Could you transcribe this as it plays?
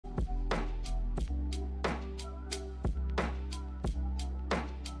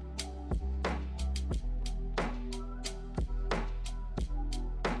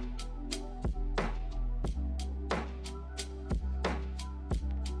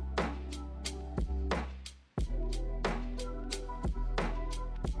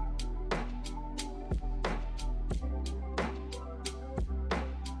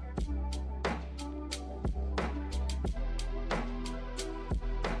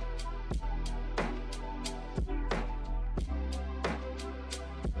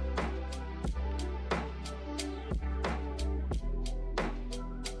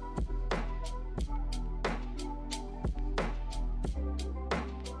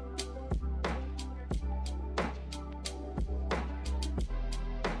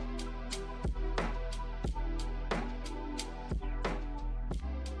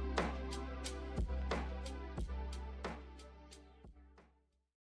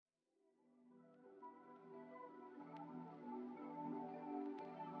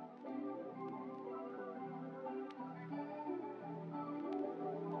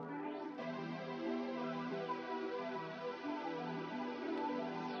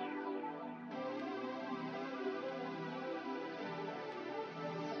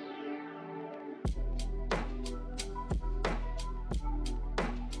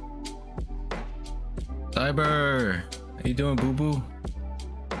Cyber, how you doing, boo boo?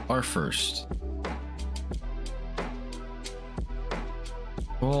 Our first.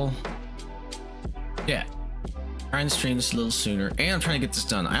 Well, yeah. Trying to stream this a little sooner, and I'm trying to get this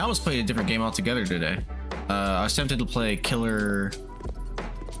done. I almost played a different game altogether today. I was tempted to play Killer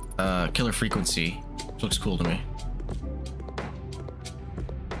Frequency, which looks cool to me.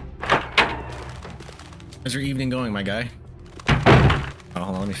 How's your evening going, my guy? Oh,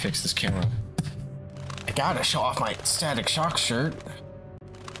 hold on, let me fix this camera. I gotta show off my Static Shock shirt.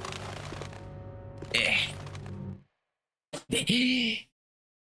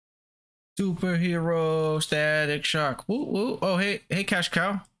 Superhero Static Shock. Woo woo. Oh, hey Cash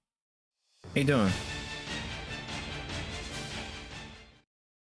Cow. How you doing?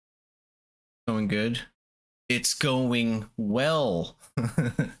 Going good. It's going well.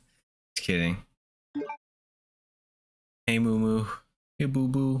 Just kidding. Hey moo moo. Hey boo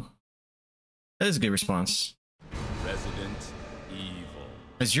boo. That is a good response. Resident Evil.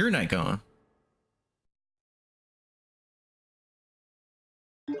 How's your night going?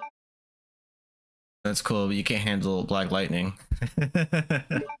 That's cool, but you can't handle Black Lightning.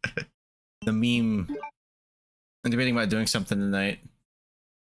 The meme. I'm debating about doing something tonight.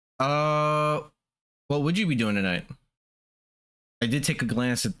 What would you be doing tonight? I did take a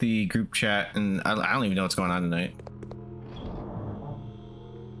glance at the group chat, and I don't even know what's going on tonight.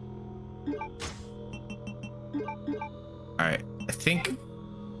 Alright, I think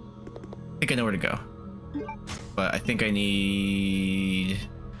I know where to go. But I think I need...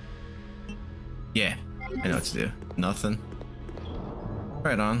 Yeah, I know what to do. Nothing.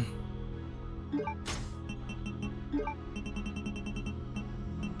 Right on.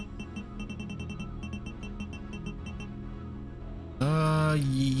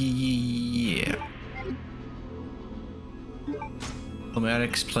 Yeah.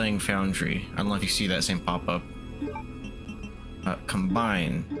 Diplomatic's playing Foundry. I don't know if you see that same pop-up.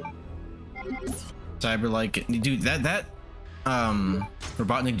 Combine. Cyber like it. Dude, that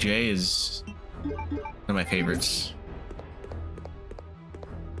Robotnik J is one of my favorites.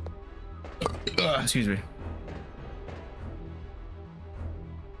 Excuse me.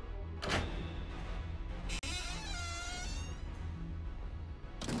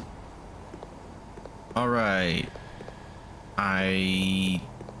 All right. I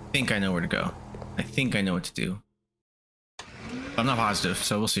think I know where to go. I think I know what to do. I'm not positive,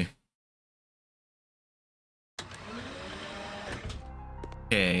 so we'll see.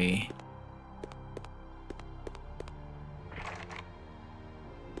 Okay.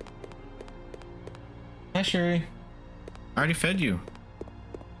 Hi, Sherry. I already fed you.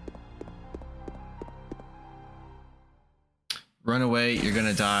 Run away, you're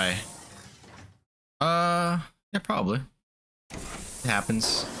gonna die. Yeah, probably. It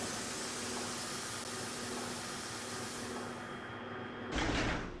happens.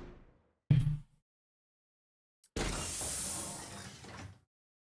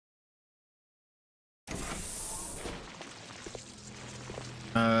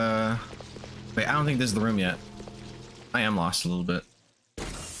 Wait, I don't think this is the room yet. I am lost a little bit.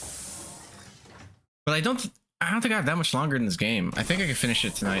 But I don't think I have that much longer in this game. I think I can finish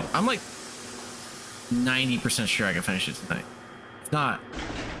it tonight. I'm like 90% sure I can finish it tonight. If not,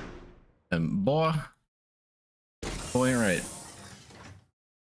 then boy ain't right.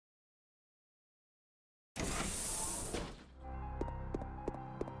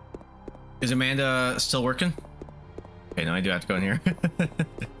 Is Amanda still working? Okay, no, I do have to go in here.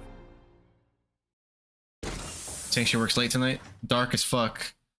 Saying she works late tonight? Dark as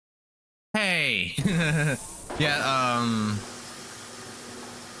fuck. Hey! Yeah,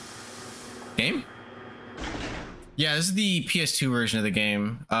 game? Yeah, this is the PS2 version of the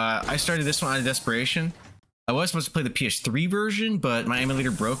game. I started this one out of desperation. I was supposed to play the PS3 version, but my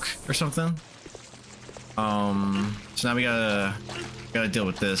emulator broke or something. So now we gotta deal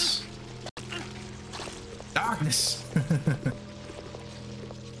with this. Darkness!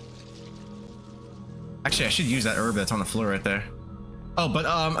 Actually, I should use that herb that's on the floor right there. Oh, but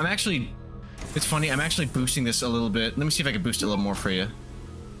I'm actually... It's funny, I'm actually boosting this a little bit. Let me see if I can boost it a little more for you.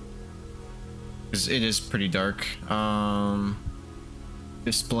 Because it is pretty dark.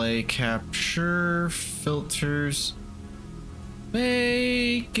 Display capture filters.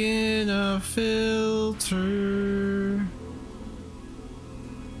 Making a filter.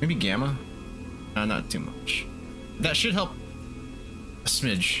 Maybe gamma? Not too much. That should help a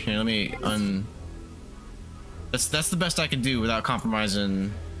smidge. Here, let me That's the best I can do without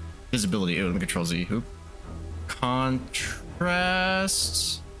compromising visibility. Ew, let me Control Z. Oop. Contrast.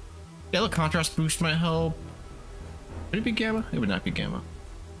 Yeah, look, contrast boost might help. Would it be gamma? It would not be gamma.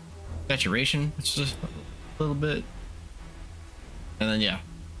 Saturation. Let's just little bit. And then yeah,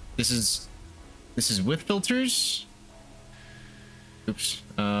 this is with filters. Oops.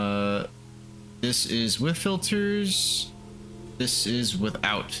 This is with filters. This is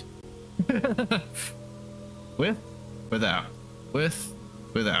without. Without.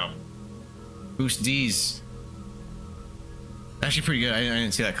 Without. Boost D's. Actually pretty good. I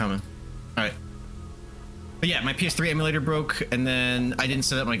didn't see that coming. All right. But yeah, my PS3 emulator broke, and then I didn't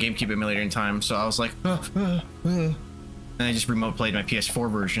set up my GameCube emulator in time, so I was like, and I just remote played my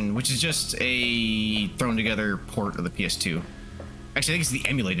PS4 version, which is just a thrown together port of the PS2. Actually, I think it's the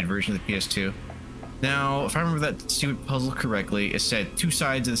emulated version of the PS2. Now, if I remember that stupid puzzle correctly, it said 2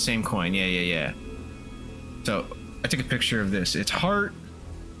 sides of the same coin. Yeah. So I took a picture of this. It's heart,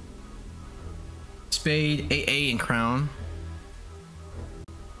 spade, AA, and crown.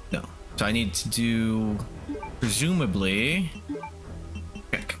 No. So I need to do, presumably,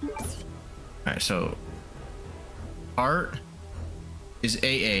 check. All right, so heart is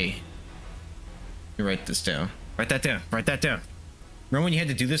AA. You write this down. Write that down. Write that down. Remember when you had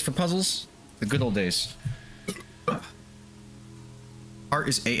to do this for puzzles? The good old days. Heart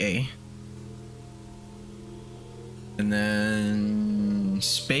is AA. And then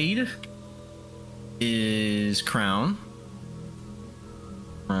spade is crown.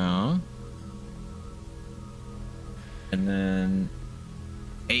 Crown. And then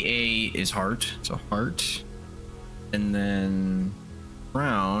AA is heart. So heart. And then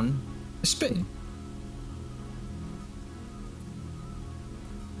crown is spade.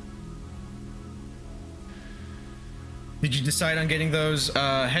 Did you decide on getting those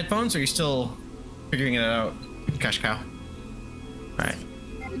headphones, or are you still figuring it out? Cash cow. All right.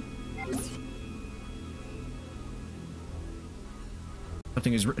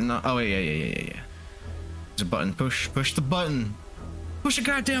 Something is written on. Oh yeah. There's a button. Push the button. Push the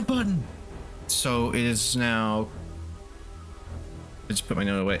goddamn button. So it is now. I just put my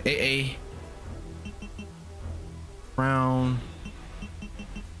note away. AA. Crown.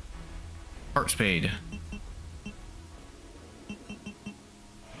 Heart spade.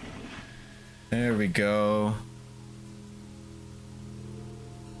 There we go.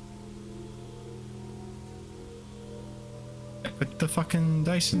 Put the fucking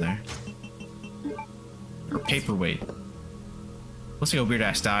dice in there. Or paperweight. Looks like a weird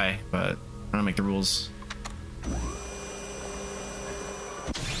ass die, but I don't make the rules.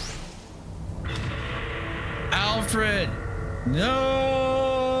 Alfred!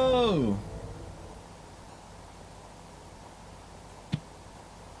 No!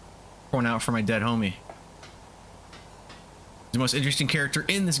 Pouring out for my dead homie. The most interesting character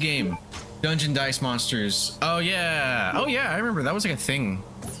in this game. Dungeon Dice Monsters. Oh yeah, I remember that was like a thing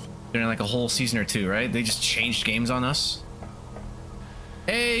during like a whole season or two, right? They just changed games on us.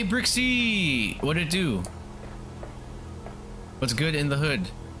 Hey Brixie, what did it do? What's good in the hood?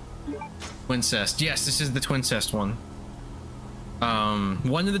 Twincest. Yes, this is the Twincest one.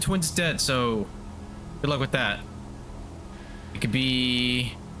 One of the twins is dead, so good luck with that. It could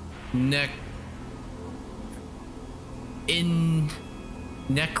be necrophilia?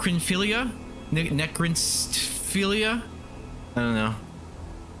 Necrophilia? I don't know.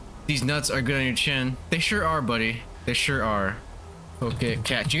 These nuts are good on your chin. They sure are, buddy. They sure are. Okay,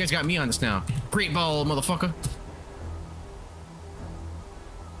 catch. You guys got me on this now. Great ball, motherfucker.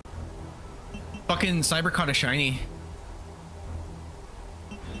 Fucking Cyber caught a shiny.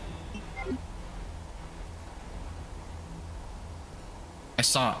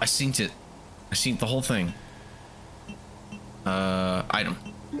 I seen it. I seen the whole thing. Item.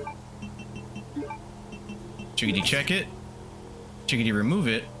 Chickadee check it. Chickadee remove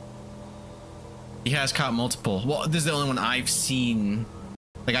it. He has caught multiple. Well, this is the only one I've seen.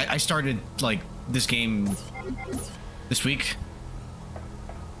 Like, I started, like, this game this week.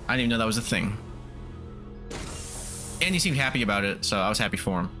 I didn't even know that was a thing. And he seemed happy about it, so I was happy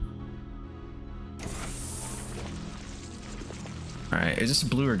for him. Alright, is this a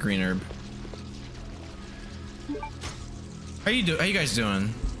blue or green herb? How you guys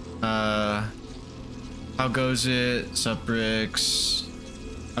doing? How goes it? Sup, Bricks?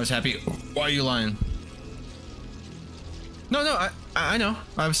 I was happy. Why are you lying? No, I know.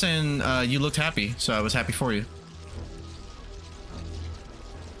 I was saying you looked happy, so I was happy for you.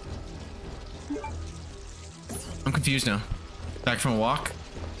 I'm confused now. Back from a walk?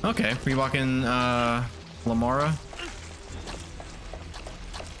 Okay, were you walking Lamara?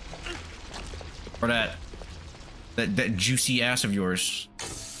 Or that juicy ass of yours?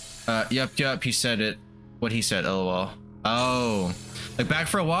 Yep, he said it. What he said, lol. Oh, like back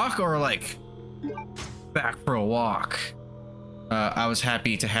for a walk, or like back for a walk? I was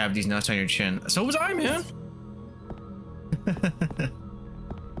happy to have these nuts on your chin. So was I, man.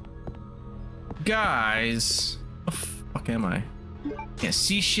 Guys, what the fuck am I? Can't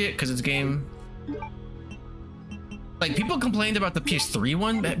see shit because it's game. Like, people complained about the PS3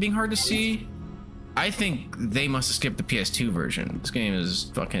 one being hard to see. I think they must have skipped the PS2 version. This game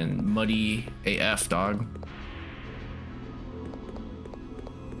is fucking muddy AF, dog.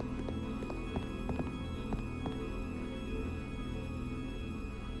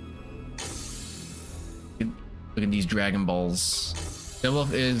 Look at these Dragon Balls.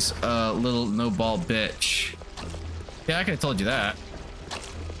 Deadwolf is a little no-ball bitch. Yeah, I could have told you that.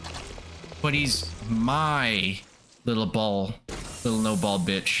 But he's my little no-ball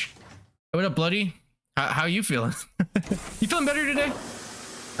bitch. Hey, what up, Bloody? How you feeling? You feeling better today?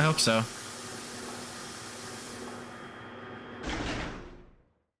 I hope so.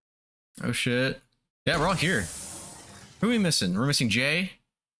 Oh shit. Yeah, we're all here. Who are we missing? We're missing Jay.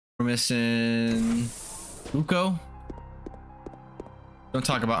 We're missing Uko. Don't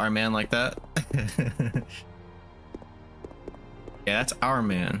talk about our man like that. Yeah, that's our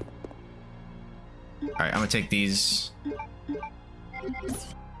man. Alright, I'm gonna take these.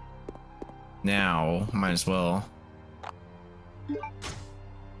 Now, might as well. The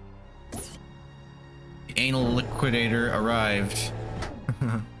anal liquidator arrived.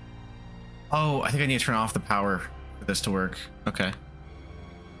 Oh, I think I need to turn off the power for this to work. Okay.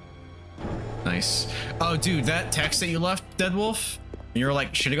 Nice. Oh, dude, that text that you left, Deadwolf, you were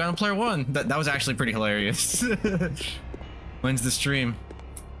like, should have gone to player one. That was actually pretty hilarious. When's the stream?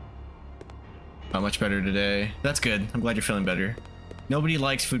 Not much better today. That's good. I'm glad you're feeling better. Nobody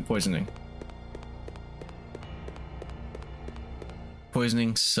likes food poisoning.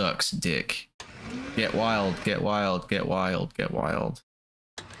 Poisoning sucks, dick. Get wild, get wild, get wild, get wild.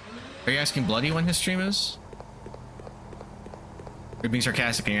 Are you asking Bloody when his stream is? You're being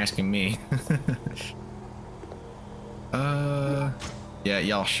sarcastic and you're asking me. Yeah,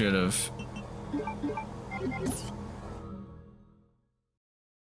 y'all should have.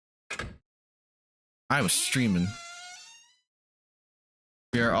 I was streaming.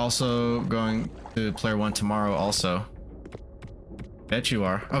 We are also going to player one tomorrow also. Bet you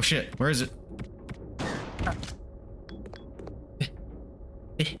are. Oh shit, where is it?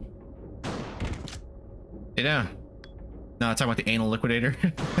 Stay down. No, I'm talking about the anal liquidator.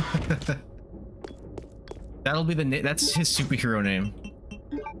 That'll be the name. That's his superhero name.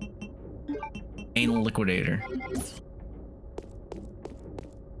 Anal liquidator.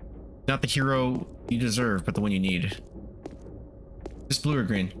 Not the hero you deserve, but the one you need. Is this blue or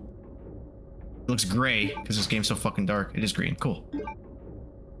green? It looks gray because this game's so fucking dark. It is green. Cool.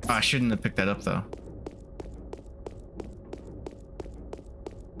 Oh, I shouldn't have picked that up though.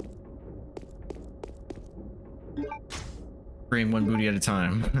 Bring one booty at a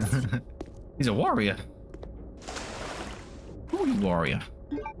time. He's a warrior. Booty warrior.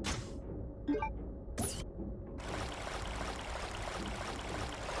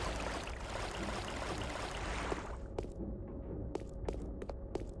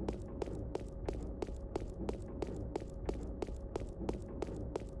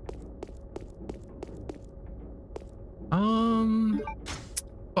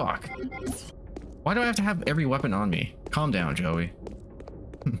 Fuck. Why do I have to have every weapon on me? Calm down, Joey.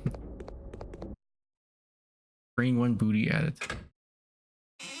 Bring one booty at a time.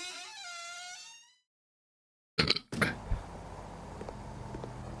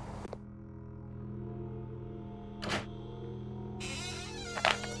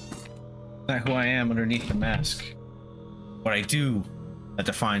 Not who I am underneath the mask. What I do that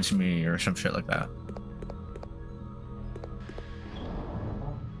defines me, or some shit like that.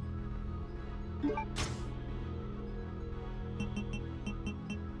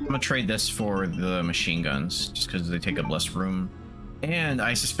 I'm gonna trade this for the machine guns just because they take up less room, and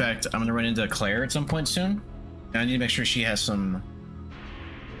I suspect I'm gonna run into Claire at some point soon, and I need to make sure she has some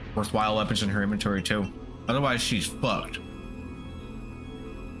worthwhile weapons in her inventory too, otherwise she's fucked.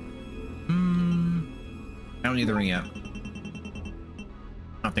 I don't need the ring yet.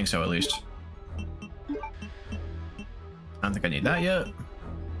 I don't think so, at least. I don't think I need that yet.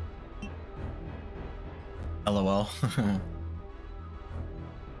 LOL.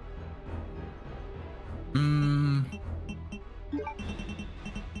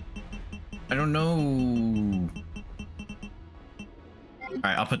 I don't know.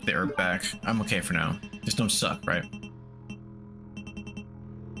 Alright, I'll put the herb back. I'm okay for now. Just don't suck, right?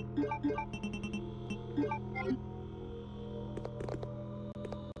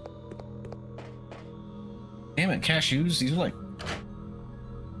 Damn it, cashews. These are like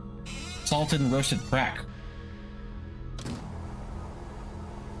salted and roasted crack.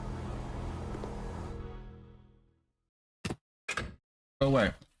 Go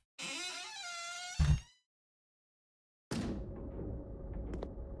away.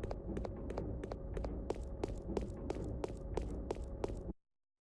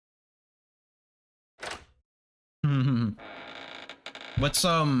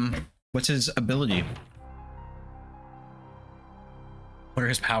 What's his ability? What are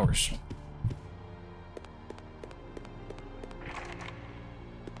his powers?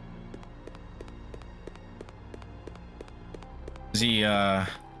 Does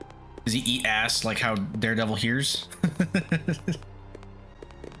he eat ass like how Daredevil hears?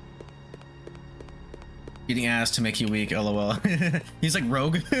 Eating ass to make you weak, lol. He's like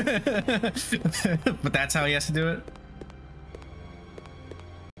Rogue. But that's how he has to do it.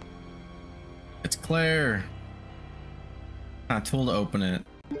 It's Claire. Tool to open it.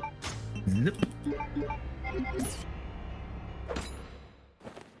 Zip.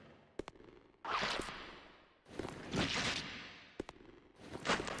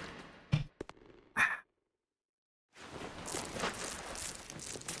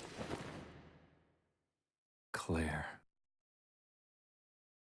 Claire.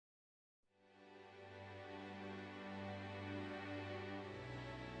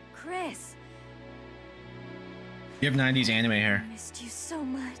 Chris, You have 90s anime hair. I missed you so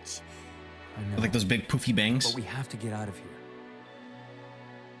much. I know. With like those big poofy bangs. But we have to get out of here.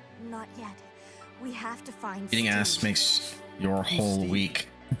 Not yet. We have to find Eating ass Steve. makes your whole week.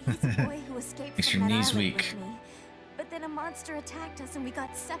 He's the boy who escaped Makes from your that knees island weak. with me. But then a monster attacked us and we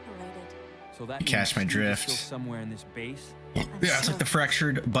got separated. So that You catch my means Steve is drift. still somewhere in this base. Yeah, it's like the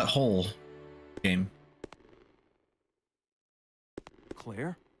fractured butthole game.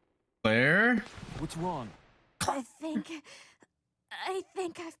 Claire? Claire? What's wrong? I think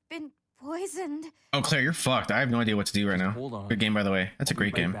I've been poisoned. Oh, Claire, you're fucked. I have no idea what to do right now. Hold on. Good game, by the way. That's a I'll be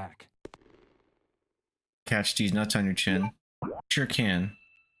great right game. Back. Catch these nuts on your chin. Sure can.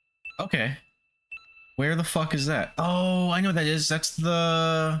 Okay. Where the fuck is that? Oh, I know what that is. That's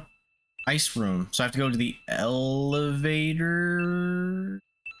the ice room. So I have to go to the elevator.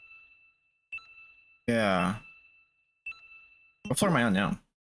 Yeah. What floor am I on now?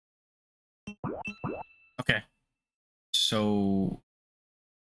 Okay. So...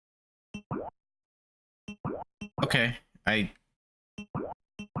 Okay. I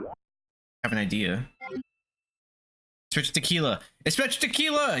have an idea. Stretch Tequila. It's Stretch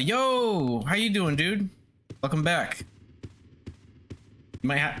Tequila! Yo! How you doing, dude? Welcome back. You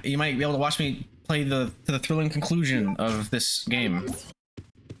might be able to watch me play to the thrilling conclusion of this game.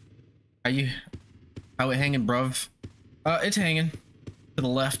 How it hanging, bruv? It's hanging. To the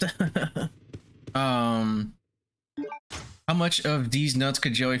left. How much of these nuts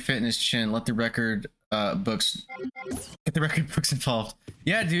could Joey fit in his chin? Let the record books get the record books involved.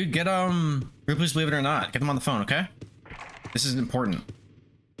 Yeah, dude, get Ripley's Believe It or Not. Get them on the phone, okay? This is important.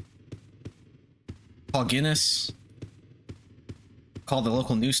 Call Guinness. Call the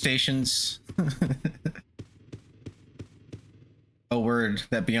local news stations. Oh, word.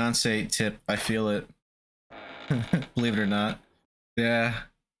 That Beyonce tip. I feel it. Believe it or not. Yeah.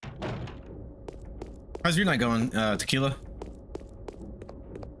 How's your night going, Tequila?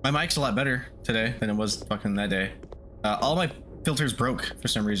 My mic's a lot better today than it was fucking that day. All my filters broke for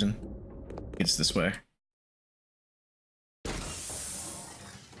some reason. It's this way.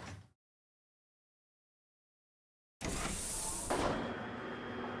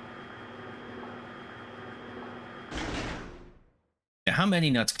 Yeah, how many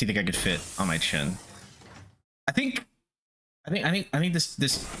nuts do you think I could fit on my chin? I think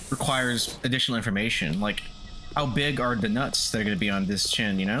this requires additional information. Like, how big are the nuts that are gonna be on this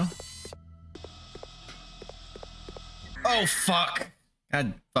chin? You know? Oh fuck!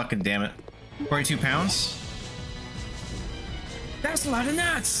 God fucking damn it! 42 pounds? That's a lot of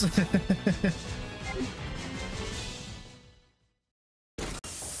nuts.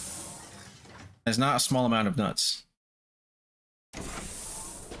 That's not a small amount of nuts.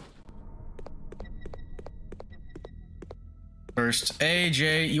 First,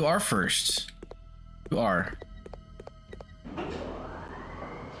 AJ, you are first. You are.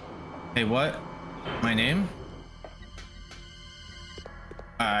 Hey, what? My name?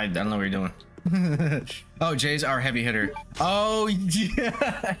 I don't know what you're doing. Oh, Jay's our heavy hitter. Oh,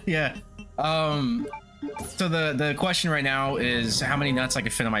 yeah, yeah. So the question right now is how many nuts I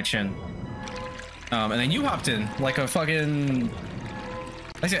could fit on my chin. And then you hopped in like a fucking...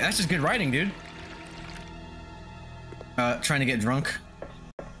 That's just good writing, dude. Trying to get drunk.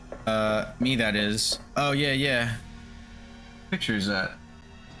 Me, that is. Oh, yeah, yeah. Picture is that?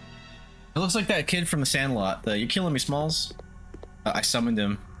 It looks like that kid from the Sandlot. You're killing me, Smalls. I summoned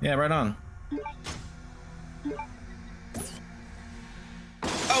him. Yeah, right on.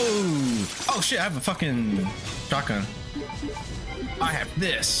 Oh shit, I have a fucking shotgun. I have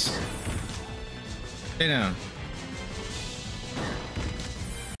this. Stay down.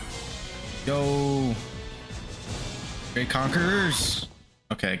 Yo. Great conquerors.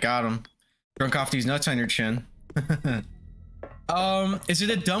 Okay, got him. Drunk off these nuts on your chin. Is it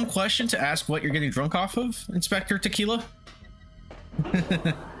a dumb question to ask what you're getting drunk off of, Inspector Tequila?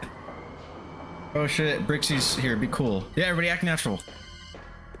 Oh shit, Brixie's here, be cool. Yeah, everybody act natural.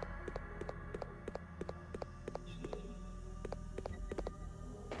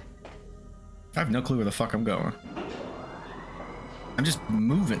 I have no clue where the fuck I'm going. I'm just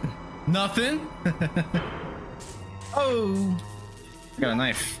moving. Nothing? Oh! I got a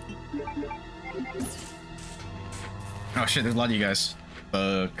knife. Oh shit, there's a lot of you guys.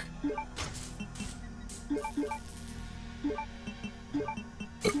 Fuck.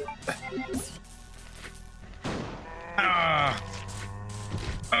 Ah!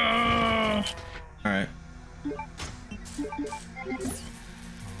 Ah! Alright.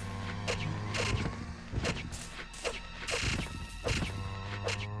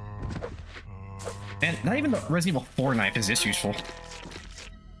 And not even the Resident Evil 4 knife is this useful.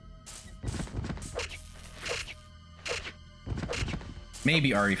 Maybe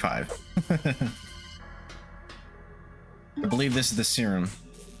RE5. I believe this is the serum.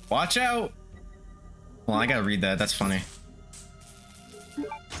 Watch out! Well, I gotta read that. That's funny.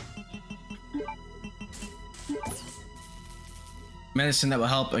 Medicine that will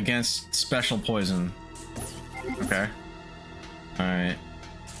help against special poison. Okay. Alright.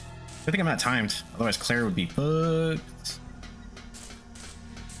 I think I'm not timed. Otherwise, Claire would be fucked.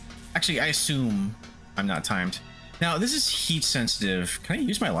 Actually, I assume I'm not timed. Now, this is heat sensitive. Can I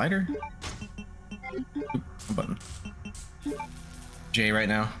use my lighter? Oop, button. J right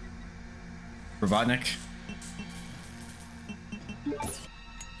now. Robotnik.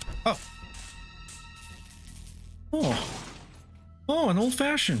 Oh. Oh. Oh, an old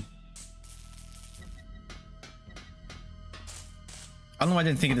fashioned. I don't know why I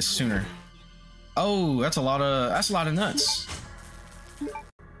didn't think of this sooner. Oh, that's a lot of nuts.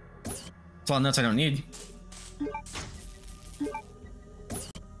 That's a lot of nuts I don't need.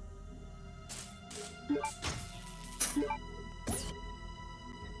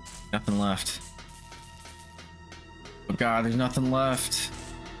 Nothing left. Oh god, there's nothing left.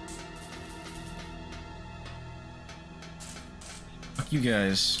 Fuck you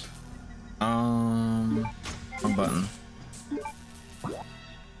guys. Wrong button.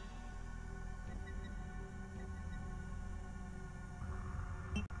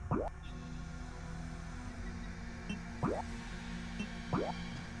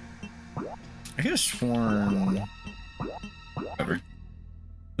 I could have sworn. Whatever. Let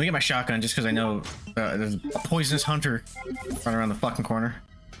me get my shotgun just because I know there's a poisonous hunter running around the fucking corner.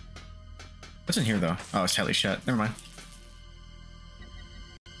 What's in here though? Oh, it's tightly shut. Never mind.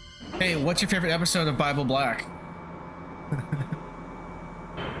 Hey, what's your favorite episode of Bible Black?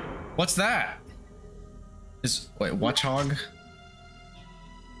 What's that? Wait, Watchhog?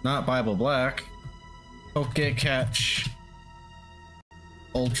 Not Bible Black. Poke Catch.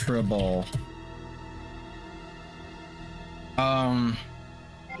 Ultra Ball. I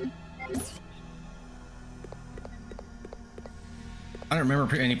don't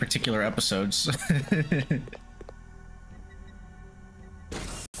remember any particular episodes.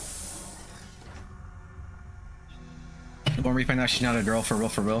 When we find out she's not a girl for real,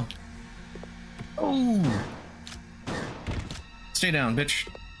 for real. Oh! Stay down, bitch.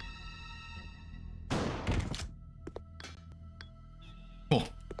 Cool.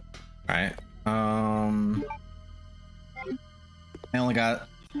 Alright. I only got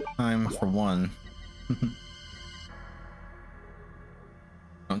time for one.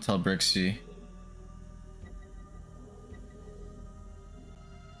 Don't tell Brixie.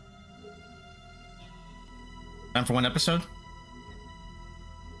 Time for one episode?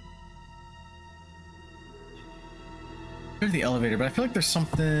 There's the elevator, but I feel like there's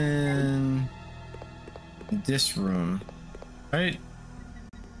something in this room, right?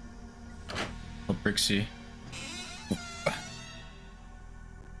 Oh, Brixie.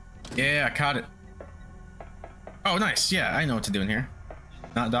 Yeah, I caught it. Oh, nice. Yeah, I know what to do in here.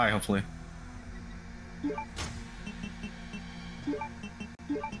 Not die, hopefully.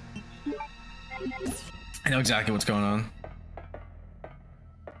 I know exactly what's going on.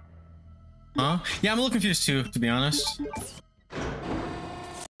 Huh? Yeah, I'm a little confused too, to be honest.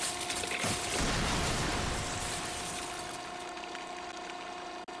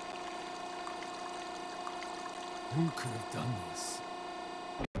 Who could have done this?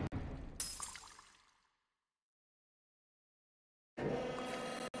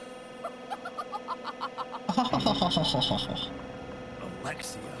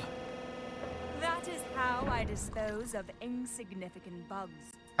 Alexia. That is how I dispose of insignificant bugs.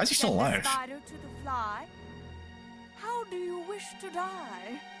 How's he still Send the alive? spider to the fly. How do you wish to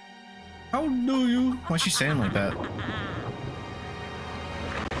die? How do you? Why's she saying like that?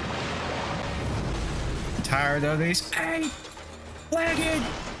 I'm tired of these eight-legged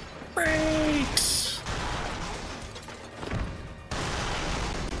freaks.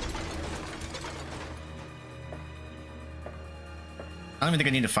 I don't even think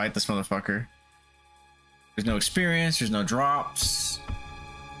I need to fight this motherfucker. There's no experience, there's no drops.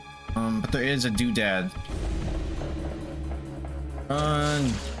 But there is a doodad.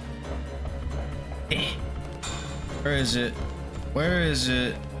 Run. Where is it? Where is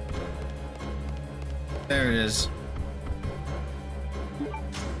it? There it is.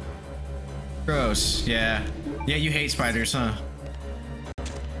 Gross. Yeah. Yeah, you hate spiders, huh?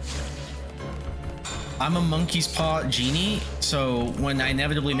 I'm a monkey's paw genie, so when I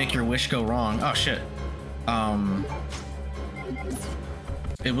inevitably make your wish go wrong, oh shit.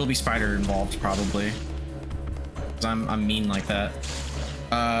 It will be spider involved probably. 'Cause I'm mean like that.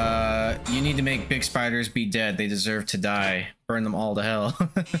 You need to make big spiders be dead. They deserve to die. Burn them all to hell.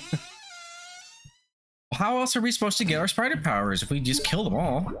 How else are we supposed to get our spider powers if we just kill them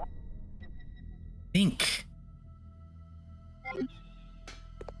all? Think.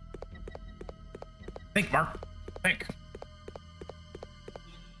 Think, Mark. Think.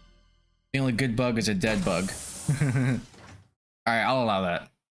 The only good bug is a dead bug. Alright, I'll allow that.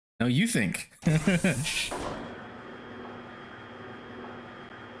 No, you think.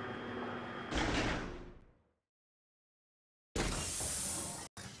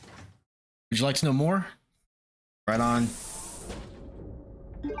 Would you like to know more? Right on.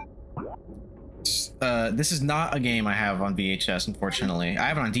 This is not a game I have on VHS, unfortunately. I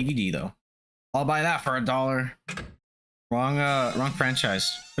have it on DVD though. I'll buy that for $1. Wrong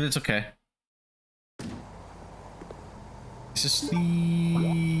franchise, but it's okay. This is the...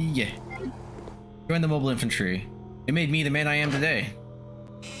 yeah. Join the mobile infantry. It made me the man I am today.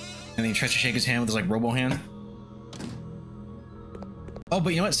 And then he tries to shake his hand with his like robo hand. Oh,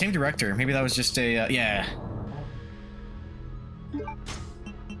 but you know what? Same director. Maybe that was just a yeah.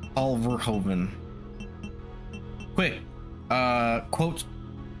 Paul Verhoeven. Quick, quote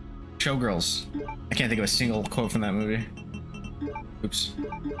Showgirls. I can't think of a single quote from that movie. Oops.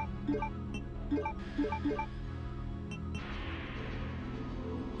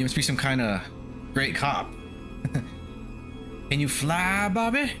 You must be some kind of great cop. Can you fly,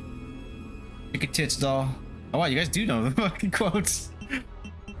 Bobby? Pick a tits, doll. Oh wow, you guys do know the fucking quotes.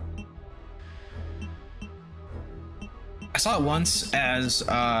 I saw it once as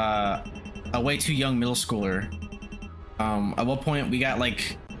a way too young middle schooler. At one point we got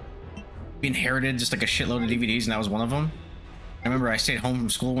like, we inherited just like a shitload of DVDs and that was one of them. I remember I stayed home from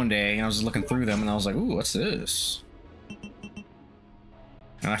school one day and I was just looking through them and I was like, ooh, what's this?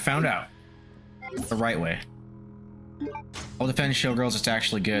 And I found out the right way. I'll defend Showgirls, it's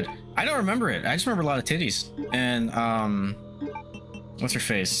actually good. I don't remember it. I just remember a lot of titties. And what's her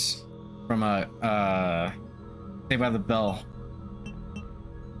face? From Saved by the Bell.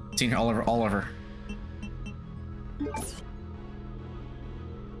 Seen her all over.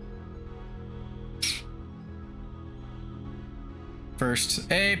 First,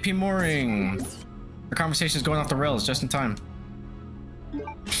 hey, P. Mooring. Our conversation is going off the rails just in time.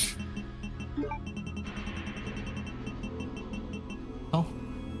 Oh,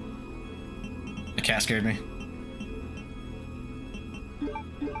 the cat scared me.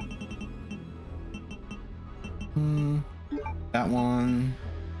 That one,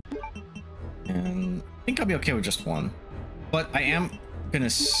 and I think I'll be okay with just one, but I am gonna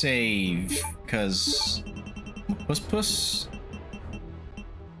save because puss.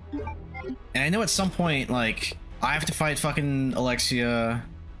 And I know at some point, like, I have to fight fucking Alexia,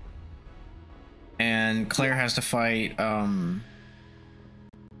 and Claire has to fight, well, I'm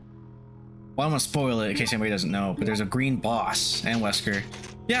gonna spoil it in case anybody doesn't know, but there's a green boss, and Wesker.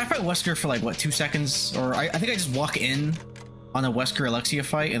 Yeah, I fight Wesker for like, what, 2 seconds? Or I think I just walk in on a Wesker-Alexia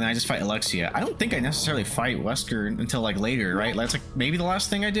fight, and then I just fight Alexia. I don't think I necessarily fight Wesker until like later, right? That's like maybe the last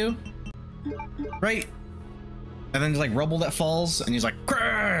thing I do? Right? And then there's like rubble that falls, and he's like,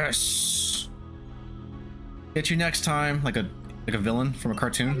 Chris! Get you next time, like a villain from a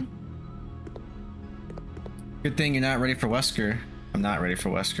cartoon. Good thing you're not ready for Wesker. I'm not ready for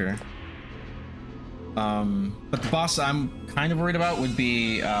Wesker. But the boss I'm kind of worried about would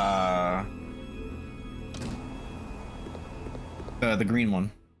be the green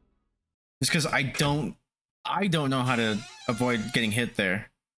one. Just because I don't know how to avoid getting hit there.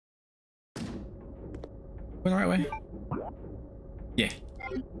 Going the right way? Yeah.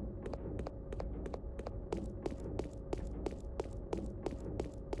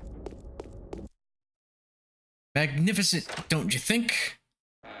 Magnificent, don't you think?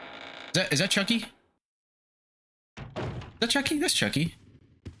 Is that Chucky? Is that Chucky? That's Chucky.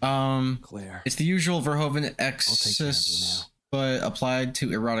 Claire. It's the usual Verhoeven I'll take care of you excess, now. but applied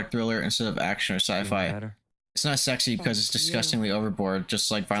to erotic thriller instead of action or Feeling sci-fi. better? It's not sexy because it's Thank you. disgustingly overboard,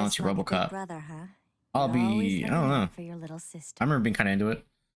 just like Violence Just or like a good RoboCop. brother, huh? I'll You're always be, I looking don't know. out for your little sister. I remember being kind of into it.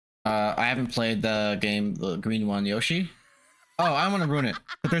 I haven't played the game, the green one, Yoshi. Oh, I don't want to ruin it.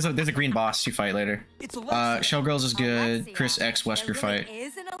 But there's a green boss you fight later. It's Alexia. Showgirls is good. Alexia. Chris X Wesker There really fight.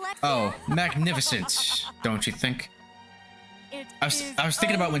 is an Alexia? Oh, magnificent, don't you think? I was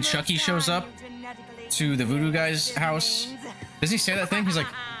thinking about when Chucky shows up to the voodoo guy's house. Does he say that thing? He's like,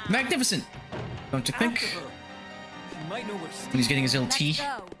 magnificent, don't you think? After her. She might know where When he's getting his little tea,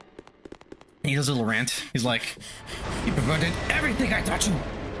 he does a little rant. He's like, you perverted everything I taught you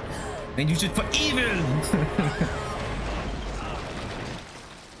and used it for evil.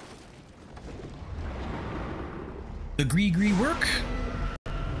 The gree work.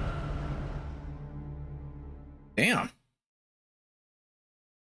 Damn.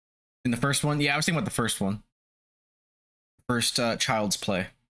 In the first one? Yeah, I was thinking about the first one. First Child's Play.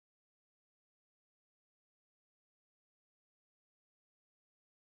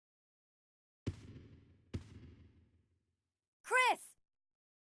 Chris!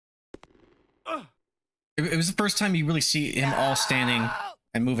 It was the first time you really see him all standing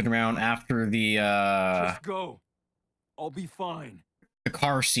and moving around after the Just go. I'll be fine.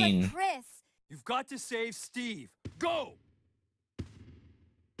 car scene. But Chris! You've got to save Steve. Go!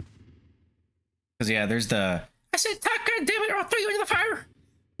 Because yeah, there's the I said, God damn it, or I'll throw you into the fire.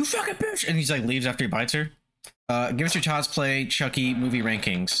 You fucking bitch. And he's like leaves after he bites her. Give us your Child's Play Chucky movie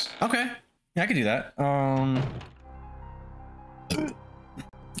rankings. Okay. Yeah, I could do that.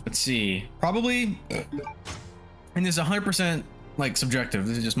 Let's see. Probably, and this is 100% like subjective.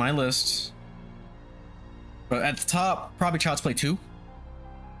 This is just my list. But at the top, probably Child's Play 2.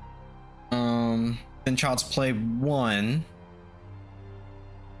 Then Child's Play 1.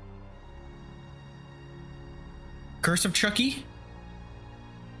 Curse of Chucky.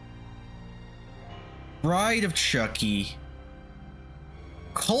 Bride of Chucky.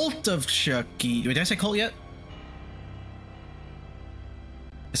 Cult of Chucky. Wait, did I say cult yet?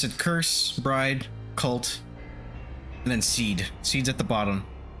 I said Curse, Bride, Cult, and then Seed. Seed's at the bottom.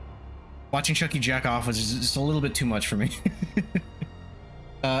 Watching Chucky jack off was just a little bit too much for me.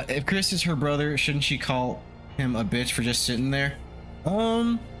 If Chris is her brother, shouldn't she call him a bitch for just sitting there?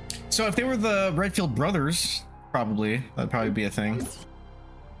 So if they were the Redfield brothers, probably. That'd probably be a thing.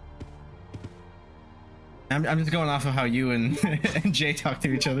 I'm just going off of how you and, and Jay talk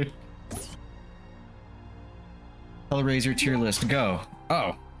to each other. Hellraiser tier list, go.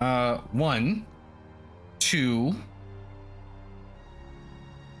 Oh, 1, 2,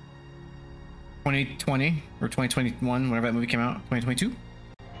 2020 or 2021, whenever that movie came out, 2022.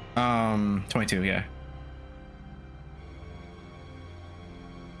 22, yeah.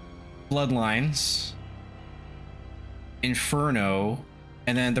 Bloodlines, Inferno,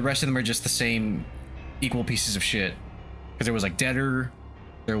 and then the rest of them are just the same equal pieces of shit. Because there was like Deader,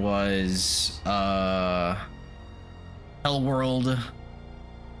 there was Hellworld,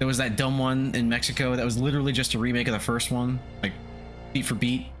 there was that dumb one in Mexico that was literally just a remake of the first one, like beat for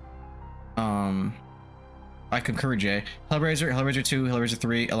beat. I concur, Jay. Hellraiser, Hellraiser 2, Hellraiser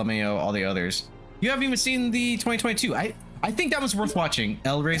 3, LMAO, all the others. You haven't even seen the 2022. I think that was worth watching.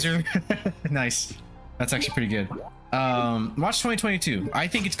 Hellraiser. Nice. That's actually pretty good. Watch 2022. I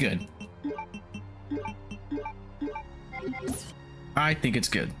think it's good. I think it's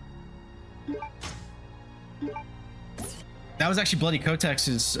good. That was actually Bloody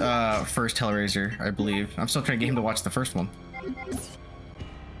Kotex's first Hellraiser, I believe. I'm still trying to get him to watch the first one.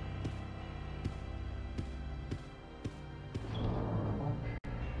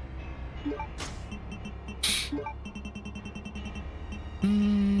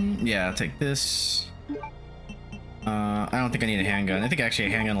 Yeah, I'll take this. I don't think I need a handgun. I think actually a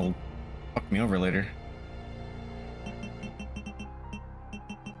handgun will fuck me over later.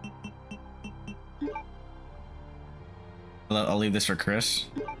 I'll leave this for Chris.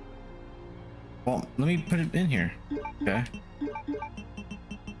 Well, let me put it in here. Okay.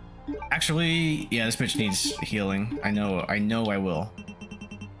 Actually, yeah, this bitch needs healing. I know I will.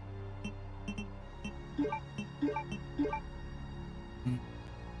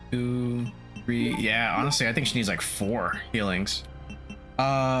 Two, three. Yeah, honestly, I think she needs like 4 healings.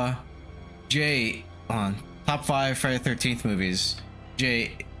 Jay, on top 5 Friday the 13th movies.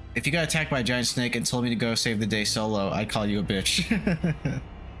 Jay, If you got attacked by a giant snake and told me to go save the day solo, I'd call you a bitch.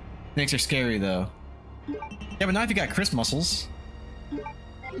 Snakes are scary though. Yeah, but not if you got Chris muscles.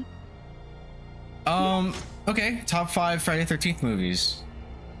 Okay, top 5 Friday the 13th movies.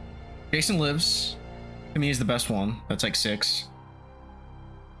 Jason Lives, to me, is the best one. That's like 6.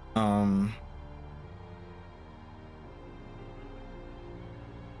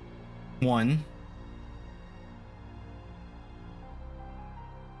 One.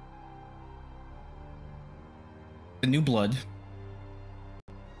 The New Blood.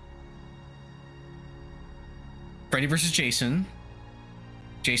 Freddy vs. Jason.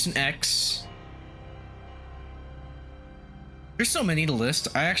 Jason X. There's so many to list.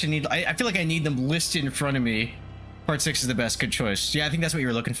 I actually need, I feel like I need them listed in front of me. Part 6 is the best. Good choice. Yeah, I think that's what you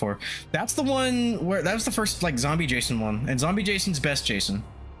were looking for. That's the one where, that was the first like zombie Jason one. And zombie Jason's best Jason.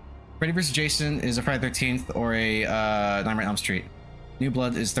 Freddy vs. Jason is a Friday the 13th or a Nightmare on Elm Street. New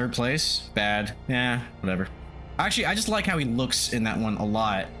Blood is 3rd place. Bad. Yeah, whatever. Actually, I just like how he looks in that one a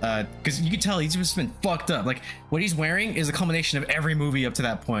lot. Because you can tell he's just been fucked up. Like, what he's wearing is a culmination of every movie up to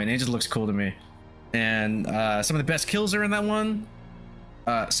that point. And it just looks cool to me. And some of the best kills are in that one.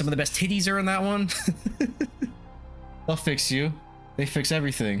 Some of the best titties are in that one. They'll fix you. They fix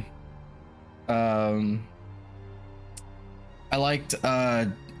everything. I like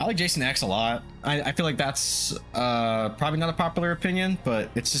Jason X a lot. I feel like that's probably not a popular opinion,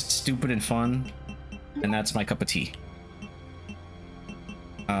 but it's just stupid and fun, and that's my cup of tea.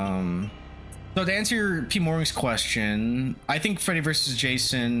 So to answer your P. Mooring's question, I think Freddy vs.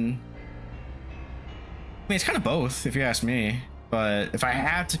 Jason, I mean, it's kind of both, if you ask me. But if I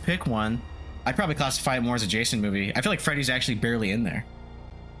had to pick one, I'd probably classify it more as a Jason movie. I feel like Freddy's actually barely in there.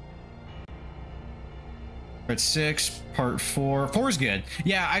 Part 6, part 4. 4 is good.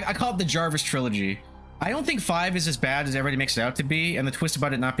 Yeah, I call it the Jarvis trilogy. I don't think 5 is as bad as everybody makes it out to be, and the twist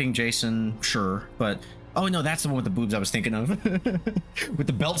about it not being Jason, sure, but oh no, that's the one with the boobs I was thinking of. With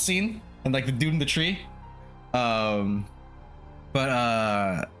the belt scene and like the dude in the tree. Yeah,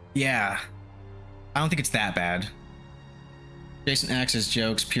 I don't think it's that bad. Jason X's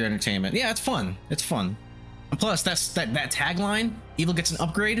jokes, pure entertainment. Yeah, it's fun. It's fun. And plus, that tagline, evil gets an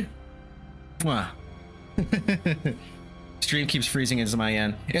upgrade. Mwah. Stream keeps freezing into my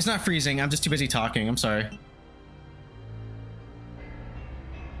end. It's not freezing, I'm just too busy talking. I'm sorry.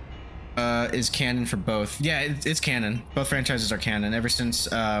 Is canon for both. Yeah, it's canon. Both franchises are canon ever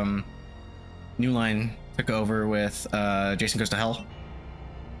since New Line took over with Jason Goes to Hell.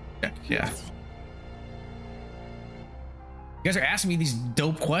 Yeah. You guys are asking me these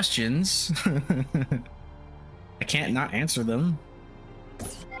dope questions. I can't not answer them.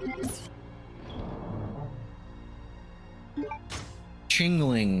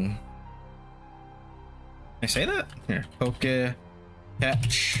 Chingling. Can I say that? Here. Poke.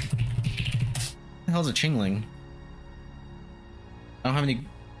 Catch. What the hell's a chingling? I don't have any.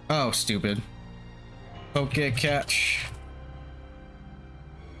 Oh, stupid. Poke. Catch.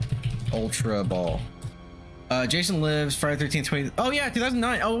 Ultra Ball. Jason Lives, Friday 13th, 20. Oh yeah,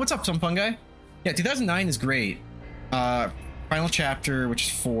 2009. Oh, what's up, some fun guy? Yeah, 2009 is great. Final Chapter, which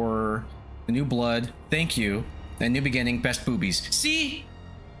is 4. The New Blood. Thank you. And New Beginning, best boobies. See,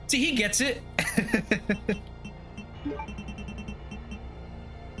 he gets it.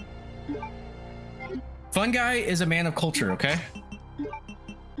 Fun guy is a man of culture, okay?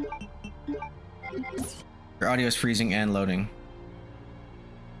 Your audio is freezing and loading.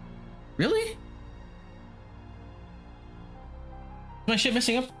 Really? Is my shit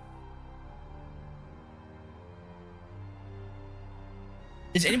messing up?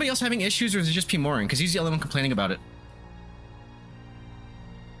 Is anybody else having issues, or is it just P. Mooring? Because he's the only one complaining about it.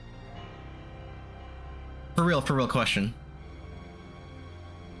 For real question.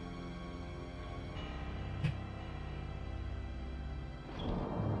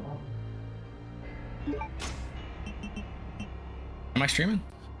 Am I streaming?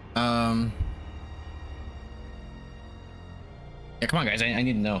 Yeah, come on, guys. I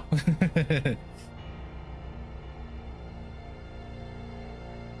need to know.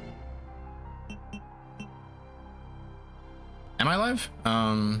 Am I live?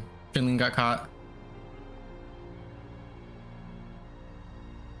 Finland got caught.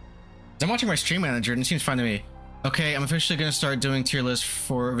 I'm watching my stream manager and it seems fine to me. Okay, I'm officially gonna start doing tier lists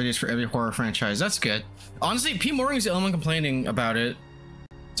for videos for every horror franchise. That's good. Honestly, P. Mooring's the only one complaining about it.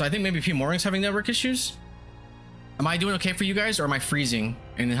 So I think maybe P. Mooring's having network issues. Am I doing okay for you guys, or am I freezing?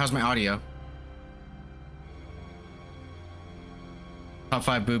 And how's my audio? Top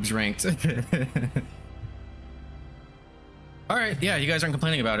 5 boobs ranked. All right, yeah, you guys aren't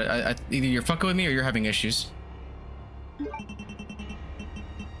complaining about it. Either you're fucking with me or you're having issues.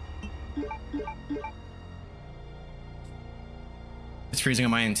 It's freezing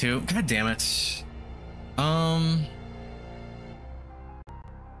on my end too. God damn it. I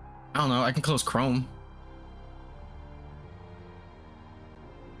don't know. I can close Chrome.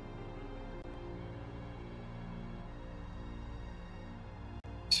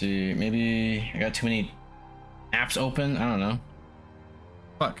 See, maybe I got too many apps open. I don't know.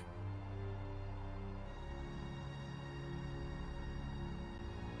 Fuck.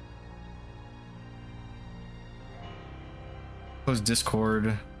 Close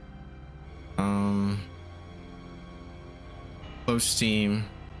Discord. Close Steam.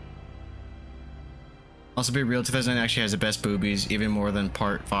 Also, be real, 2009 actually has the best boobies, even more than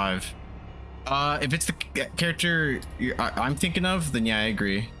Part 5. If it's the character I'm thinking of, then yeah, I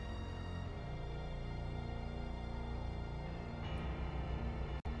agree.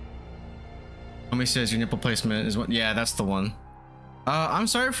 Homie says your nipple placement is what? Yeah, that's the one. I'm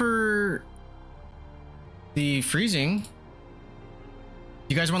sorry for the freezing.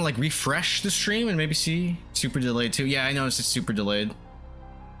 You guys want to like refresh the stream and maybe see? Super delayed too. Yeah, I noticed it's super delayed.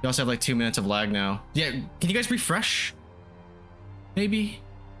 You also have like 2 minutes of lag now. Yeah, can you guys refresh? Maybe?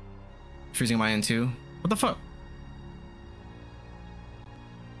 Freezing my end too. What the fuck?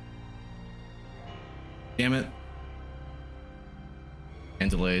 Damn it.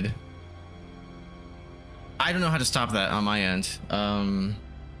 And delayed. I don't know how to stop that on my end.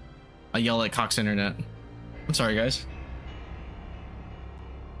 I yell at Cox Internet. I'm sorry, guys.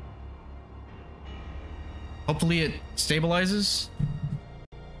 Hopefully it stabilizes.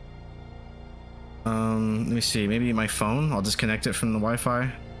 Let me see. Maybe my phone. I'll disconnect it from the Wi-Fi.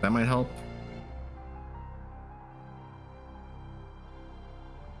 That might help.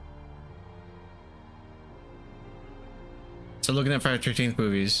 So looking at Friday the 13th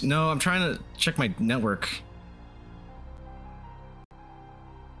movies. No, I'm trying to check my network.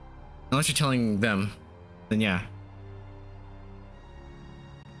 Unless you're telling them, then yeah.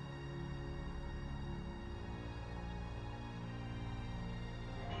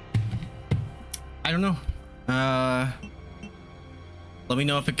 I don't know. Let me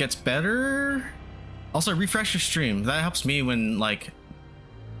know if it gets better. Also, refresh your stream. That helps me when, like,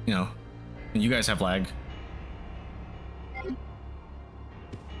 you know, when you guys have lag.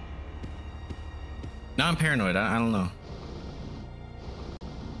 Now I'm paranoid. I don't know.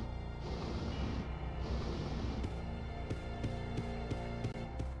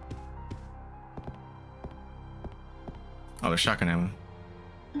 Oh, there's shotgun ammo.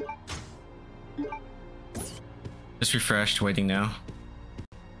 Just refreshed, waiting now.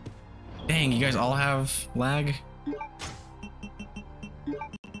 Dang, you guys all have lag?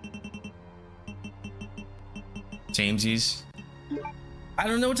 Samesies. I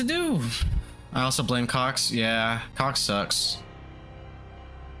don't know what to do. I also blame Cox. Yeah, Cox sucks.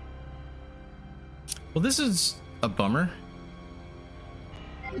 Well, this is a bummer.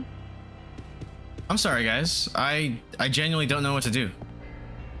 I'm sorry, guys. I genuinely don't know what to do.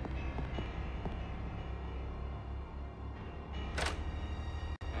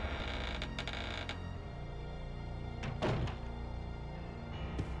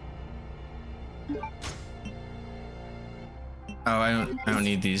 Oh, I don't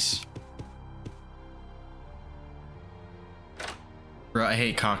need these. Bro, I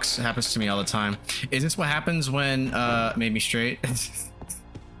hate Cox. It happens to me all the time. Is this what happens when made me straight?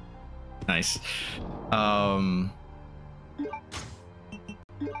 Nice. Never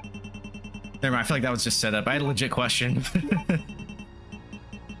mind, I feel like that was just set up. I had a legit question.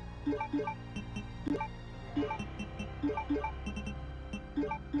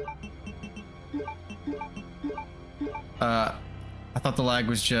 I thought the lag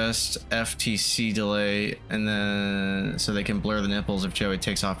was just FTC delay, and then so they can blur the nipples if Joey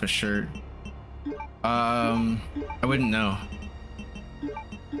takes off his shirt. I wouldn't know.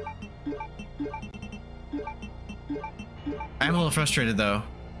 I'm a little frustrated though.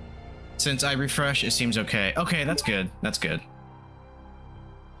 Since I refresh, it seems okay. Okay, that's good. That's good.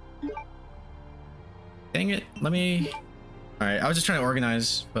 Dang it. Let me... Alright, I was just trying to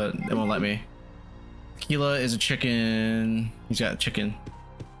organize, but it won't let me. Tequila is a chicken. He's got a chicken.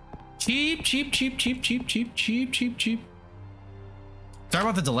 Cheap, cheap, cheap, cheap, cheap, cheap, cheap, cheap, cheap. Sorry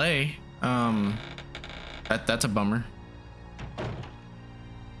about the delay. That's a bummer.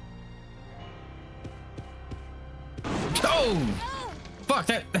 Oh! Fuck,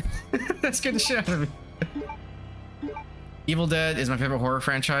 that scared the shit out of me. Evil Dead is my favorite horror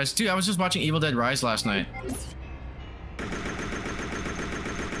franchise. Dude, I was just watching Evil Dead Rise last night.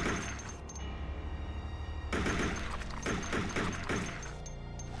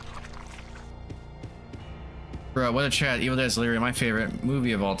 Bro, what a chat. Evil Dead is literally my favorite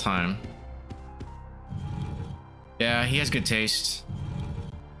movie of all time. Yeah, he has good taste.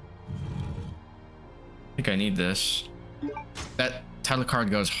 I think I need this. That title card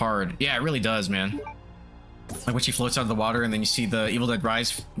goes hard. Yeah, it really does, man. Like when she floats out of the water and then you see the Evil Dead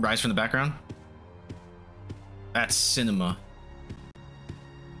rise from the background. That's cinema.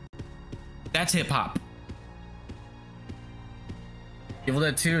 That's hip hop. Evil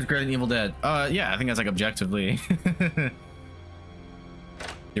Dead 2 is greater than Evil Dead. Yeah, I think that's like objectively.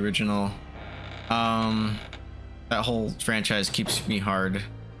 The original. That whole franchise keeps me hard.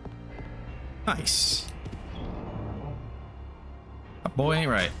 Nice. A boy ain't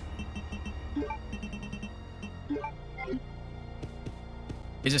right.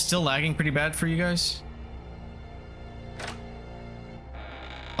 Is it still lagging pretty bad for you guys?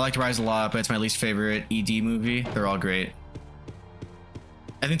 I like Rise a lot, but it's my least favorite ED movie. They're all great.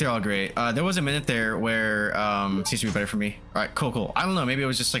 I think they're all great. There was a minute there where seems to be better for me. All right, cool. I don't know. Maybe it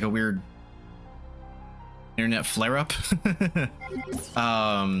was just like a weird internet flare-up.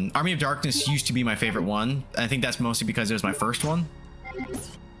 Army of Darkness used to be my favorite one. I think that's mostly because it was my first one.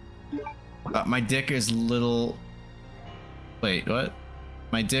 My dick is little. Wait, what?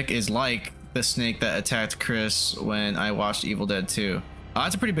 My dick is like the snake that attacked Chris when I watched Evil Dead 2.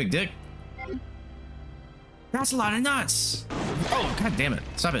 That's a pretty big dick. That's a lot of nuts. Oh, god damn it.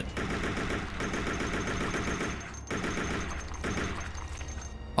 Stop it.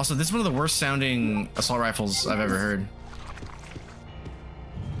 Also, this is one of the worst sounding assault rifles I've ever heard.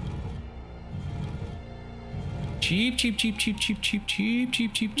 Cheap, cheap, cheap, cheap, cheap, cheap, cheap,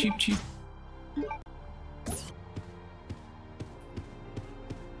 cheap, cheap, cheap, cheap.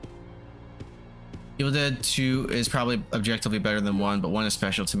 Evil Dead 2 is probably objectively better than 1, but 1 is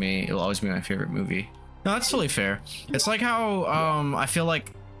special to me. It will always be my favorite movie. No, that's totally fair. It's like how I feel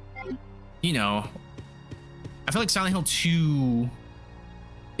like, you know, I feel like Silent Hill 2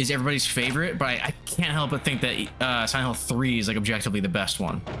 is everybody's favorite, but I can't help but think that Silent Hill 3 is like objectively the best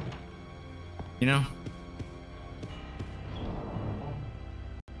one. You know?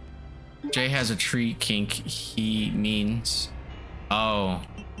 Jay has a tree kink. He means... Oh.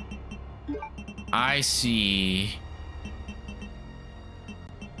 I see.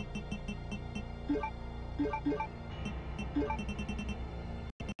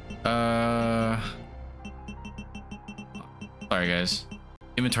 Sorry guys.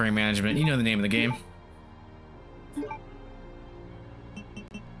 Inventory management, you know the name of the game. I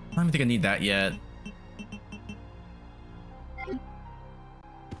don't even think I need that yet.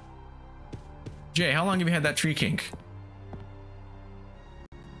 Jay, how long have you had that tree kink?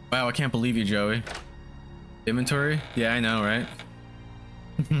 Wow, I can't believe you, Joey. Inventory? Yeah, I know, right?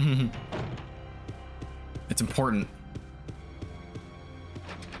 It's important.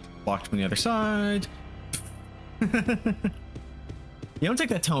 Blocked from the other side. You don't take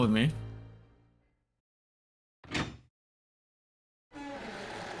that tone with me.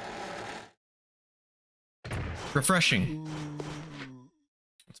 Refreshing.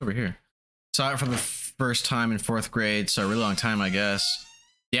 What's over here? Saw it for the first time in 4th grade, so a really long time, I guess.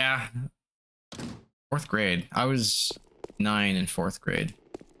 Yeah. 4th grade. I was 9 in 4th grade.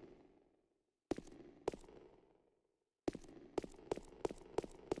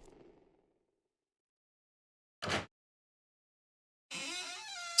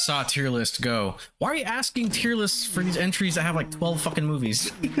 Saw tier list go. Why are you asking tier lists for these entries that have like 12 fucking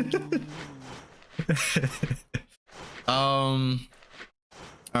movies? All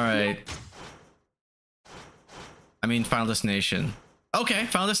right. I mean, Final Destination. Okay,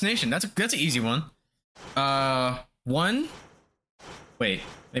 Final Destination. That's an easy one. 1. Wait,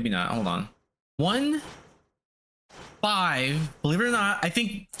 maybe not. Hold on. 1, 5. Believe it or not, I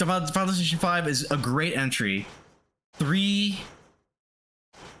think the Final Destination 5 is a great entry. 3,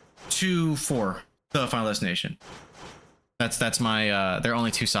 2, 4. The Final Destination. That's my. There are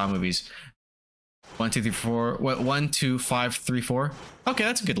only 2 Saw movies. 1, 2, 3, 4. What? 1, 2, 5, 3, 4. Okay,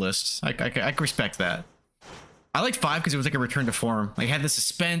 that's a good list. I can respect that. I liked 5 because it was like a return to form. Like, it had the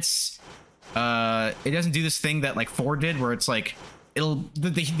suspense. It doesn't do this thing that like 4 did, where it's like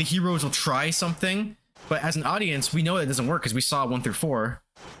the heroes will try something, but as an audience, we know it doesn't work because we saw 1 through 4.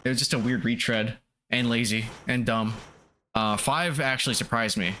 It was just a weird retread and lazy and dumb. 5 actually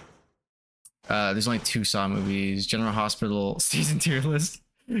surprised me. There's only 2 Saw movies. General Hospital season tier list.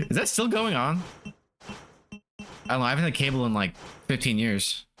 Is that still going on? I don't know. I haven't had cable in like 15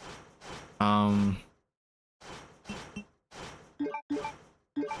 years.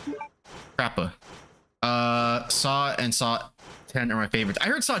 Crappa. Saw and Saw 10 are my favorites. I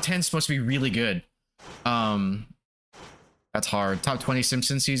heard Saw 10 is supposed to be really good. That's hard. Top 20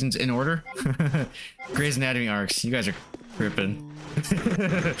 Simpsons seasons in order. Grey's Anatomy arcs. You guys are tripping.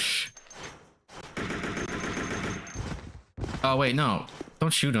 Oh wait, no.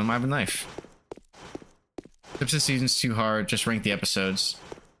 Don't shoot him. I have a knife. Simpsons season's too hard. Just rank the episodes.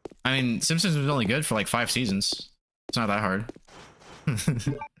 I mean, Simpsons was only good for like 5 seasons. It's not that hard.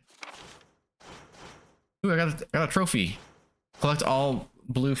 Ooh, I got a trophy. Collect all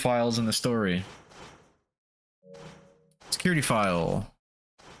blue files in the story. Security file.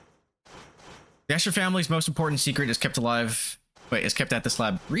 The Asher family's most important secret is kept alive. Wait, is kept at this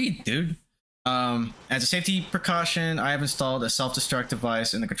lab. Read, dude. As a safety precaution, I have installed a self-destruct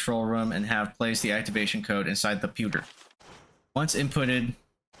device in the control room and have placed the activation code inside the computer. Once inputted,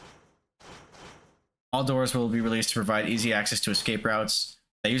 all doors will be released to provide easy access to escape routes.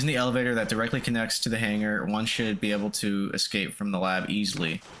 By using the elevator that directly connects to the hangar, one should be able to escape from the lab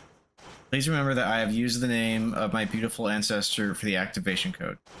easily. Please remember that I have used the name of my beautiful ancestor for the activation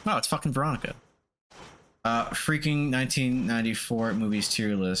code. Oh, it's fucking Veronica. Freaking 1994 movies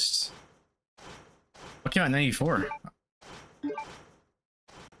tier list. What came out in 94?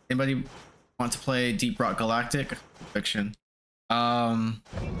 Anybody want to play Deep Rock Galactic? Fiction.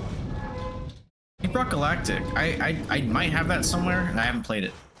 Deep Rock Galactic. I might have that somewhere, and I haven't played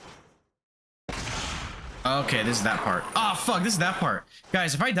it. Okay, this is that part. Oh, fuck, this is that part.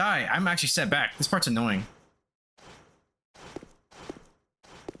 Guys, if I die, I'm actually set back. This part's annoying.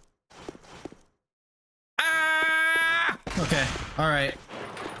 Ah! Okay, alright.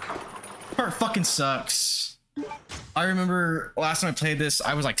 Part fucking sucks. I remember last time I played this,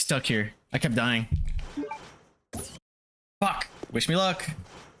 I was like stuck here. I kept dying. Fuck. Wish me luck.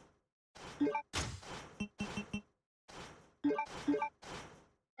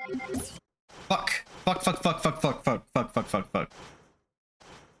 Fuck. Fuck, fuck, fuck, fuck, fuck, fuck, fuck, fuck, fuck, fuck.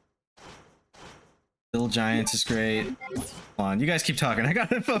 Little Giants is great. Come on, you guys keep talking. I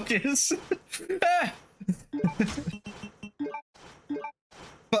gotta focus. Ah!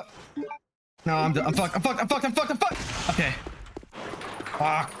 Fuck. No, I'm fucked. I'm fucked. I'm fucked. I'm fucked. I'm fucked. Okay.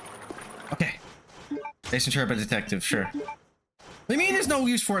 Fuck. Okay. Jason Sharp, a detective. Sure. What do you mean there's no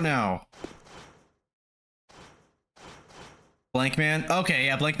use for it now? Blank Man? Okay,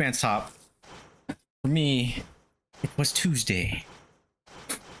 yeah, Blank Man's top. For me, it was Tuesday.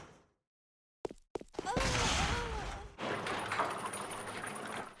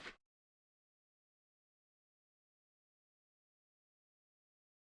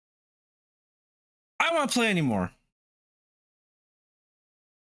 I don't want to play anymore.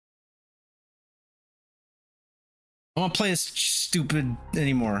 I don't want to play this stupid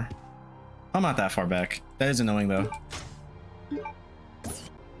anymore. I'm not that far back. That is annoying though.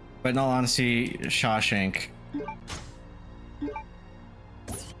 But in all honesty, Shawshank.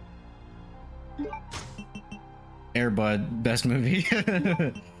 Air Bud, best movie.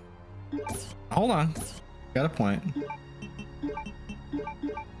 Hold on. Got a point.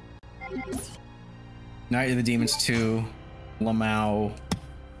 Night of the Demons 2. Lamau.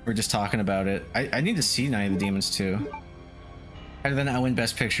 We're just talking about it. I need to see Night of the Demons 2. Better than I win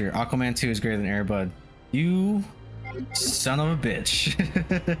Best Picture. Aquaman 2 is greater than Air Bud. You son of a bitch.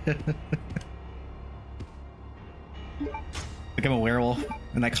 Like I'm a werewolf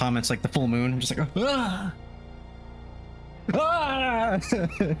and that comment's like the full moon. I'm just like, ah! Ah!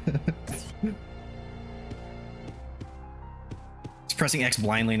 It's pressing X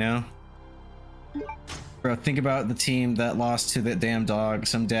blindly now. Bro, think about the team that lost to that damn dog.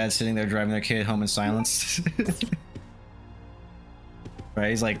 Some dad sitting there driving their kid home in silence. Right,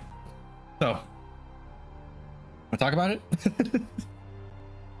 he's like, so, wanna talk about it?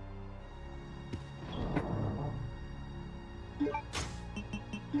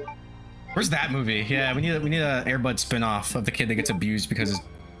 Where's that movie? Yeah, we need a Air Bud spin-off of the kid that gets abused because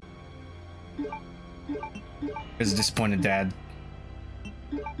his disappointed dad.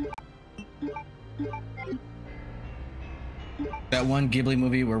 That one Ghibli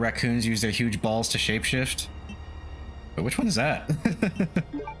movie where raccoons use their huge balls to shapeshift. But which one is that?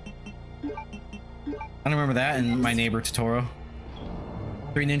 I don't remember that in My Neighbor Totoro.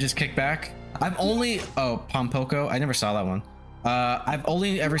 Three Ninjas Kick Back. I've only... Oh, Pompoko. I never saw that one. I've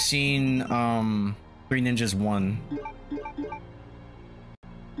only ever seen Three Ninjas 1.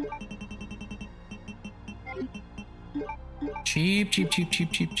 Cheap, cheap, cheap,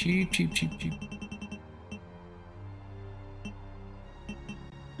 cheap, cheap, cheap, cheap, cheap, cheap.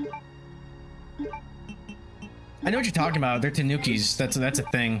 I know what you're talking about. They're Tanukis. That's a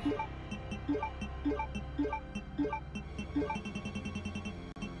thing.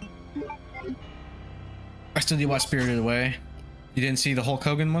 I still need to watch Spirited Away. You didn't see the Hulk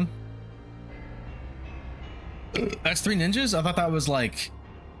Hogan one? That's Three Ninjas? I thought that was like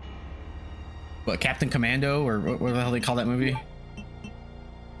what, Captain Commando, or what the hell they call that movie?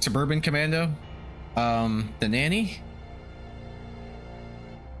 Suburban Commando? The Nanny?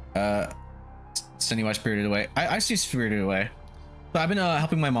 Cindy watch Spirited Away. I see Spirited Away. So I've been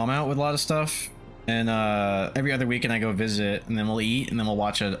helping my mom out with a lot of stuff, and every other weekend I go visit, and then we'll eat, and then we'll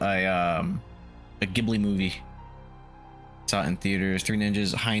watch a Ghibli movie. Saw it in theaters. Three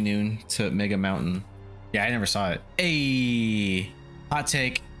Ninjas, High Noon to Mega Mountain. Yeah, I never saw it. Hey, hot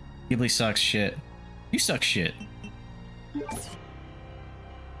take. Ghibli sucks shit. You suck shit.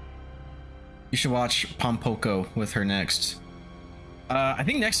 You should watch Pompoko with her next. I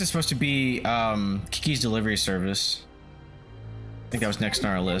think next is supposed to be Kiki's Delivery Service. I think that was next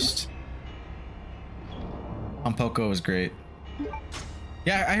on our list. Pompoko was great.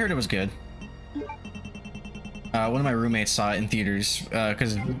 Yeah, I heard it was good. One of my roommates saw it in theaters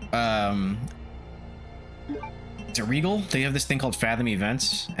because it's a Regal. They have this thing called Fathom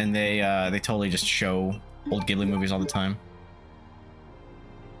Events, and they totally just show old Ghibli movies all the time.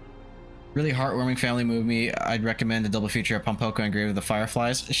 Really heartwarming family movie. I'd recommend a double feature of Pompoko and Grave of the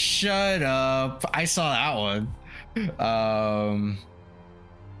Fireflies. Shut up! I saw that one.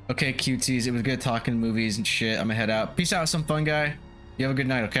 Okay, cuties. It was good talking movies and shit. I'm gonna head out. Peace out, some fun guy. You have a good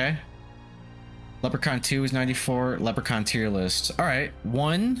night, okay? Leprechaun 2 is 94. Leprechaun tier list. All right,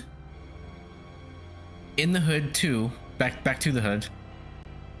 1. In the Hood 2. Back to the Hood.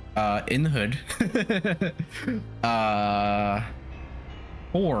 In the Hood.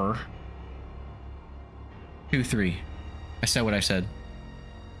 4. 2, 3. I said what I said.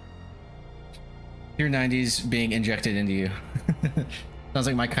 Your 90s being injected into you. Sounds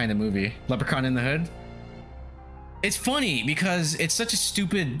like my kind of movie. Leprechaun in the Hood. It's funny because it's such a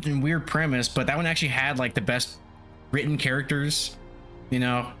stupid and weird premise, but that one actually had like the best written characters. You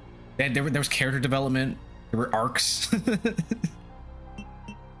know, there was character development. There were arcs. But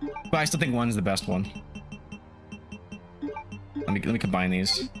I still think 1's the best one. Let me combine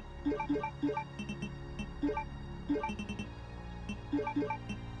these.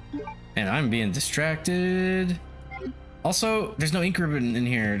 And I'm being distracted. Also, there's no ink ribbon in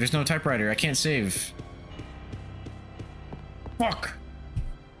here. There's no typewriter. I can't save. Fuck.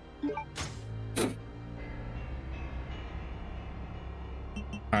 All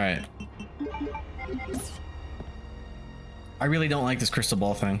right. I really don't like this crystal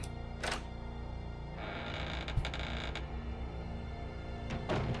ball thing.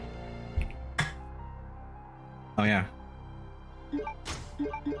 Oh yeah.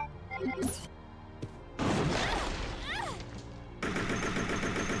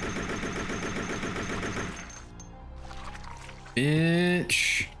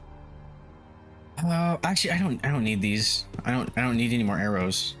 Bitch. Actually, I don't need these. I don't need any more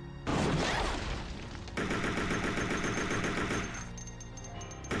arrows.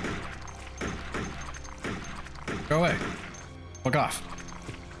 Go away. Fuck off.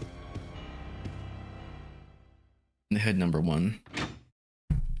 The Hood number 1.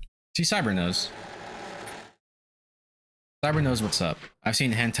 See, Cyber knows. Cyber knows what's up. I've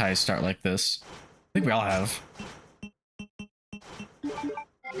seen hentai start like this. I think we all have.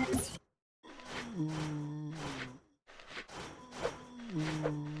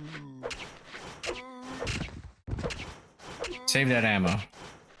 Save that ammo.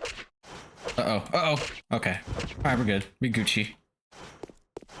 Uh-oh. Uh-oh. Okay. Alright, we're good. We Gucci.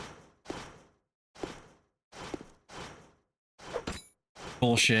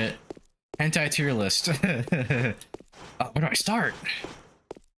 Bullshit. Hentai tier list. Where do I start?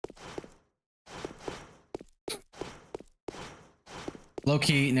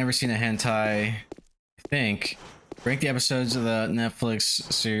 Low-key, never seen a hentai. I think. Rank the episodes of the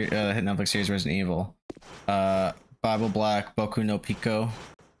Netflix series Resident Evil. Bible Black, Boku no Pico.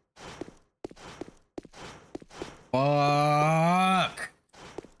 Fuck!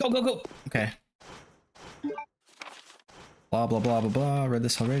 Go, go, go! Okay. Blah, blah, blah, blah, blah. Read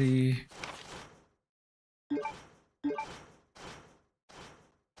this already.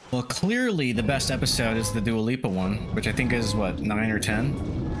 Well, clearly the best episode is the Dua Lipa one, which I think is, what, 9 or 10?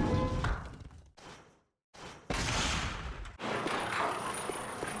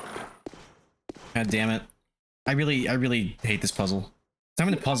 God damn it. I really hate this puzzle. It's not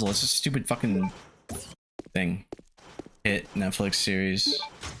even a puzzle, it's just a stupid fucking thing. Hit Netflix series.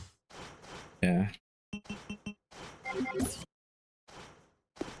 Yeah.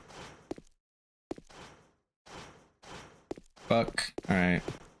 Fuck. Alright.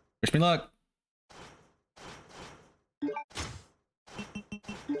 Wish me luck.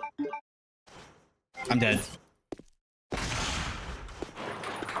 I'm dead.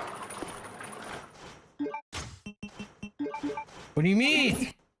 What do you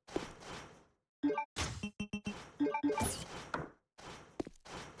mean?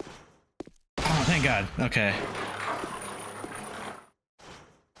 Oh, thank God. Okay.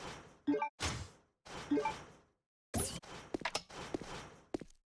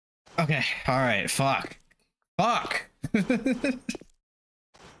 Okay. All right. Fuck. Fuck. Is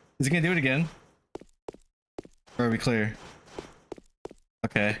he gonna do it again? Or are we clear?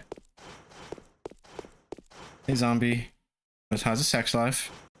 Okay. Hey, zombie. How's the sex life?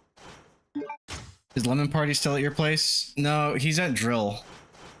 Is Lemon Party still at your place? No, he's at Drill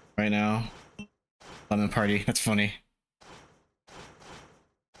right now. Lemon Party. That's funny.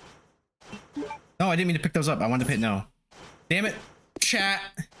 No, I didn't mean to pick those up. I wanted to hit no. Damn it. Chat.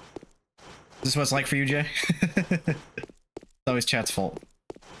 Is this what it's like for you, Jay? It's always chat's fault.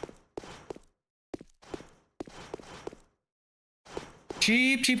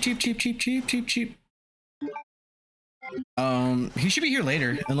 Cheap, cheap, cheap, cheap, cheap, cheap, cheap, cheap. He should be here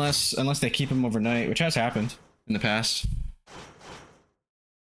later, unless they keep him overnight, which has happened in the past.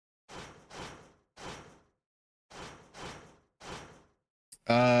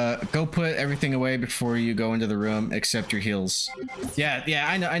 Go put everything away before you go into the room, except your heels. Yeah,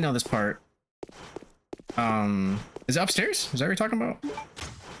 I know this part. Is it upstairs? Is that what you're talking about?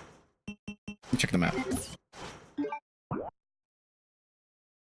 Let me check the map.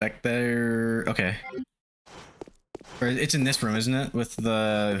 Back there. Okay. Or it's in this room, isn't it? With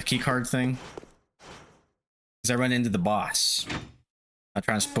the key card thing. Because I run into the boss. I'm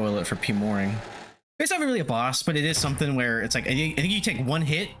trying to spoil it for P. Mooring. It's not really a boss, but it is something where it's like, I think you take one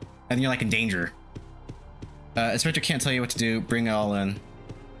hit and you're like in danger. Inspector can't tell you what to do. Bring it all in.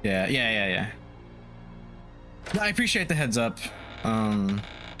 Yeah. No, I appreciate the heads up.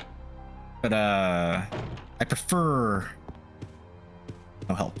 But I prefer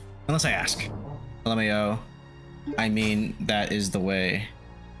no help. Unless I ask. LMAO. I mean, that is the way.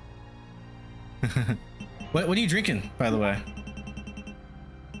 What are you drinking, by the way?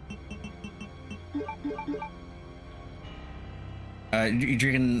 You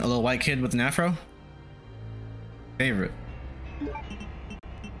drinking a little white kid with an afro? Favorite.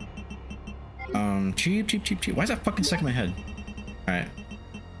 Cheap. Why is that fucking stuck in my head? Alright.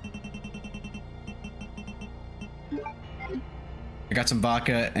 I got some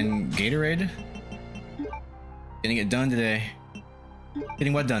vodka and Gatorade. Getting it done today.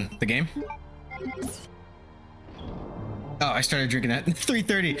 Getting what done? The game? Oh, I started drinking at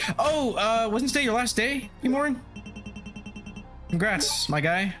 3:30. Oh, wasn't today your last day, Morin? Congrats, my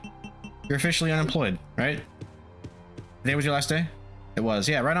guy. You're officially unemployed, right? Today was your last day? It was.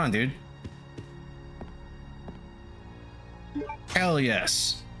 Yeah, right on, dude. Hell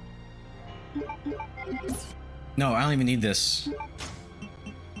yes. No, I don't even need this.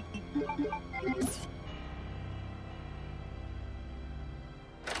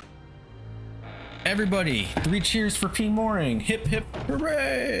 Everybody, 3 cheers for P. Mooring. Hip hip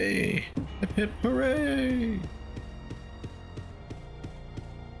hooray! Hip hip hooray!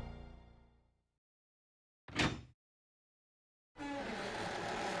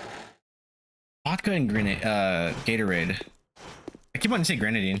 Vodka and Gatorade. I keep wanting to say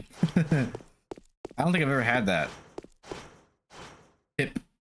grenadine. I don't think I've ever had that. Hip.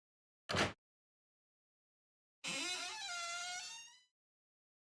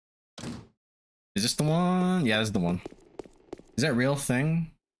 Is this the one? Yeah, this is the one. Is that a real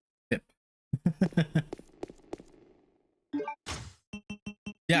thing? Hip.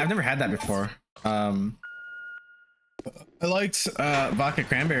 Yeah, I've never had that before. I liked vodka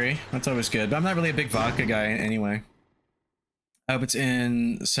cranberry. That's always good, but I'm not really a big vodka guy anyway. I hope it's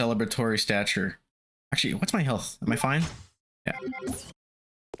in celebratory stature. Actually, what's my health? Am I fine? Yeah.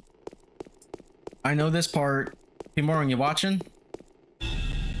 I know this part. Hey, Morin, you watching?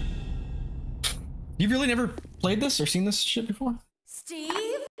 You've really never played this or seen this shit before? Steve?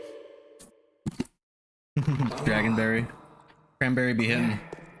 Dragonberry. Cranberry be hitting.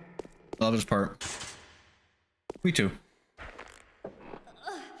 I love this part. Me too.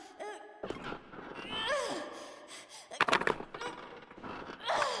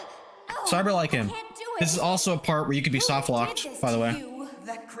 Cyber like him. This is also a part where you could be soft locked, by the way.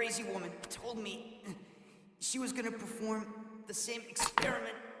 That crazy woman told me she was gonna perform the same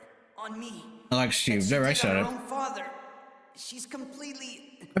experiment on me. I like Steve. There, I said it. Father. She's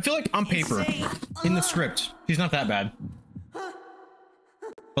completely. I feel like on paper, in the script, he's not that bad.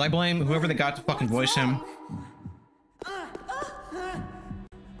 But I blame whoever they got to fucking voice him.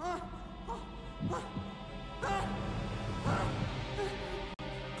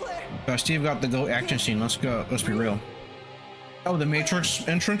 Steve got the action scene. Let's go. Let's be real. Oh, the Matrix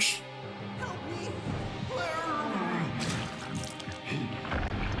entrance.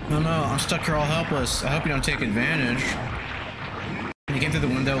 No, no, I'm stuck here all helpless. I hope you don't take advantage. When you came through the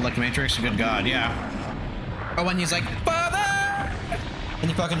window like Matrix, good God, yeah. Oh, and he's like, Father! And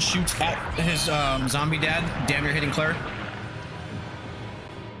he fucking shoots at his zombie dad, damn near hitting Claire.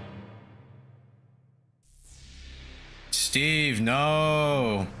 Steve,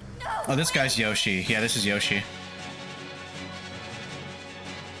 no. Oh, this guy's Yoshi. Yeah, this is Yoshi.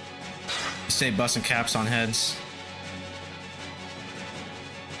 Stay busting caps on heads.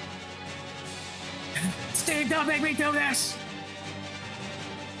 Steve, don't make me do this!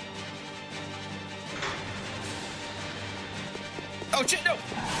 Oh shit, no!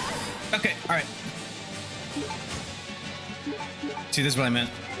 Okay, alright. See, this is what I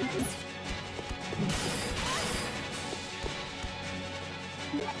meant.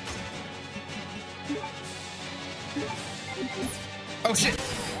 Oh shit!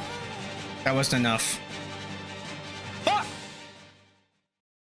 That wasn't enough. Fuck!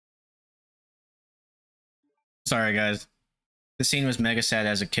 Sorry, guys. This scene was mega sad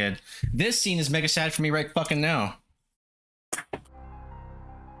as a kid. This scene is mega sad for me right fucking now.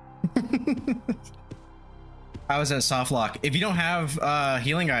 How is that soft lock? If you don't have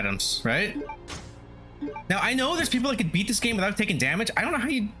healing items, right? Now I know there's people that could beat this game without taking damage. I don't know how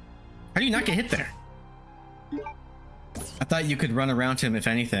do you not get hit there? I thought you could run around him if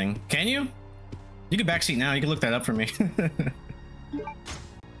anything. Can you? You can backseat now. You can look that up for me.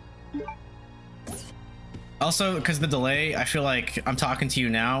 Also, because of the delay, I feel like I'm talking to you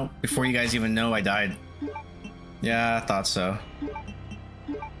now before you guys even know I died. Yeah, I thought so.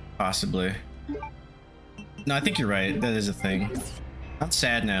 Possibly. No, I think you're right. That is a thing. I'm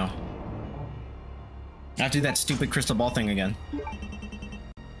sad now. I have to do that stupid crystal ball thing again.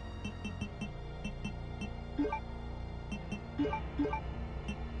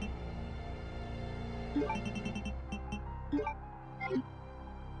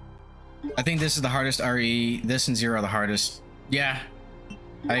 I think this is the hardest RE. This and Zero are the hardest. Yeah,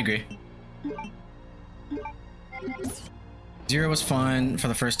 I agree. Zero was fun for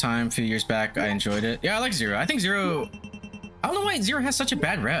the first time a few years back. I enjoyed it. Yeah, I like Zero. I think Zero... I don't know why Zero has such a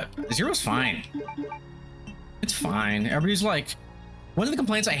bad rep. Zero's fine. It's fine. Everybody's like... One of the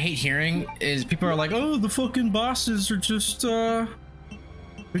complaints I hate hearing is people are like, oh, the fucking bosses are just, they're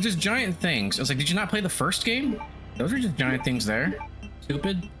just giant things. I was like, did you not play the first game? Those are just giant things there.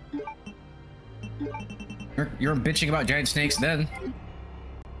 Stupid. You're bitching about giant snakes then.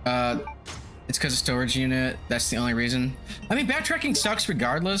 It's because of storage unit. That's the only reason. I mean, backtracking sucks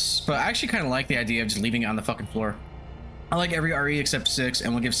regardless, but I actually kind of like the idea of just leaving it on the fucking floor. I like every RE except 6,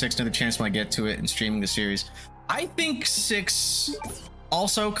 and we'll give 6 another chance when I get to it and streaming the series. I think 6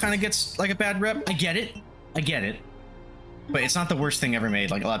 also kind of gets like a bad rep. I get it. But it's not the worst thing ever made.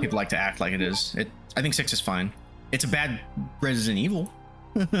 Like a lot of people like to act like it is. I think 6 is fine. It's a bad Resident Evil.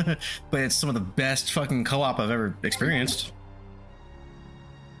 But it's some of the best fucking co-op I've ever experienced.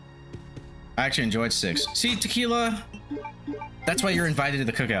 I actually enjoyed 6. See, Tequila, that's why you're invited to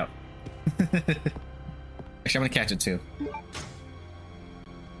the cookout. Actually, I'm gonna catch it too.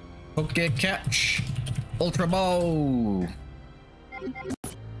 Okay, catch. Ultra Bow.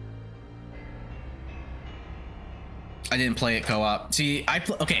 I didn't play it co-op. See,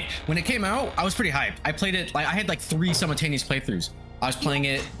 okay, when it came out, I was pretty hyped. I played it, like, I had like 3 simultaneous playthroughs. I was playing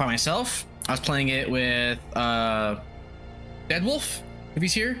it by myself. I was playing it with Deadwolf, if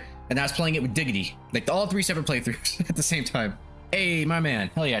he's here, and I was playing it with Diggity. Like all 3 separate playthroughs at the same time. Hey, my man.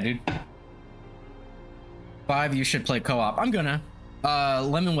 Hell yeah, dude. 5, you should play co-op. I'm gonna.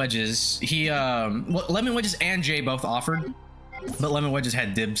 Lemon Wedges. Well, Lemon Wedges and Jay both offered, but Lemon Wedges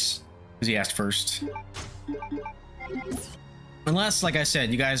had dibs because he asked first. Unless, like I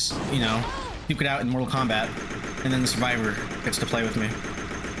said, you guys, you know, duke it out in Mortal Kombat, and then the survivor gets to play with me.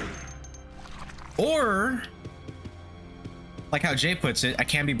 Or, like how Jay puts it, I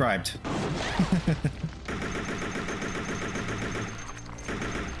can be bribed.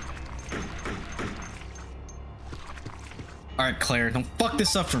 Alright, Claire, don't fuck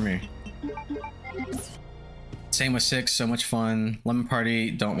this up for me. Same with 6, so much fun. Lemon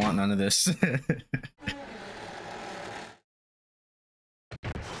Party, don't want none of this.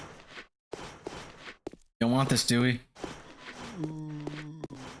 Don't want this, do we?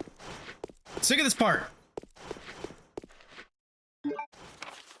 Sick of this part.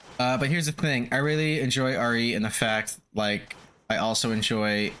 But here's the thing. I really enjoy RE in the fact, like, I also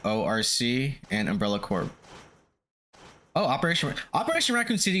enjoy ORC and Umbrella Corp. Oh, Operation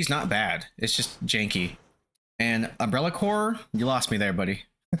Raccoon City is not bad. It's just janky. And Umbrella Corps, you lost me there, buddy.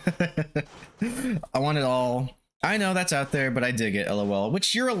 I want it all. I know that's out there, but I dig it, LOL.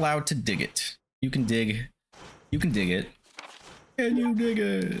 Which you're allowed to dig it. You can dig it. Can you dig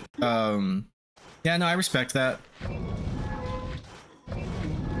it? Yeah, no, I respect that.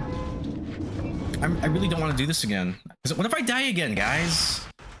 I really don't want to do this again. What if I die again, guys?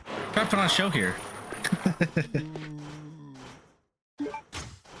 Try to put on a show here.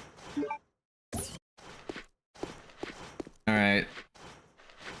 All right.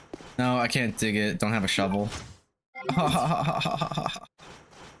 No, I can't dig it. Don't have a shovel.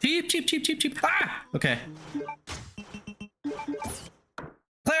 Cheap, cheap, cheap, cheap, cheap. Ah! Okay.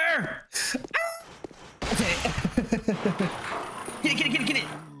 Claire! Ah! Okay. Get it, get it, get it, get it!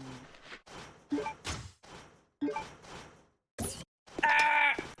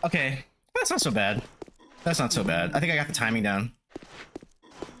 Ah! Okay. That's not so bad. That's not so bad. I think I got the timing down.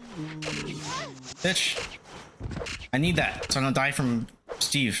 Bitch. I need that, so I don't die from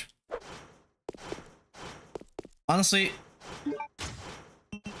Steve. Honestly...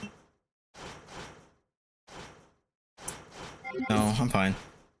 No, I'm fine.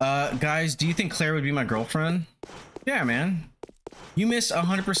 Guys, do you think Claire would be my girlfriend? Yeah, man. You miss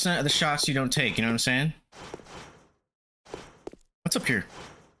 100% of the shots you don't take, you know what I'm saying? What's up here?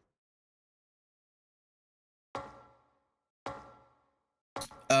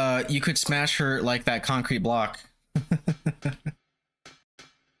 You could smash her like that concrete block.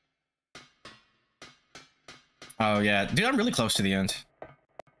 Oh, yeah. Dude, I'm really close to the end.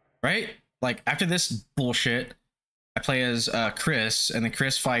 Right? Like, after this bullshit, I play as Chris, and then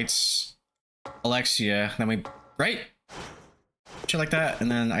Chris fights Alexia, then we... Right? Shit like that,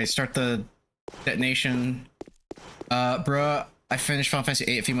 and then I start the detonation. Bruh, I finished Final Fantasy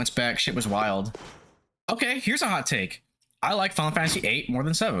VIII a few months back. Shit was wild. Okay, here's a hot take. I like Final Fantasy VIII more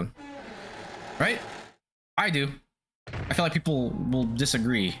than 7. Right? I do. I feel like people will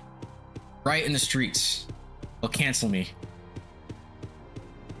disagree. Right in the streets. They'll cancel me.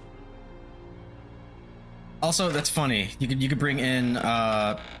 Also, that's funny. You could bring in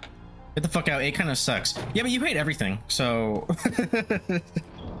get the fuck out. It kind of sucks. Yeah, but you hate everything, so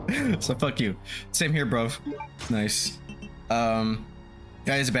so fuck you. Same here, bro. Nice. That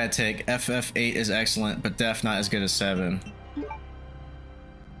is a bad take. FF8 is excellent, but def not as good as 7.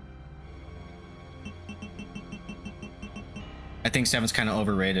 I think 7's kind of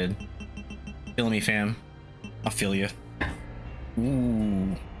overrated. Feel me, fam. I'll feel you.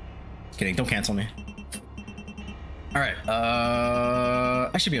 Ooh. Just kidding. Don't cancel me. All right.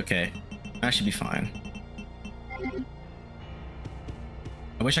 I should be okay. I should be fine.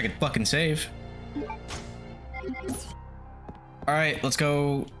 I wish I could fucking save. All right, let's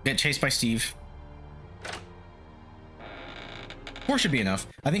go get chased by Steve. 4 should be enough.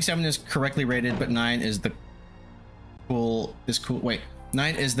 I think 7 is correctly rated, but 9 is the cool. Wait,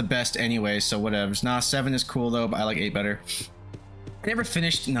 9 is the best anyway, so whatevs. Nah, 7 is cool though, but I like 8 better. I never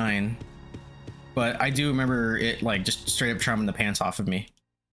finished 9, but I do remember it like just straight up charming the pants off of me.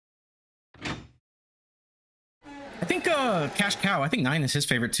 I think Cash Cow, I think 9 is his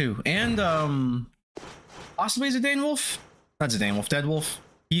favorite too. And possibly Zidane Wolf? Not Zidane Wolf, Dead Wolf.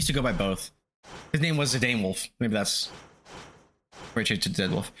 He used to go by both. His name was Zidane Wolf. Maybe that's right, to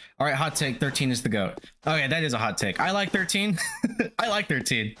Dead Wolf. All right, hot take, 13 is the GOAT. Oh yeah, that is a hot take. I like 13. I like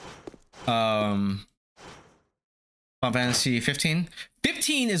 13. Final Fantasy 15.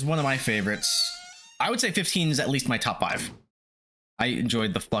 15 is one of my favorites. I would say 15 is at least my top 5. I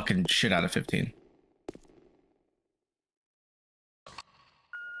enjoyed the fucking shit out of 15.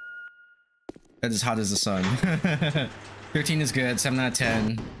 That is hot as the sun. 13 is good, 7 out of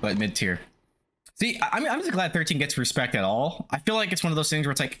 10, but mid-tier. See, I'm just glad 13 gets respect at all. I feel like it's one of those things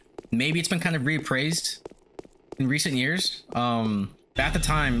where it's like, maybe it's been kind of reappraised in recent years. At the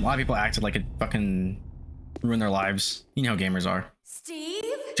time, a lot of people acted like it fucking ruined their lives. You know how gamers are. Steve?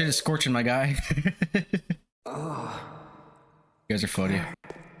 Shit is scorching, my guy. Oh. You guys are funny. Alright,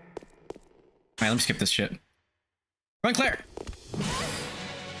 let me skip this shit. Run, Claire!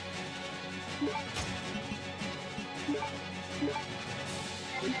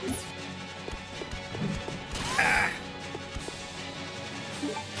 Ah.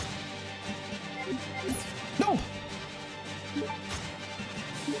 No!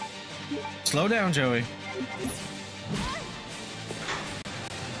 Slow down, Joey.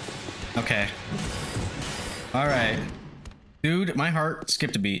 Okay. Alright. Dude, my heart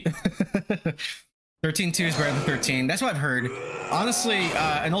skipped a beat. 13-2 is better than 13. That's what I've heard. Honestly,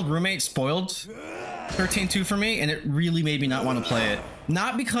 an old roommate spoiled 13-2 for me, and it really made me not want to play it.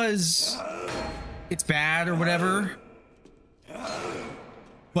 Not because it's bad or whatever,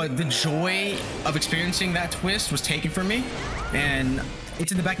 but the joy of experiencing that twist was taken from me, and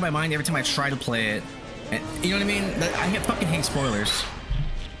it's in the back of my mind every time I try to play it. And, you know what I mean? I fucking hate spoilers.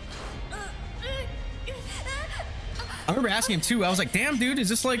 I remember asking him too. I was like, damn, dude, is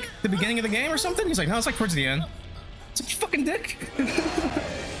this like the beginning of the game or something? He's like, no, it's like towards the end. It's like, you fucking dick.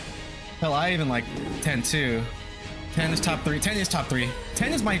 Hell, I even like 10 too. 10 is top 3. 10 is top 3.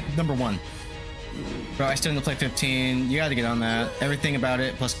 10 is my number 1. Bro, I still need to play 15. You gotta get on that. Everything about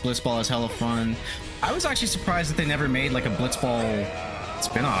it, plus Blitzball is hella fun. I was actually surprised that they never made like a Blitzball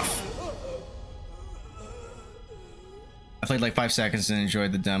spin-off. I played like 5 seconds and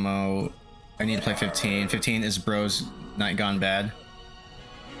enjoyed the demo. I need to play 15. 15 is Bro's Night Gone Bad.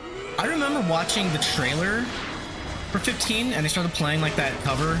 I remember watching the trailer for 15 and they started playing like that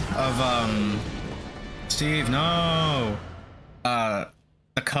cover of Steve, no.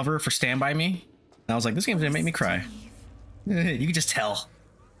 The cover for Stand By Me. And I was like, this game's gonna make me cry. You could just tell.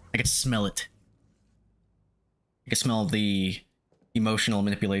 I could smell it. I could smell the emotional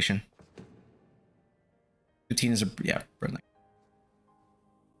manipulation. 15 is a, yeah,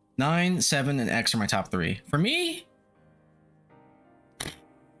 9, 7, and X are my top 3. For me,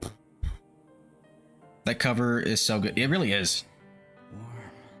 that cover is so good. It really is.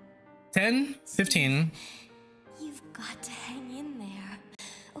 10, 15. You've got to hang in there,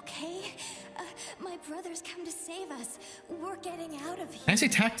 okay? My brother's come to save us. We're getting out of here. Can I say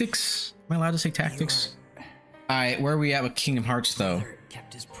tactics? Am I allowed to say tactics? Alright, where are we at with Kingdom Hearts though?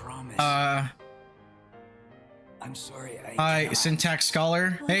 Kept his promise. I'm sorry, hi, S.t.a.r.s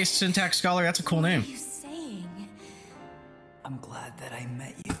Scholar. Hey, S.t.a.r.s Scholar, that's a cool name. What are you saying? I'm glad that I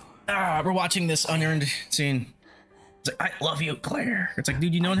met you. We're watching this unearned scene. It's like, I love you, Claire. It's like,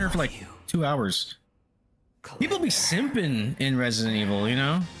 dude, you've known her for like 2 hours. People be simping in Resident Evil, you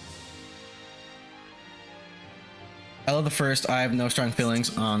know? I love the first. I have no strong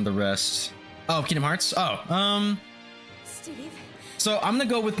feelings on the rest. Oh, Kingdom Hearts? Oh, Steve? so I'm gonna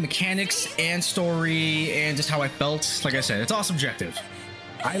go with mechanics and story and just how I felt. Like I said, it's all subjective.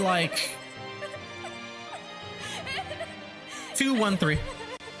 I like 2-1-3.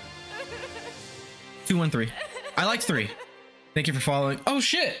 2-1-3. I like 3. Thank you for following. Oh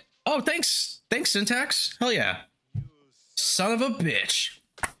shit. Oh, thanks. Thanks, Syntax. Hell yeah. Son of a bitch.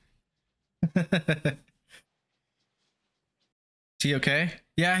 Is he okay?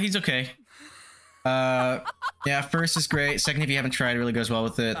 Yeah, he's okay. Yeah, first is great. Second, if you haven't tried, it really goes well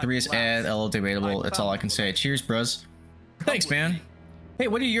with it. 3 is a little debatable. That's all I can say. Cheers, bros. Thanks, man. Hey,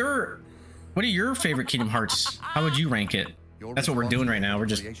 what are your favorite Kingdom Hearts? How would you rank it? That's what we're doing right now. We're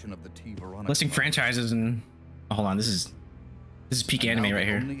just listing franchises and oh, hold on. This is peak anime right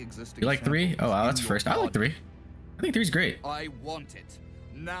here. You like 3? Oh wow, that's first. I like 3. I think 3 is great. I want it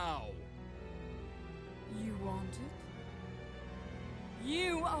now. You want it?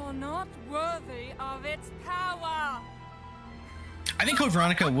 You are not worthy of its power. I think Code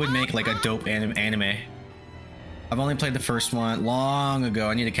Veronica would make like a dope anime. I've only played the first one long ago.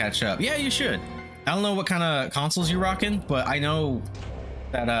 I need to catch up. Yeah, you should. I don't know what kind of consoles you're rocking, but I know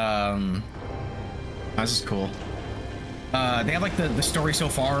that oh, this is cool. They have like the story so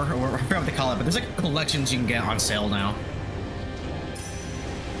far, or I forgot what they call it, but there's like collections you can get on sale now.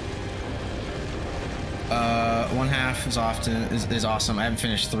 1/2 is is awesome. I haven't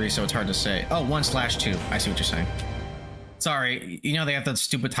finished 3, so it's hard to say. Oh, 1/2. I see what you're saying. Sorry, you know they have the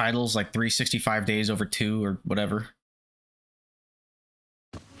stupid titles like 365 days over 2 or whatever.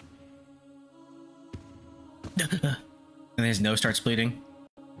 And his nose starts bleeding.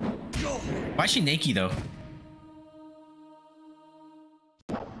 Why is she naked though?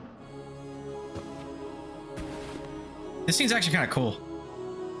 This scene's actually kind of cool.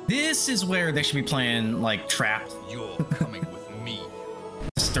 This is where they should be playing like Trapped. You're coming with me.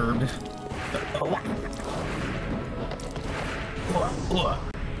 Disturbed.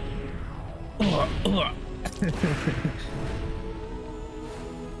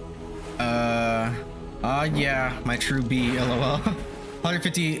 Yeah, my true B, lol.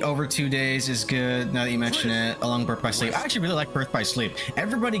 150 over 2 days is good now that you mention it, along Birth by Sleep. I actually really like Birth by Sleep.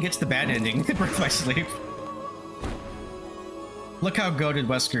 Everybody gets the bad ending in Birth by Sleep. Look how goated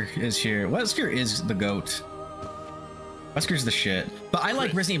Wesker is here. Wesker is the goat. Wesker's the shit. But I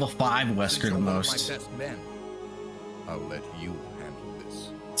like Resident Evil 5 Wesker the most. I'll let you handle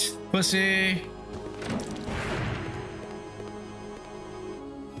this. Pussy.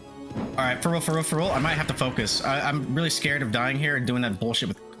 Alright, for real, I might have to focus. I'm really scared of dying here and doing that bullshit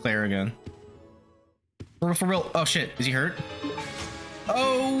with Claire again. For real. Oh shit, is he hurt?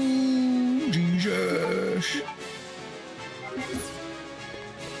 Oh, Jesus.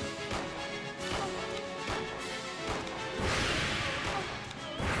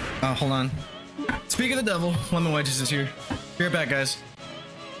 Oh, hold on. Speak of the devil, Lemon Wedges is here. Be right back, guys.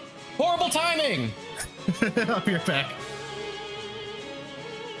 Horrible timing! I'll be right back.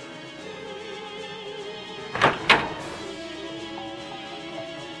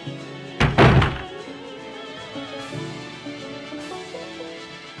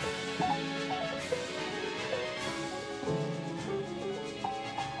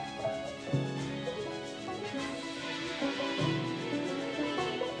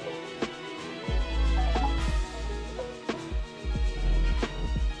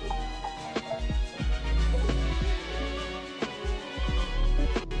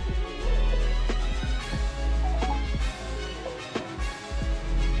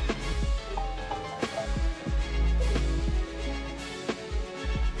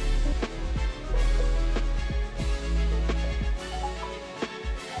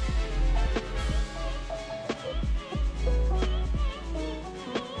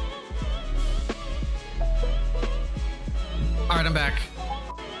 right, I'm back.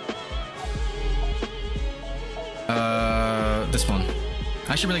 This one.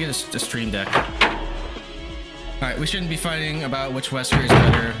 I should really get a stream deck. Alright, we shouldn't be fighting about which Wesker is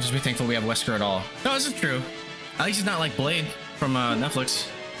better. Just be thankful we have Wesker at all. No, this is true. At least he's not like Blade from Netflix.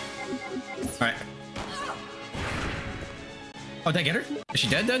 Alright. Oh, did I get her? Is she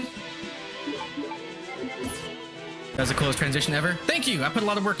dead? That was the coolest transition ever. Thank you! I put a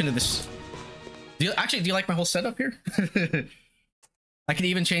lot of work into this. Do you like my whole setup here? I can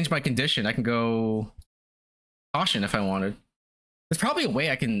even change my condition. I can go caution if I wanted. There's probably a way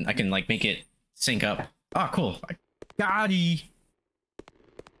I can like make it sync up. Oh, cool. I got it.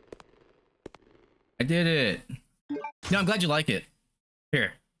 I did it. No, I'm glad you like it.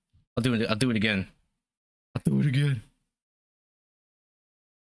 Here. I'll do it again. I'll do it again.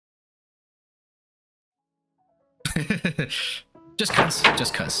 Just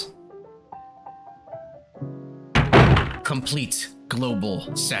cuz. Complete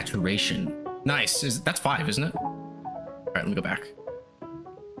global saturation. Nice. That's 5, isn't it? All right, let me go back.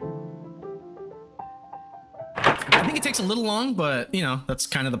 I think it takes a little long, but you know, that's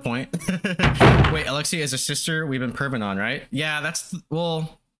kind of the point. Wait, Alexia is a sister we've been perving on, right? Yeah, that's,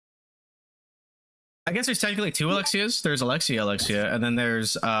 well, I guess there's technically 2 Alexias. There's Alexia, and then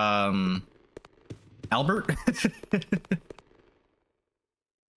there's Albert.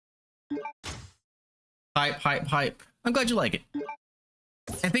 Hype. I'm glad you like it.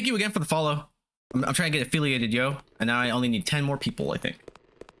 And thank you again for the follow. I'm trying to get affiliated, yo. And now I only need 10 more people, I think.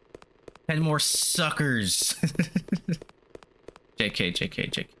 10 more suckers.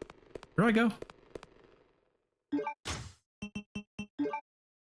 JK. Where do I go?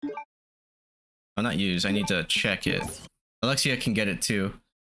 Oh, not use. I need to check it. Alexia can get it too.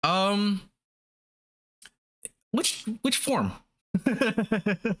 Which form?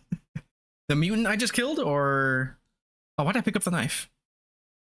 The mutant I just killed, or oh, why'd I pick up the knife?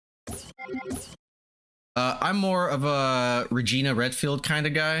 I'm more of a Regina Redfield kind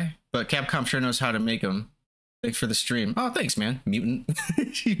of guy, but Capcom sure knows how to make them. Thanks for the stream. Oh, thanks, man. Mutant.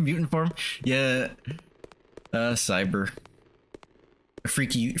 Mutant form. Yeah. Cyber.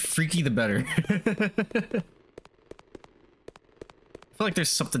 Freaky the better. I feel like there's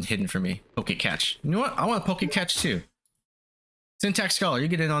something hidden for me. Poke Catch. You know what? I want a Poke Catch too. Syntax Scholar, you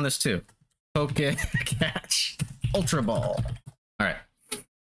get in on this too. Poke Catch. Ultra Ball. All right.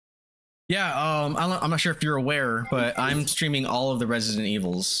 Yeah, I'm not sure if you're aware, but I'm streaming all of the Resident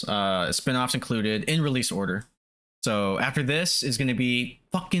Evils, spin-offs included, in release order. So after this is going to be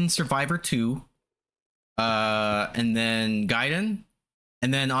fucking Survivor 2, and then Gaiden,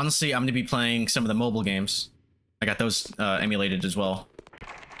 and then honestly, I'm going to be playing some of the mobile games. I got those emulated as well.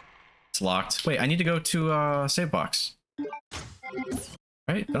 It's locked. Wait, I need to go to save box.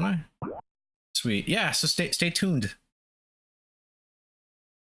 Right, don't I? Sweet. Yeah, so stay tuned.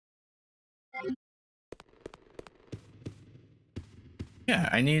 Yeah,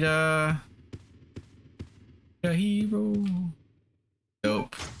 I need a hero.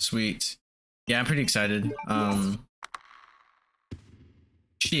 Dope. Sweet. Yeah, I'm pretty excited.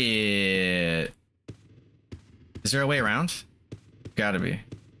 Shit. Is there a way around? Gotta be.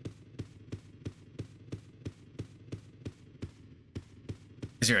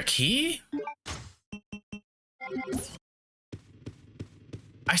 Is there a key?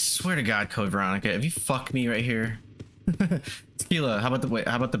 I swear to God, Code Veronica, if you fuck me right here. Tequila, how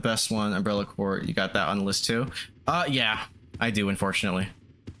about the best one, Umbrella Court? You got that on the list too? Yeah, I do, unfortunately.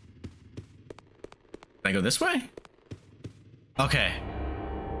 Can I go this way? Okay.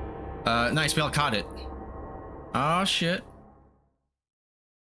 Nice, we all caught it. Oh shit.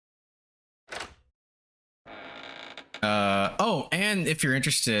 Oh, and if you're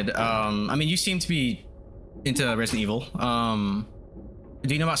interested, I mean, you seem to be into Resident Evil.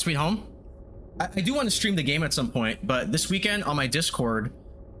 Do you know about Sweet Home? I do want to stream the game at some point, but this weekend on my Discord,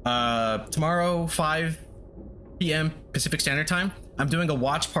 tomorrow 5 p.m. Pacific Standard Time, I'm doing a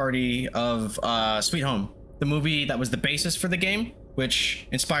watch party of Sweet Home, the movie that was the basis for the game, which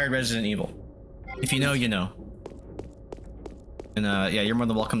inspired Resident Evil. If you know, you know. And yeah, you're more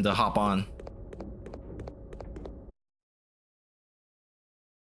than welcome to hop on.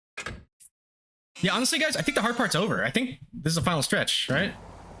 Yeah, honestly, guys, I think the hard part's over. I think this is the final stretch, right?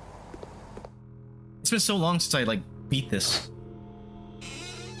 It's been so long since I, like, beat this.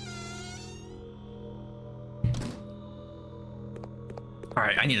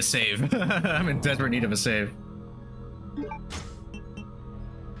 Alright, I need a save. I'm in desperate need of a save.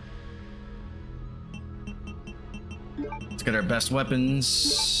 Let's get our best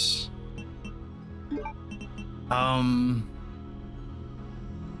weapons.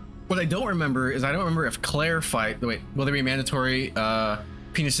 What I don't remember is I don't remember if Claire fight. Wait, will there be mandatory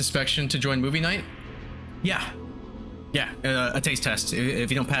penis inspection to join movie night? Yeah. Yeah, a taste test. If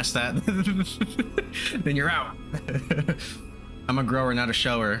you don't pass that, then you're out. I'm a grower, not a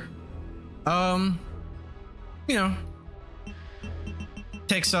shower. You know,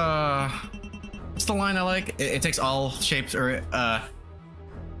 takes what's the line I like? It takes all shapes or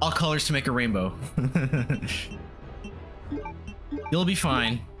all colors to make a rainbow. You'll be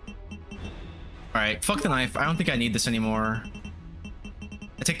fine. All right, fuck the knife. I don't think I need this anymore.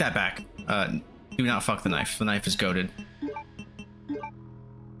 I take that back. Do not fuck the knife. The knife is goated.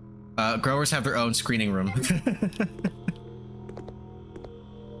 Growers have their own screening room.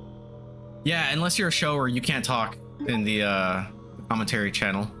 Yeah, unless you're a shower, you can't talk in the commentary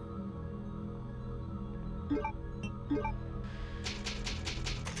channel.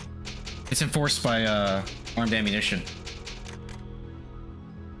 It's enforced by armed ammunition.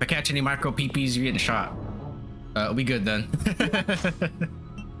 If I catch any micro peepees, you're getting shot. It'll be good then.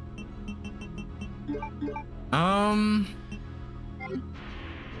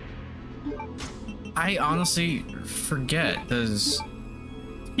 I honestly forget. Does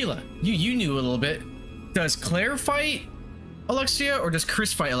Tequila, you knew a little bit. Does Claire fight Alexia or does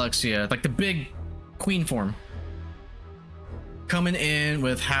Chris fight Alexia? Like the big queen form. Coming in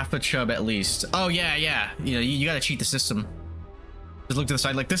with half a chub at least. Oh yeah, yeah. You know, you gotta cheat the system. Just look to the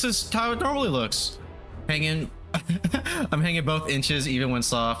side like this is how it normally looks. Hanging I'm hanging both inches even when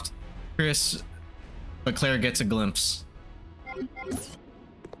soft. Chris, but Claire gets a glimpse.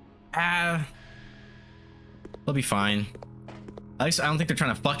 They'll be fine. At least I don't think they're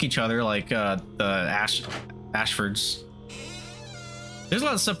trying to fuck each other like the Ashfords. There's a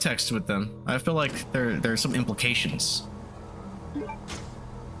lot of subtext with them. I feel like there's some implications.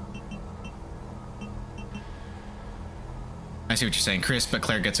 I see what you're saying, Chris, but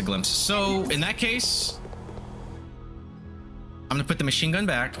Claire gets a glimpse. So in that case, I'm gonna put the machine gun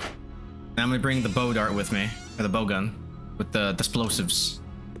back, and I'm gonna bring the bow dart with me, or the bow gun, with the explosives.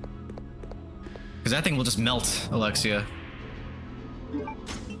 Because that thing will just melt Alexia.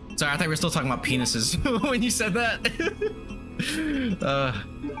 Sorry, I thought we were still talking about penises when you said that.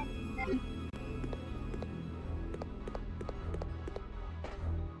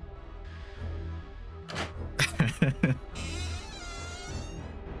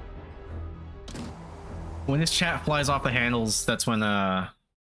 When this chat flies off the handles, that's when I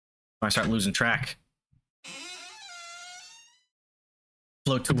start losing track.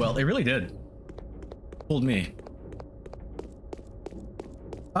 Flowed too well. It really did. Fooled me.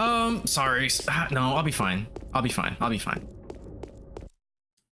 Sorry. No, I'll be fine. I'll be fine. I'll be fine.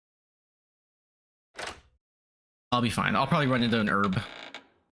 I'll be fine. I'll probably run into an herb.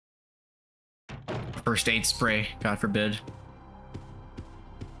 First aid spray, God forbid.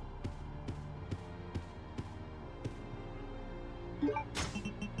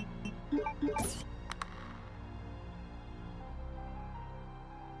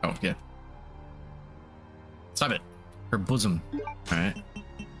 Oh, yeah. Stop it. Her bosom. Alright.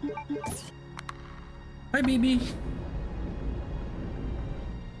 Hi, baby.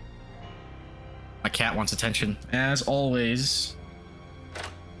 My cat wants attention, as always.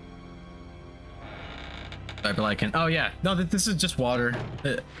 I'd be liking. Oh yeah, no, this is just water.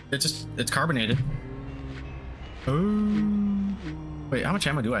 It's carbonated. Oh, wait, how much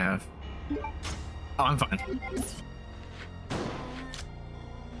ammo do I have? Oh, I'm fine.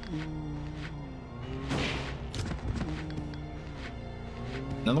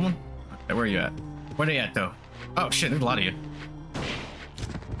 Another one? Okay, where are you at? Where are you at though? Oh shit, there's a lot of you.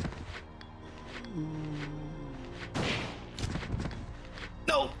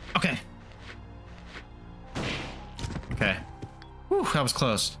 No. Okay. Okay. Whew, that was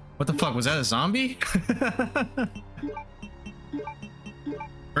close. What the fuck? Was that a zombie?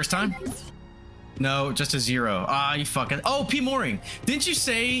 First time? No, just a 0. Ah, you fucking... Oh, P. Mooring. Didn't you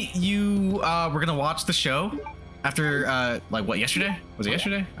say you were gonna watch the show after, like, what, yesterday? Was it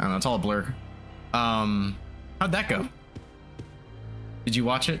yesterday? I don't know, it's all a blur. How'd that go? Did you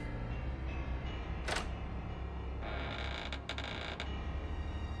watch it?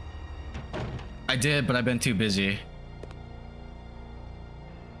 I did, but I've been too busy.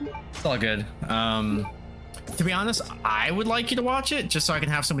 It's all good. To be honest, I would like you to watch it just so I can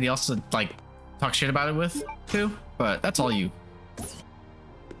have somebody else to like talk shit about it with too, but that's all you.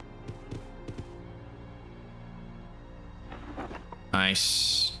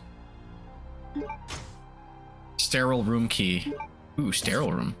 Nice. Sterile room key. Ooh,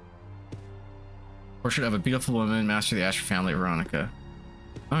 sterile room. Portrait of a beautiful woman, master of the Asher family, Veronica.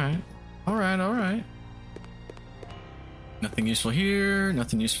 All right. All right, all right. Nothing useful here.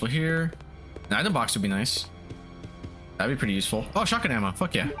 Nothing useful here. An item box would be nice. That'd be pretty useful. Oh, shotgun ammo.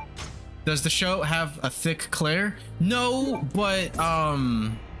 Fuck yeah. Does the show have a thick Claire? No, but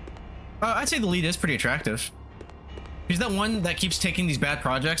I'd say the lead is pretty attractive. She's that one that keeps taking these bad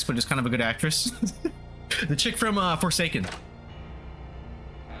projects, but is kind of a good actress. The chick from Forsaken.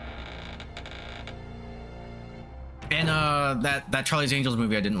 And that Charlie's Angels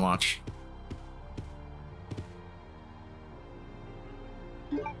movie I didn't watch.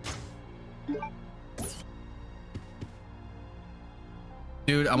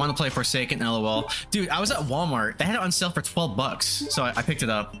 Dude, I want to play Forsaken, LOL. Dude, I was at Walmart. They had it on sale for 12 bucks, so I picked it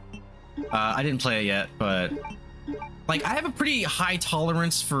up. I didn't play it yet, but like I have a pretty high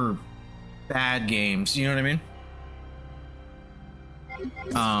tolerance for bad games. You know what I mean?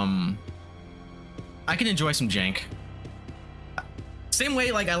 I can enjoy some jank. Same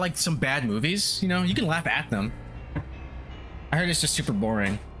way, like I like some bad movies. You know, you can laugh at them. I heard it's just super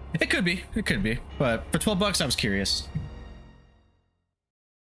boring. It could be. It could be. But for 12 bucks, I was curious.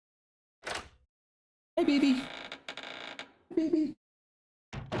 Hey, baby. Baby.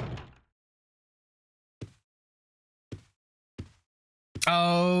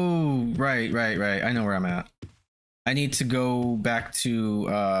 Oh, right. I know where I'm at. I need to go back to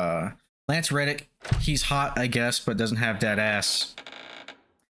Lance Reddick. He's hot, I guess, but doesn't have that ass.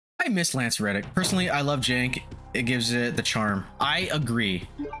 I miss Lance Reddick. Personally, I love jank. It gives it the charm. I agree.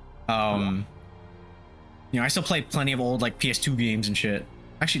 You know, I still play plenty of old like PS2 games and shit.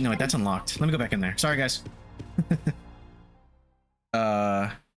 Actually, no, that's unlocked. Let me go back in there. Sorry, guys.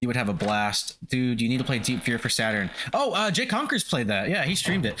 You would have a blast. Dude, you need to play Deep Fear for Saturn. Oh, Jay Conker's played that. Yeah, he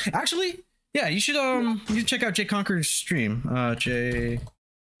streamed it. Actually, yeah, you should check out Jay Conker's stream.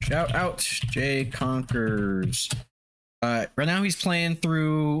 Shout out Jay Conker's. Right now he's playing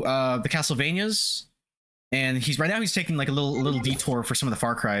through the Castlevanias, and he's taking like a little detour for some of the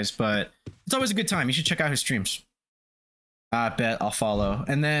Far Cries, but it's always a good time. You should check out his streams. I bet I'll follow.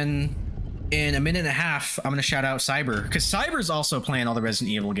 And then in a minute and a half, I'm gonna shout out Cyber, because Cyber's also playing all the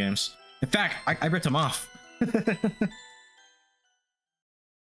Resident Evil games. In fact, I ripped him off.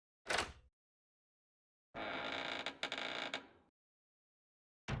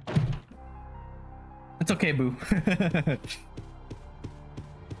 It's okay, boo.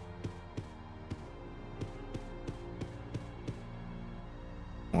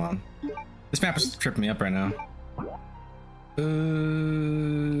 Come on. This map is tripping me up right now. Yeah.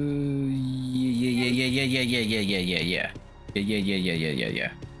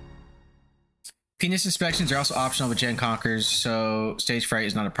 Penis inspections are also optional with Gen Conquers, so stage fright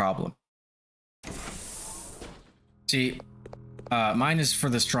is not a problem. See, mine is for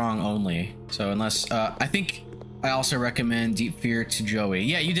the strong only, so unless I think I also recommend Deep Fear to Joey.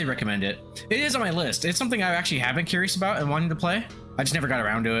 Yeah, you did recommend it. It is on my list. It's something I actually have been curious about and wanting to play. I just never got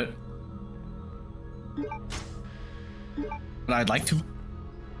around to it. But I'd like to.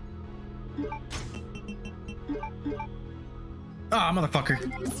 Ah, motherfucker.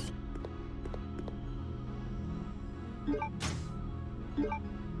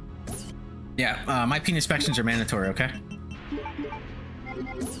 Yeah, my penis inspections are mandatory, okay?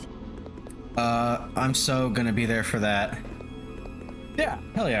 I'm so gonna be there for that. Yeah,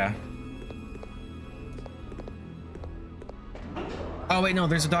 hell yeah. Oh wait, no,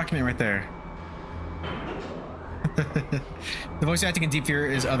 there's a document right there. The voice acting in Deep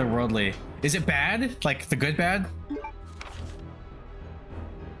Fear is otherworldly. Is it bad? Like the good bad?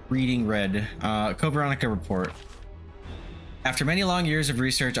 Reading red. Veronica report. After many long years of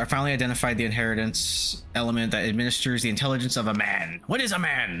research, I finally identified the inheritance element that administers the intelligence of a man. What is a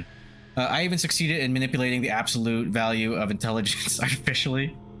man? I even succeeded in manipulating the absolute value of intelligence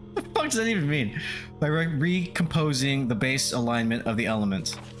artificially. What the fuck does that even mean? By recomposing the base alignment of the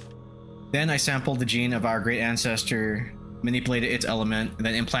element. Then I sampled the gene of our great ancestor, manipulated its element, and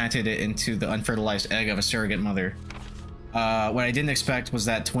then implanted it into the unfertilized egg of a surrogate mother. What I didn't expect was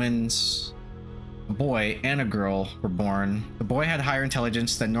that twins, a boy and a girl, were born. The boy had higher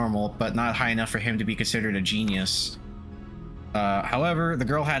intelligence than normal, but not high enough for him to be considered a genius. However, the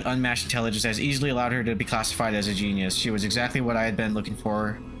girl had unmatched intelligence that has easily allowed her to be classified as a genius. She was exactly what I had been looking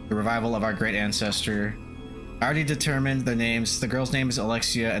for, the revival of our great ancestor. I already determined the names. The girl's name is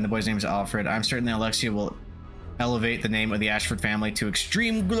Alexia and the boy's name is Alfred. I'm certain that Alexia will elevate the name of the Ashford family to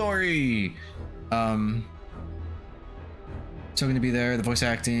extreme glory. So gonna be there. The voice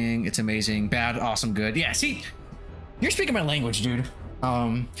acting, it's amazing. Bad, awesome, good. Yeah, see, you're speaking my language, dude.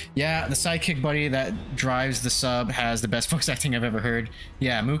 Yeah, the sidekick buddy that drives the sub has the best voice acting I've ever heard.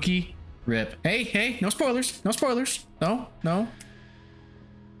 Yeah, Mookie, rip. Hey, no spoilers. No spoilers. No, none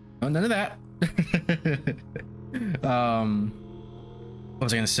of that. What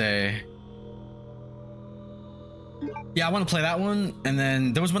was I gonna say? Yeah, I want to play that one. And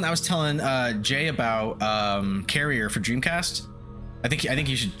then there was one I was telling Jay about, Carrier for Dreamcast. I think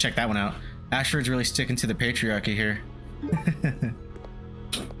you should check that one out. Ashford's really sticking to the patriarchy here.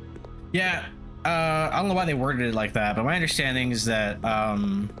 Yeah, I don't know why they worded it like that, but my understanding is that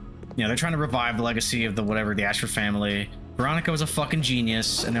you know, they're trying to revive the legacy of the Ashford family. Veronica was a fucking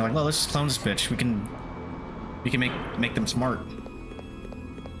genius, and they're like, well, let's just clone this bitch. We can make them smart.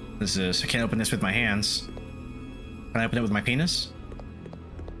 What is this? I can't open this with my hands. Can I open it with my penis?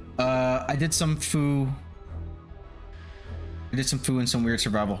 I did some foo and some weird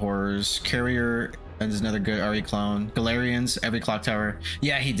survival horrors. Carrier is another good RE clone. Galarians, every clock tower.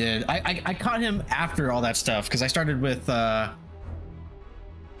 Yeah, he did. I caught him after all that stuff because I started with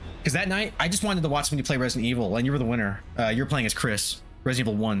because that night I just wanted to watch somebody play Resident Evil, and you were the winner. You were playing as Chris, Resident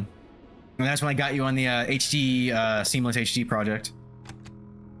Evil 1, and that's when I got you on the HD Seamless HD project.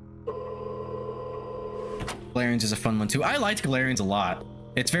 Galarians is a fun one too. I liked Galarians a lot.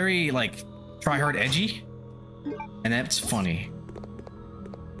 It's very like try hard edgy, and that's funny.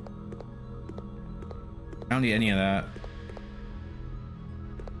 I don't need any of that.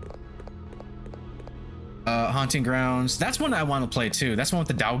 Haunting Grounds. That's one I want to play too. That's one with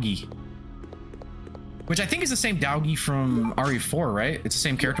the Dowgie, which I think is the same Dowgie from RE4, right? It's the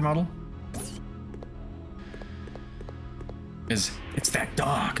same character model. It's that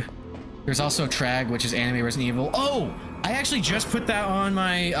dog. There's also Trag, which is anime Resident Evil. Oh, I actually just put that on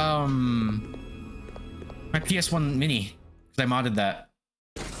my my PS1 Mini because I modded that.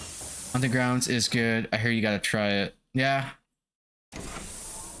 Haunting Grounds is good. I hear you gotta try it. Yeah.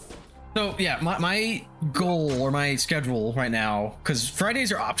 So yeah, my goal or my schedule right now, because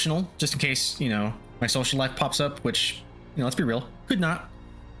Fridays are optional, just in case, you know, my social life pops up, which, you know, let's be real, could not.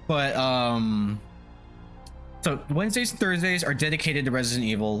 But so Wednesdays and Thursdays are dedicated to Resident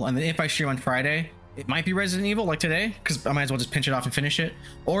Evil, and then if I stream on Friday, it might be Resident Evil like today, because I might as well just pinch it off and finish it,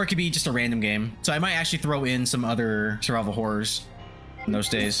 or it could be just a random game. So I might actually throw in some other survival horrors in those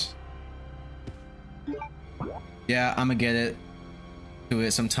days. Yeah, I'm gonna get it to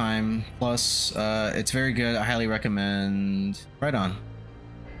it sometime. Plus, it's very good. I highly recommend. Right on.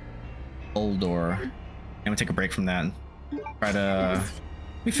 Old Door. I'm gonna take a break from that. Try to.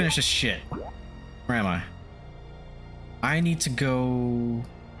 Let me finish this shit. Where am I? I need to go.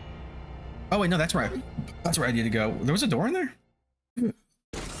 Oh wait, no, that's where I need to go. There was a door in there.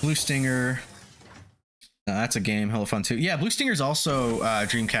 Blue Stinger. No, that's a game. Hella fun too. Yeah, Blue Stinger's also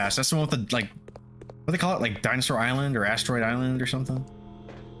Dreamcast. That's the one with the like, what do they call it? Like Dinosaur Island or Asteroid Island or something.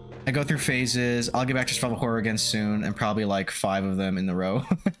 I go through phases. I'll get back to survival horror again soon, and probably like 5 of them in a row.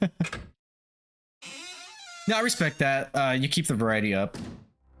 No, I respect that. You keep the variety up.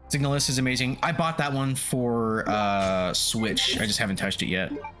 Signalist is amazing. I bought that one for Switch. I just haven't touched it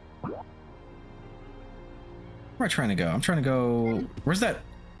yet. Where am I trying to go? I'm trying to go. Where's that?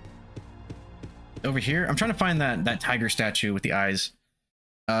 Over here? I'm trying to find that tiger statue with the eyes.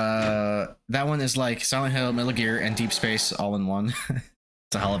 That one is like Silent Hill, Metal Gear, and Deep Space all in one.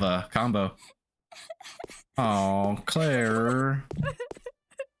 It's a hell of a combo. Oh, Claire.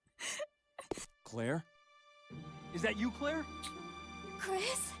 Claire? Is that you, Claire?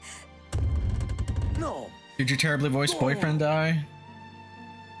 Chris? No. Did your terribly voiced boyfriend die?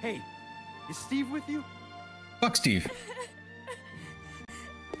 Hey, is Steve with you? Fuck Steve.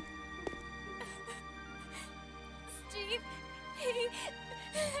 Steve, he...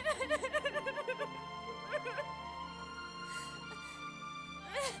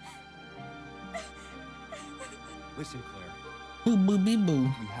 Listen, Claire. Boo boo bee boo.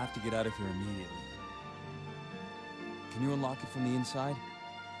 We have to get out of here immediately. Can you unlock it from the inside?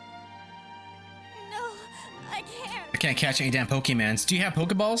 No, I can't. I can't catch any damn Pokemons. Do you have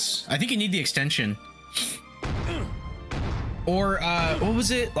Pokeballs? I think you need the extension. Or what was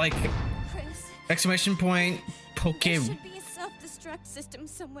it like? Chris, Exclamation point Poke there should be a self-destruct system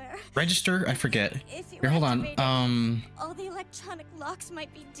somewhere. register? I forget. If you Here, hold on. activate it, all the electronic locks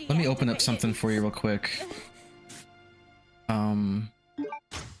might be deactivated. Let me open up something for you real quick.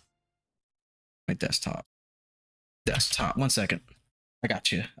 My desktop. Desktop. 1 second. I got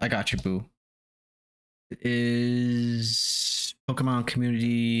you. I got you, boo. It is Pokemon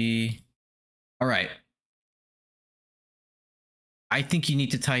community. All right. I think you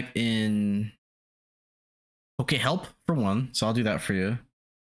need to type in okay help for one, so I'll do that for you.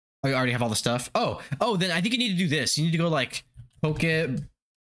 Oh, you already have all the stuff. Oh, then I think you need to do this. You need to go like Poke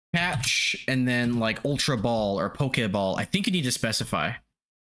Patch and then like Ultra Ball or Pokeball. I think you need to specify.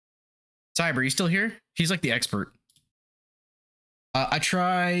 Cyber, you still here? He's like the expert. I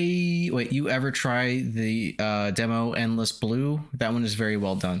try. Wait, you ever try the demo Endless Blue? That one is very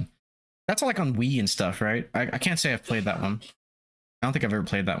well done. That's like on Wii and stuff, right? I can't say I've played that one. I don't think I've ever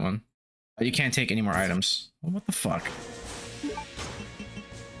played that one. You can't take any more items. Well, what the fuck?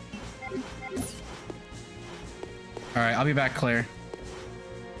 All right, I'll be back, Claire.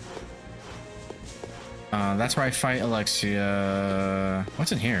 That's where I fight Alexia.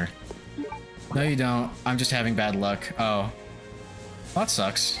 What's in here? No, you don't. I'm just having bad luck. Oh. Well, that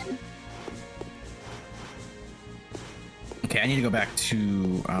sucks. Okay, I need to go back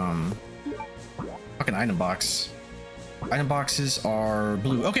to, fucking item box. Item boxes are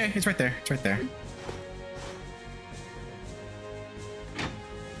blue. Okay, it's right there. It's right there.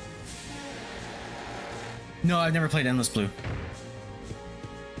 No, I've never played Endless Blue.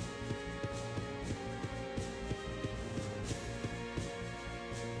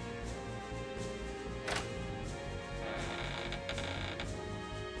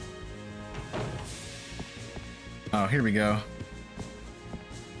 Oh, here we go.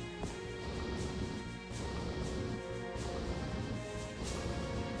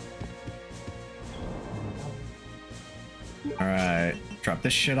 All right, drop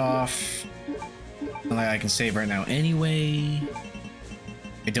this shit off. Not like I can save right now anyway.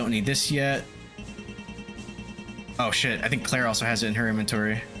 I don't need this yet. Oh shit, I think Claire also has it in her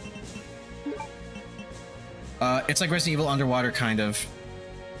inventory. It's like Resident Evil Underwater, kind of.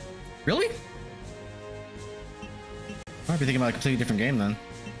 Really? I might be thinking about a completely different game then.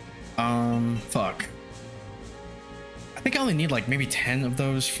 Fuck. I think I only need like maybe 10 of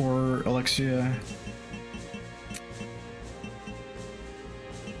those for Alexia.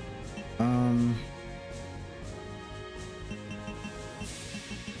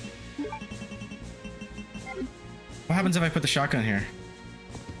 What happens if I put the shotgun here?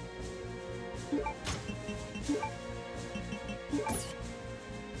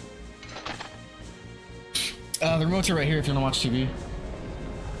 The remotes are right here if you want to watch TV.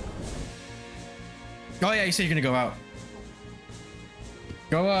 Oh yeah, you said you're gonna go out.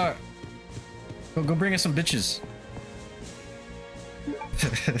 Go go bring us some bitches.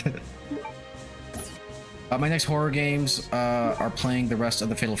 My next horror games are playing the rest of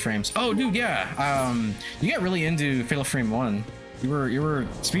the Fatal Frames. Oh dude, yeah. You got really into Fatal Frame 1. You were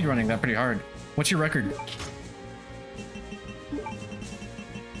speedrunning that pretty hard. What's your record?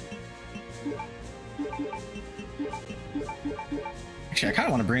 Actually, I kind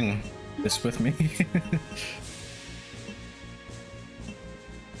of want to bring this with me.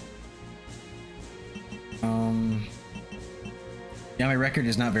 Yeah, my record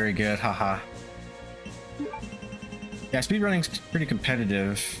is not very good, haha. Yeah, speedrunning's pretty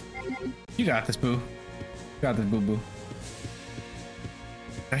competitive. You got this, boo. You got this, boo-boo. Do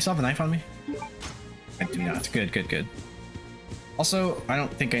I still have the knife on me? I do not. Good, good, good. Also, I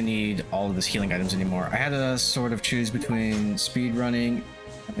don't think I need all of these healing items anymore. I had to sort of choose between speedrunning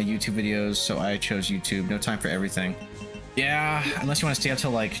and my YouTube videos, so I chose YouTube. No time for everything. Yeah, unless you want to stay up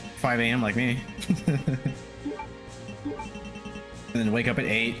till like 5 a.m. like me. And then wake up at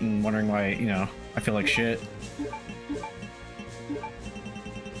 8 and wondering why, you know, I feel like shit.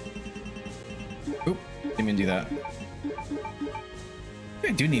 Oop, didn't even do that.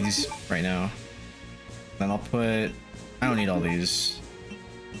 I do need these right now. Then I'll put... I don't need all these.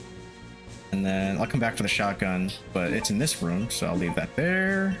 And then I'll come back for the shotgun, but it's in this room, so I'll leave that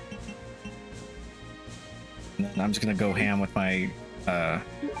there. And then I'm just gonna go ham with my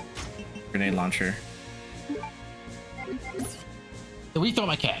grenade launcher. What do you throw at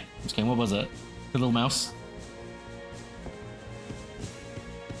my cat? Okay, what was it? The little mouse?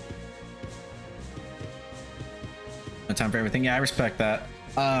 No time for everything. Yeah, I respect that.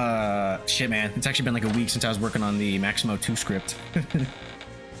 Shit, man. It's actually been like a week since I was working on the Maximo 2 script.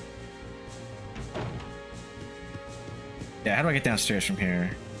 Yeah, how do I get downstairs from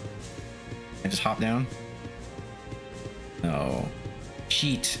here? I just hop down? No.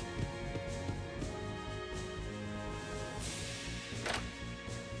 Cheat.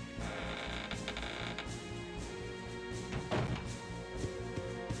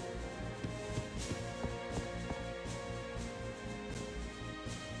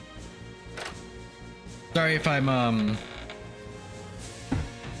 Sorry if I'm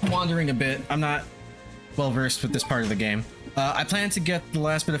wandering a bit. I'm not well versed with this part of the game. I plan to get the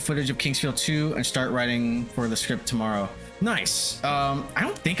last bit of footage of Kingsfield 2 and start writing for the script tomorrow. Nice. I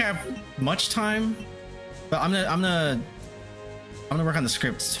don't think I have much time, but I'm gonna work on the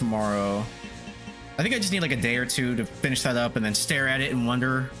script tomorrow. I think I just need like a day or two to finish that up and then stare at it and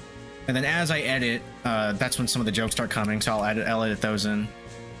wonder. And then as I edit, that's when some of the jokes start coming. So I'll edit those in.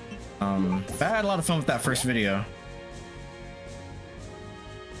 But I had a lot of fun with that first video.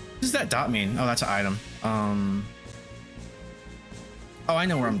 does that dot mean? Oh, that's an item. Oh, I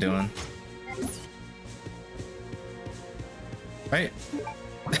know where I'm doing. Right?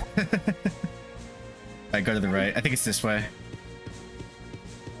 I go to the right. I think it's this way.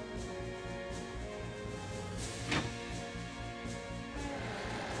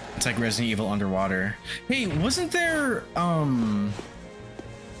 It's like Resident Evil underwater. Hey, wasn't there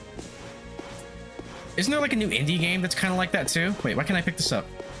isn't there like a new indie game that's kind of like that too? Wait, why can't I pick this up?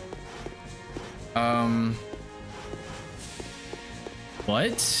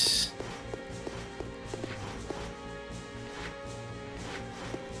 What?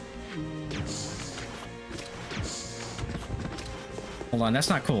 Hold on, that's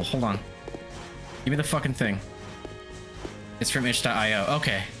not cool. Hold on. Give me the fucking thing. It's from s.t.a.r.s.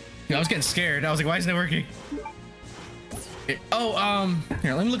 Okay. I was getting scared. I was like, why isn't it working? Here,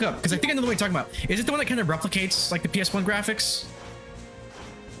 let me look up, because I think I know the one you're talking about. Is it the one that kind of replicates like the PS1 graphics?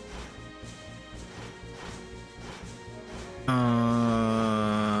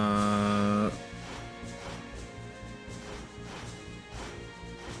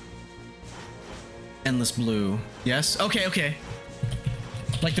 Endless Blue. Yes? Okay, okay.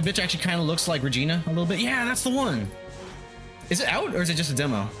 Like the bitch actually kind of looks like Regina a little bit. Yeah, that's the one. Is it out or is it just a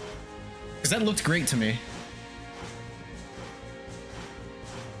demo? Because that looked great to me.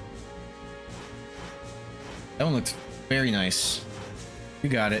 That one looked very nice. You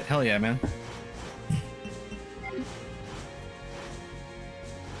got it. Hell yeah, man.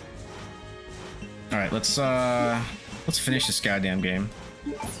 All right, let's finish this goddamn game.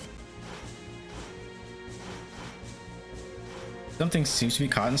 Something seems to be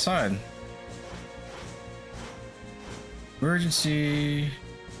caught inside. Emergency.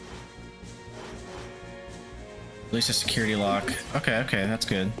 Release a security lock. Okay, okay, that's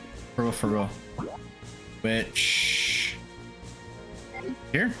good. For real, for real. Which...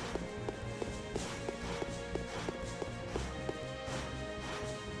 Here?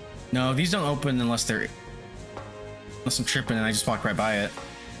 No, these don't open unless they're... Unless I'm tripping and I just walk right by it.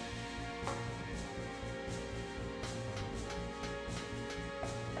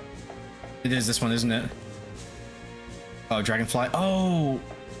 It is this one, isn't it? Oh, Dragonfly. Oh!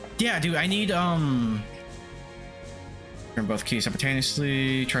 Yeah, dude, I need, turn both keys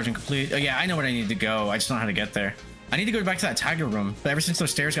simultaneously, charging complete. Oh yeah, I know where I need to go. I just don't know how to get there. I need to go back to that tiger room, but ever since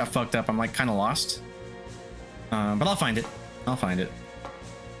those stairs got fucked up, I'm like kind of lost. But I'll find it. I'll find it.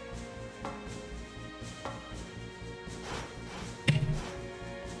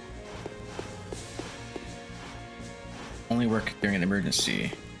 Only work during an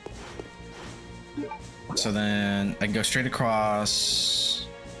emergency. So then I can go straight across.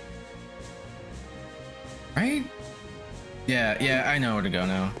 Right? Yeah, yeah, I know where to go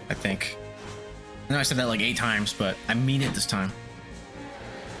now, I think. I know I said that like 8 times, but I mean it this time.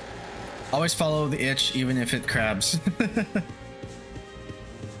 Always follow the itch, even if it crabs.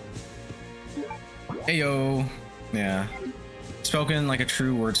 Heyo. Yeah. Spoken like a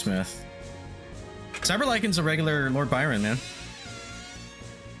true wordsmith. Cyberlycan's a regular Lord Byron, man.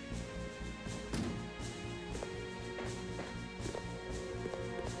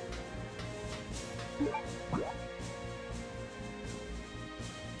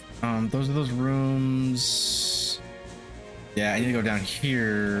 Those are those rooms. Yeah, I need to go down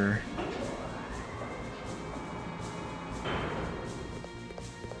here.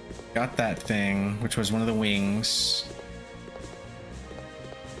 Got that thing, which was one of the wings.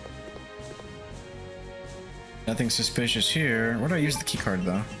 Nothing suspicious here. Where do I use the key card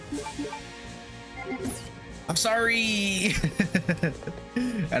though? I'm sorry.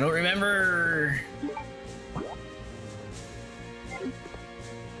 I don't remember.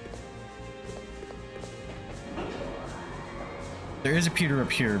 There is a pewter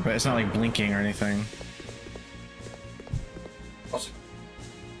up here, but it's not like blinking or anything.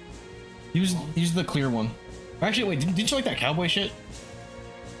 Use the clear one. Actually, wait, didn't you like that cowboy shit?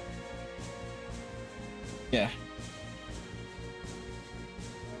 Yeah.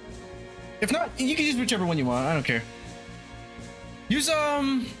 If not, you can use whichever one you want. I don't care. Use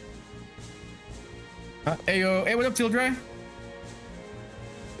Ayo, hey, what up, Teal Dry?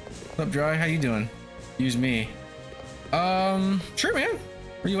 What up, Dry? How you doing? Use me. Sure, man.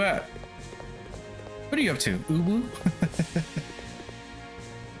 Where you at? What are you up to, Ubu?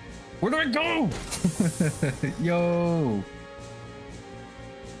 Where do I go? Yo.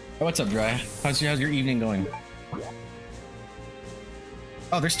 Oh, what's up, Dry? How's your evening going?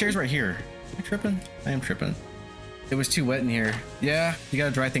 Oh, there's stairs right here. Am I tripping? I am tripping. It was too wet in here. Yeah, you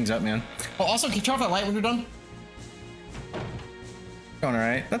gotta dry things up, man. Oh, also, can you turn off that light when you're done? Going all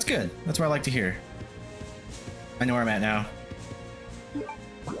right. That's good. That's what I like to hear. I know where I'm at now.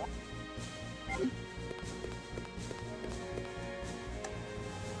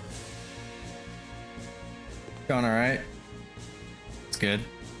 Going all right. It's good.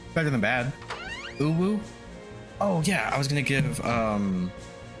 Better than bad. Ooh woo. Oh yeah, I was gonna give Cyber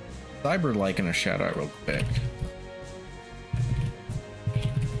Lycan a shout out real quick.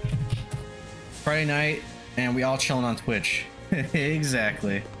 Friday night, and we all chilling on Twitch.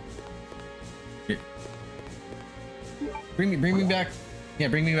 Exactly. Here. Bring me back. Yeah,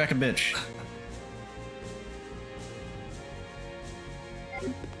 bring me back a bitch.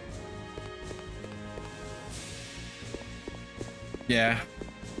 Yeah.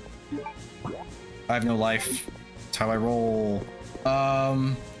 I have no life. That's how I roll.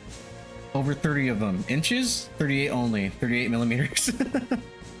 Over 30 of them. Inches? 38 only. 38 millimeters.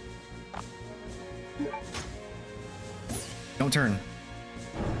 Don't turn.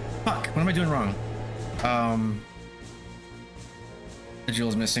 Fuck, what am I doing wrong? The jewel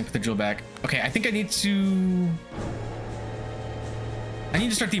is missing. Put the jewel back. Okay, I think I need to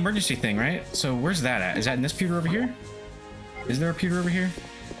start the emergency thing, right? So where's that at? Is that in this pewter over here? Is there a pewter over here?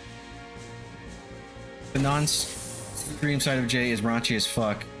 The non-stream side of Jay is raunchy as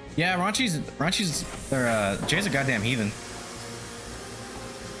fuck. Yeah, Jay's a goddamn heathen.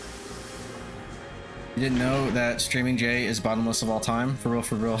 You didn't know that streaming Jay is bottomless of all time? For real,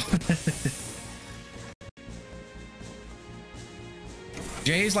 for real.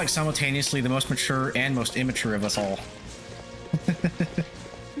 Jay is like simultaneously the most mature and most immature of us all.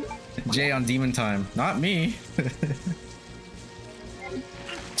 Jay on demon time. Not me.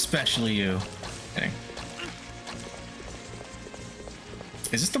 Especially you. Kidding.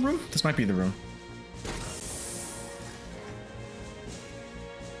 Is this the room? This might be the room.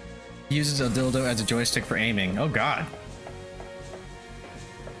 He uses a dildo as a joystick for aiming. Oh god.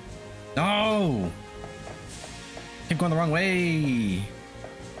 No! Keep going the wrong way.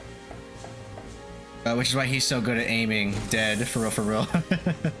 Which is why he's so good at aiming. Dead. For real, for real.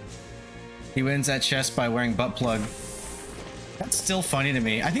 He wins at chess by wearing butt plug. That's still funny to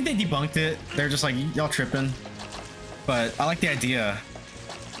me. I think they debunked it. They're just like, y'all tripping. But I like the idea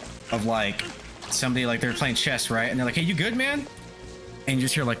of like somebody like they're playing chess, right? And they're like, hey, you good, man? And you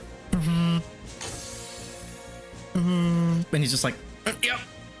just hear like, and he's just like, yep.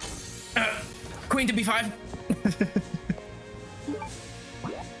 Queen to b5.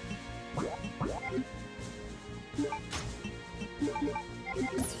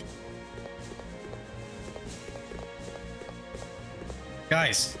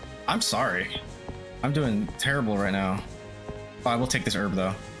 Guys, I'm sorry. I'm doing terrible right now. Oh, I will take this herb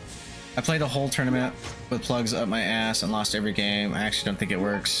though. I played a whole tournament with plugs up my ass and lost every game. I actually don't think it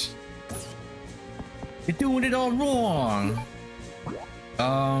works. You're doing it all wrong.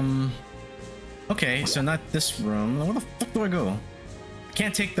 Okay, so not this room. Where the fuck do I go? I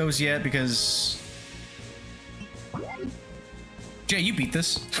can't take those yet because... Jay, you beat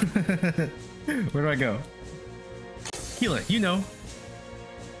this. Where do I go? Heal it, you know.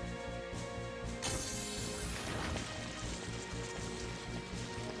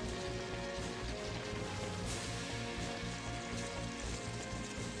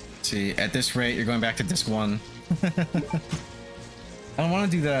 See, at this rate, you're going back to disc 1. I don't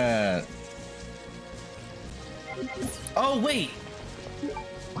want to do that. Oh, wait.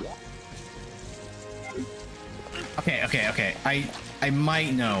 Okay. I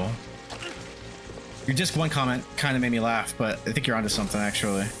might know. Your disc 1 comment kind of made me laugh, but I think you're onto something,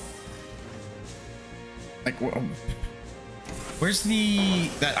 actually. Like, where's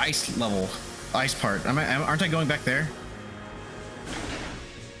that ice level? Ice part. Aren't I going back there?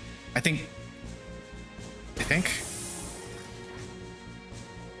 I think.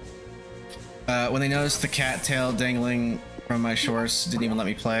 When they noticed the cat tail dangling from my shorts, didn't even let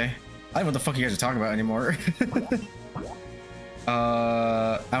me play. I don't know what the fuck you guys are talking about anymore.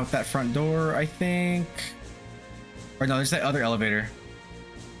 Out that front door, I think. Or no, there's that other elevator.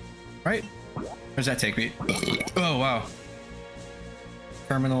 Right? Where does that take me? Oh, wow.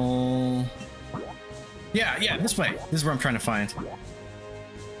 Terminal. Yeah, this way. This is where I'm trying to find. How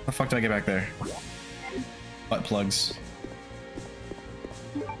the fuck do I get back there? Butt plugs.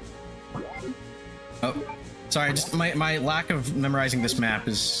 Oh, sorry, just my lack of memorizing this map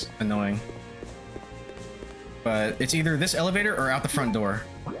is annoying. But it's either this elevator or out the front door.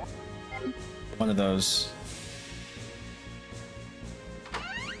 One of those.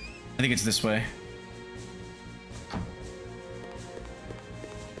 I think it's this way.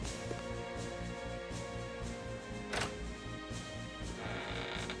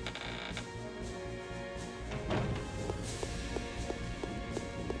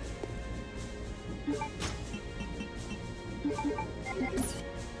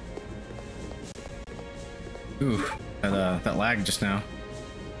 Ooh, that lag just now.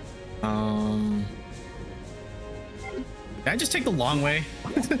 Did I just take the long way?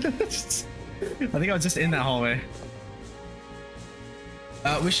 I think I was just in that hallway.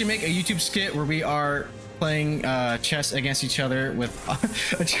 We should make a YouTube skit where we are playing chess against each other with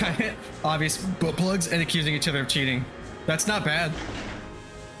a giant obvious butt plugs and accusing each other of cheating. That's not bad.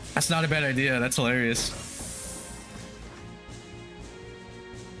 That's not a bad idea. That's hilarious.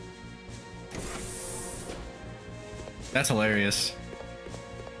 That's hilarious.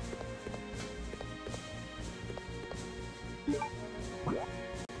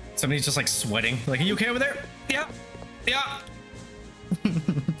 Somebody's just like sweating. Like, are you okay over there? Yeah. Yeah.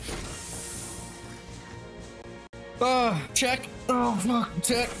 Oh, check. Oh, fuck.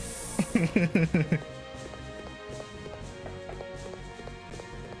 Check.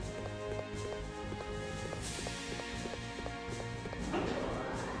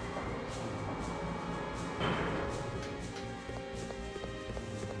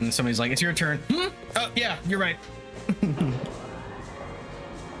 And somebody's like, it's your turn. Hmm? Oh, yeah, you're right.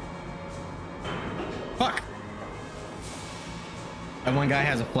 Fuck. That one guy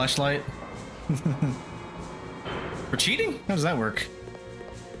has a flashlight. For cheating? How does that work?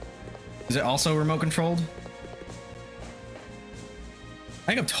 Is it also remote controlled? I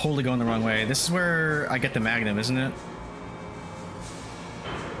think I'm totally going the wrong way. This is where I get the magnum, isn't it?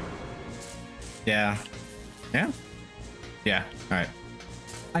 Yeah. Yeah? Yeah. Alright.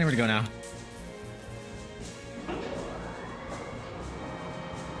 I know where to go now.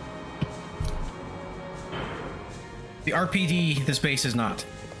 The RPD this base is not.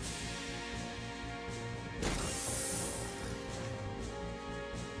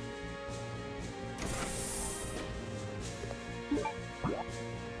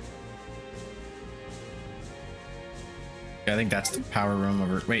 I think that's the power room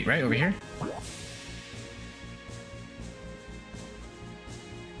over. Wait, right over here?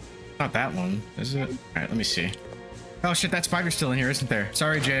 Not that one, is it? All right, let me see. Oh shit, that spider's still in here, isn't there?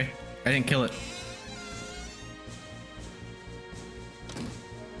 Sorry, Jay. I didn't kill it.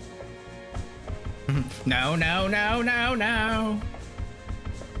 No, no, no, no, no.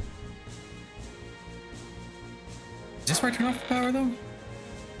 Is this where I turn off the power, though?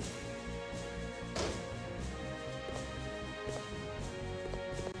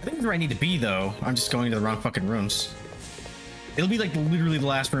 I think it's where I need to be, though. I'm just going to the wrong fucking rooms. It'll be like literally the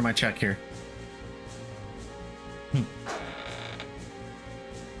last room I check here.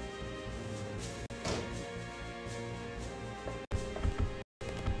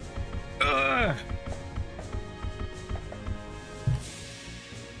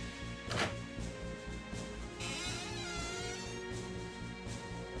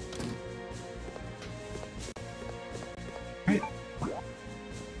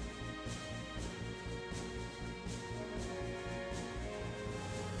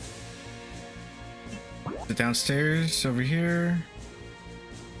 Downstairs over here.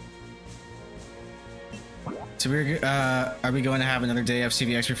 So are we going to have another day of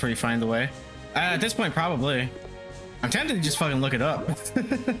CVX before you find the way? At this point, probably. I'm tempted to just fucking look it up.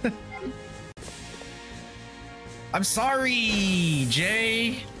 I'm sorry,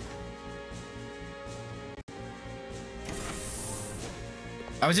 Jay.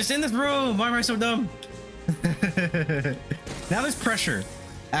 I was just in this room. Why am I so dumb? Now there's pressure.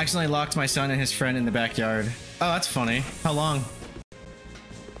 Accidentally locked my son and his friend in the backyard. Oh, that's funny. How long?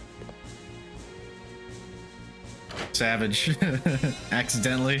 Savage.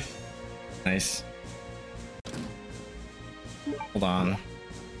 Accidentally. Nice. Hold on.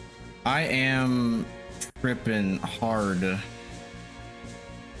 I am tripping hard.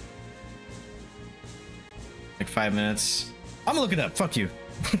 Like 5 minutes. I'm gonna look it up. Fuck you.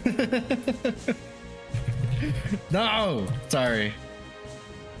 No! Sorry.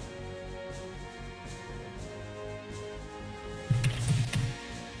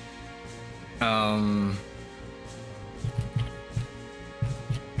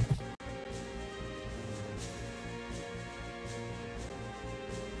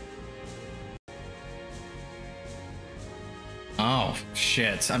 Oh,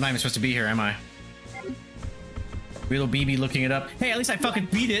 shit. I'm not even supposed to be here, am I? Little BB looking it up. Hey, at least I fucking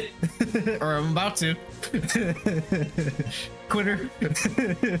beat it. Or I'm about to. Quitter.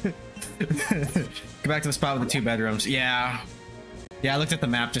 Go back to the spot with the 2 bedrooms. Yeah. Yeah, I looked at the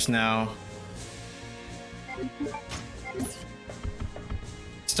map just now.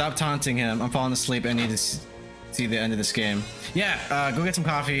 Stop taunting him. I'm falling asleep. I need to see the end of this game. Yeah, go get some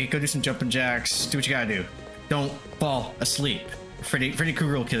coffee. Go do some jumping jacks. Do what you gotta do. Don't fall asleep. Freddy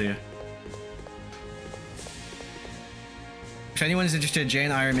Krueger will kill you. If anyone is interested, Jay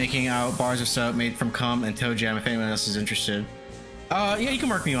and I are making out bars of soap made from cum and toe jam. If anyone else is interested, yeah, you can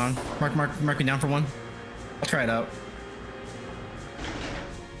mark me on. Mark me down for one. I'll try it out.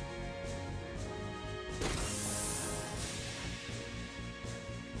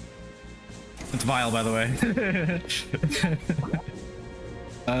 sounds vile, by the way.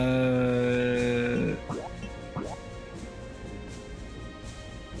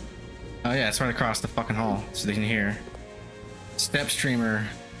 Oh yeah, it's right across the fucking hall, so they can hear. Step streamer,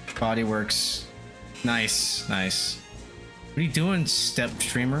 bodyworks. Nice, nice. What are you doing, step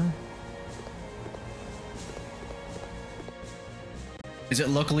streamer? Is it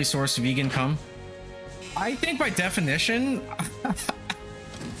locally sourced vegan cum? I think by definition,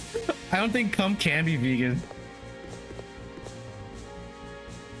 I don't think cum can be vegan.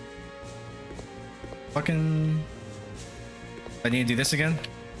 Fucking... I need to do this again?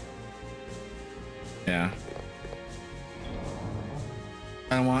 Yeah.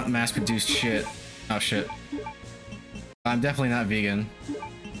 I don't want mass-produced shit. Oh shit. I'm definitely not vegan.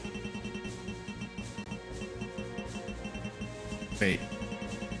 Wait.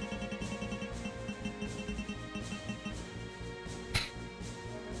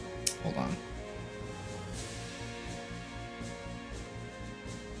 Hold on.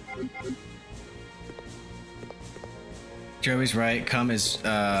 Joey's right. Cum is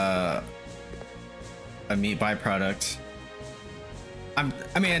a meat byproduct.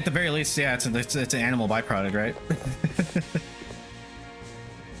 I mean, at the very least, yeah, it's an animal byproduct, right?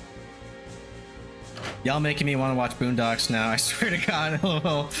 Y'all making me want to watch Boondocks now. I swear to God.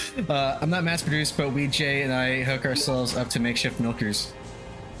 LOL. I'm not mass produced, but we, Jay, and I hook ourselves up to makeshift milkers.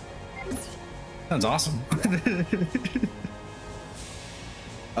 Sounds awesome.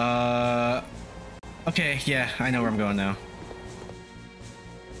 Okay, yeah, I know where I'm going now.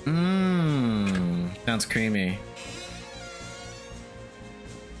 Sounds creamy.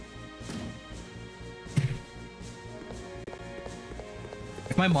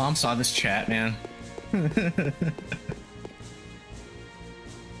 If my mom saw this chat, man.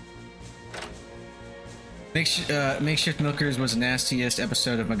 Makeshift Milkers was the nastiest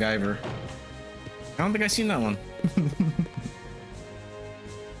episode of MacGyver. I don't think I've seen that one.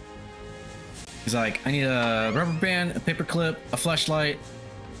 He's like, I need a rubber band, a paper clip, a flashlight.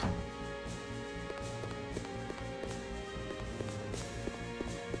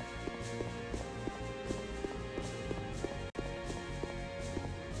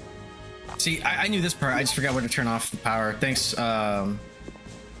 See, I knew this part. I just forgot where to turn off the power. Thanks,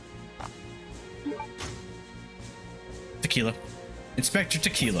 Tequila. Inspector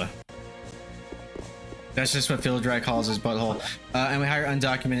Tequila. That's just what Field Dry calls his butthole. And we hire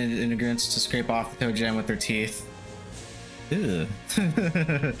undocumented immigrants to scrape off the toe jam with their teeth. Ew.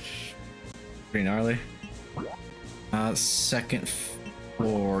 Pretty gnarly. Second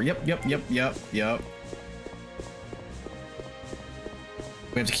floor. Yep.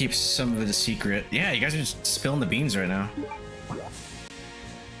 We have to keep some of it a secret. Yeah, you guys are just spilling the beans right now.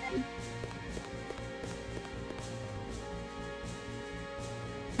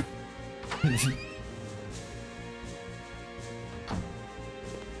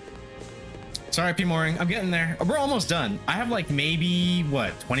 Sorry, P. Mooring. I'm getting there. We're almost done. I have like maybe,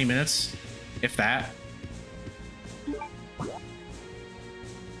 what, 20 minutes? If that.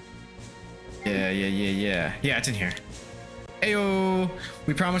 Yeah. Yeah, it's in here. Ayo!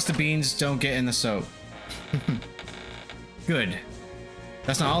 We promise the beans don't get in the soap. Good.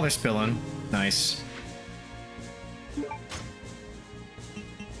 That's not all they're spilling. Nice.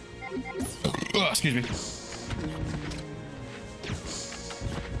 Oh, excuse me.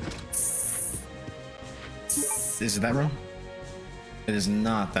 Is it that room? It is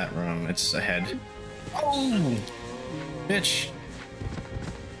not that room. It's ahead. Oh! Bitch!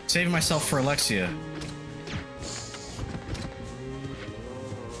 Saving myself for Alexia.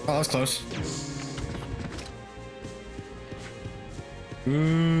 Oh, that was close.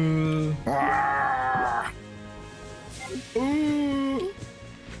 Ooh. Ah. Ooh.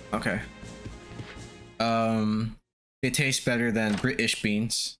 Okay. They taste better than British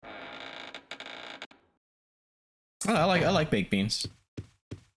beans. Oh, I like baked beans.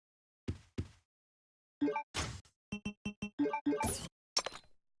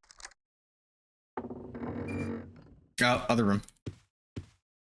 Oh, other room.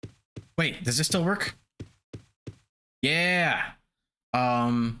 Wait, does this still work? Yeah.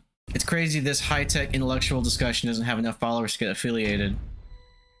 It's crazy this high-tech intellectual discussion doesn't have enough followers to get affiliated.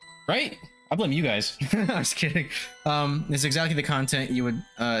 Right? I blame you guys. I'm just kidding. It's exactly the content you would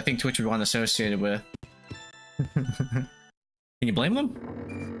think Twitch would want associated with. Can you blame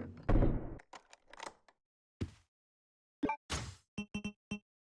them?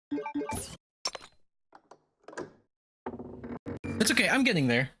 It's okay, I'm getting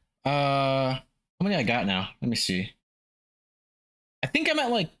there. How many I got now? Let me see. I think I'm at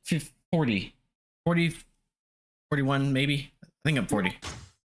like 40, 41 maybe. I think I'm 40.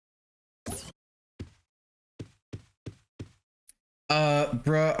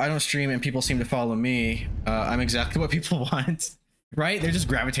 Bruh, I don't stream and people seem to follow me. I'm exactly what people want. Right? They're just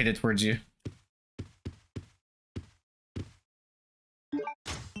gravitated towards you.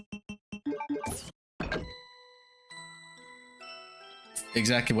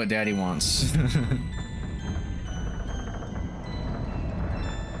 Exactly what daddy wants.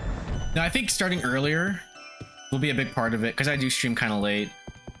 Now, I think starting earlier will be a big part of it, because I do stream kind of late.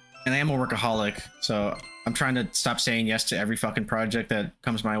 And I am a workaholic, so I'm trying to stop saying yes to every fucking project that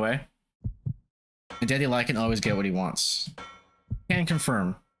comes my way. And Daddy Like can always get what he wants. Can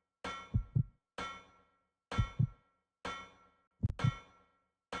confirm.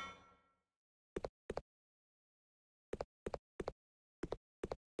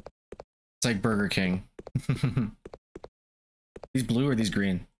 It's like Burger King. These blue or these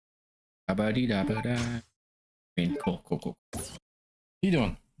green? Da-ba-dee-da-ba-da. Green. Cool, cool, cool. How you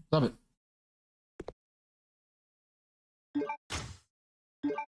doing? Love it.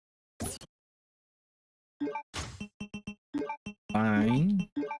 Fine.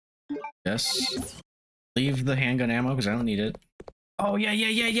 Yes. Leave the handgun ammo because I don't need it. Oh, yeah,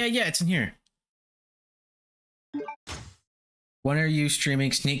 it's in here. When are you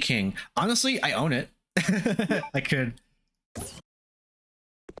streaming Sneak King? Honestly, I own it. I could.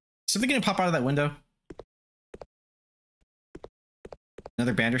 Something gonna pop out of that window?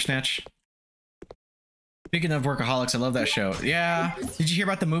 Another Bandersnatch? Speaking of workaholics, I love that show. Yeah. Did you hear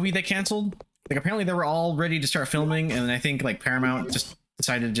about the movie they canceled? Like, apparently they were all ready to start filming, and I think, like, Paramount just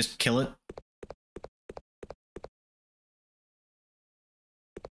decided to just kill it.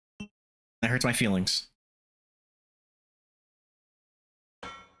 That hurts my feelings.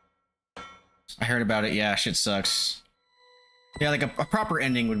 I heard about it. Yeah, shit sucks. Yeah, like a proper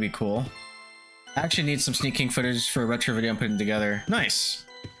ending would be cool. I actually need some Sneak King footage for a retro video I'm putting together. Nice.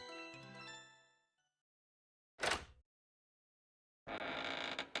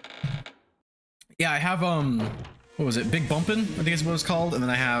 Yeah, I have, what was it? Big Bumpin', I think is what it's called. And then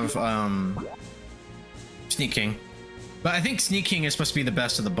I have, Sneak King. But I think Sneak King is supposed to be the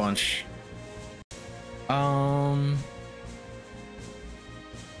best of the bunch. Can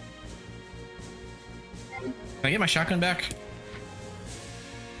I get my shotgun back?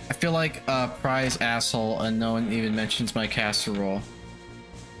 I feel like a prize asshole and no one even mentions my casserole.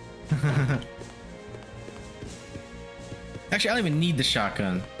 Actually, I don't even need the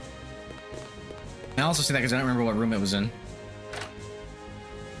shotgun. I also say that because I don't remember what room it was in.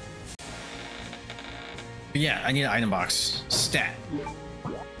 But yeah, I need an item box. Stat.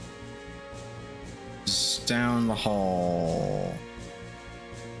 Just down the hall.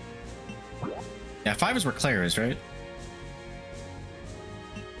 Yeah, 5 is where Claire is, right?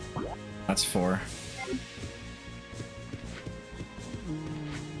 That's 4.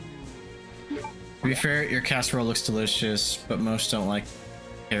 To be fair, your casserole looks delicious, but most don't like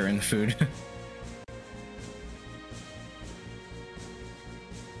hair in food.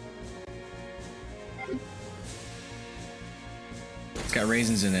 It's got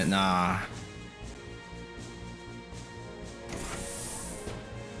raisins in it. Nah.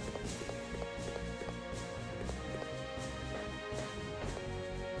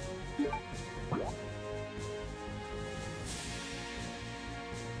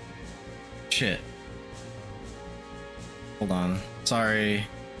 Shit. Hold on. Sorry.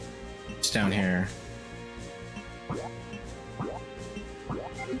 It's down here.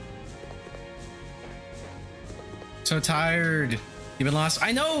 So tired. You've been lost.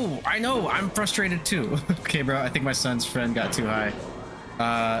 I know. I'm frustrated too. Okay, bro. I think my son's friend got too high.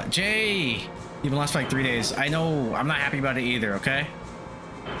 Jay, you've been lost for like 3 days. I know. I'm not happy about it either. Okay.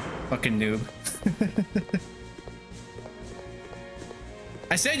 Fucking noob.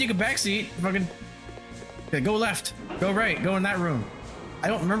 I said you could backseat. Fucking. Yeah, go left. Go right. Go in that room. I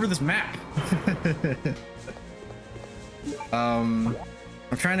don't remember this map. I'm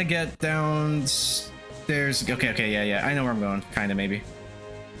trying to get downstairs. Okay, yeah. I know where I'm going. Kinda, maybe.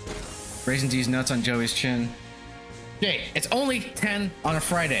 Raisin D's nuts on Joey's chin. Jay, it's only 10 on a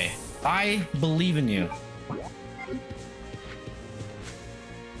Friday. I believe in you.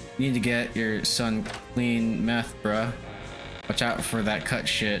 You need to get your son clean meth, bruh. Watch out for that cut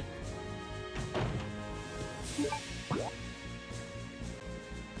shit.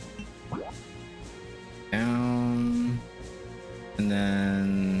 Down. And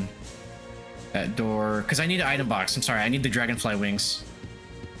then that door. Because I need an item box. I'm sorry, I need the dragonfly wings.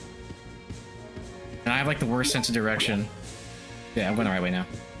 And I have like the worst sense of direction. Yeah, I'm going the right way now.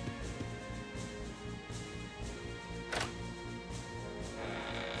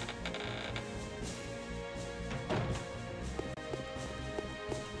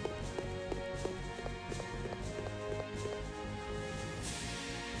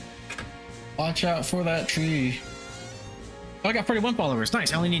 Watch out for that tree. Oh, I got 41 followers.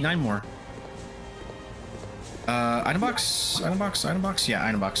 Nice. I only need 9 more. Item box, item box, item box. Yeah,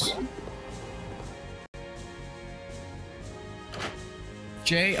 item box.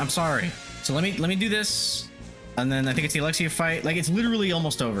 Jay, I'm sorry. So let me do this, and then I think it's the Alexia fight. Like, it's literally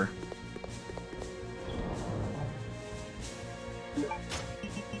almost over.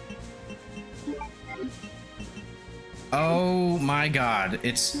 Oh my god,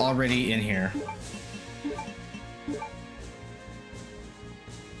 it's already in here.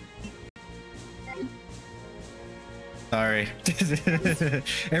 Sorry.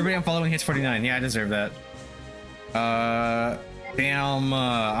 Everybody I'm following hits 49. Yeah, I deserve that. Damn,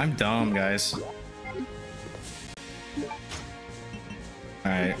 I'm dumb, guys.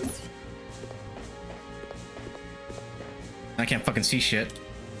 Alright. I can't fucking see shit.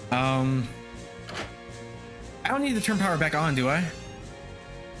 I don't need to turn power back on, do I?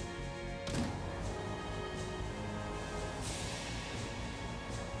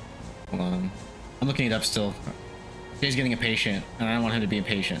 Hold on. I'm looking it up still. Jay's getting impatient, and I don't want him to be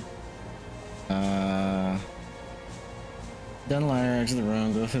impatient. Down the ladder, exit the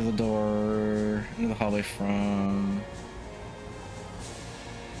room, go through the door, into the hallway from...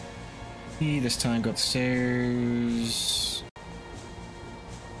 This time, go upstairs.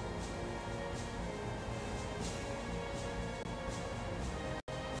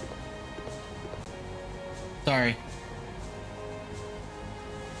 Sorry.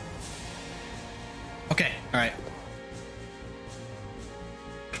 Okay, alright.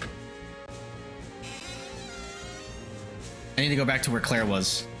 I need to go back to where Claire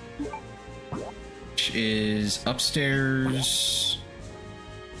was, which is upstairs,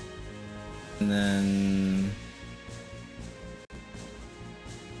 and then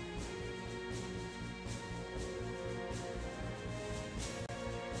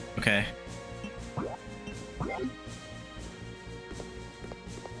okay.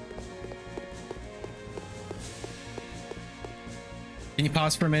 Can you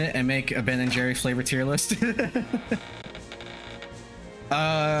pause for a minute and make a Ben and Jerry flavor tier list?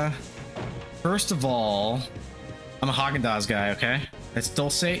 First of all, I'm a Haagen-Dazs guy, okay? It's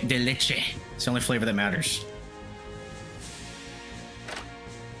dulce de leche. It's the only flavor that matters.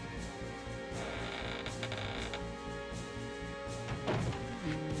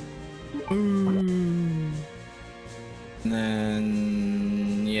 Ooh. And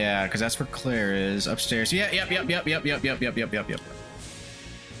then, yeah, because that's where Claire is, upstairs. Yeah, yep.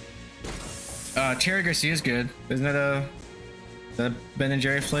 Cherry Garcia is good. Isn't that the Ben and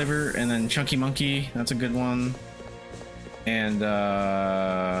Jerry flavor? And then Chunky Monkey, that's a good one. And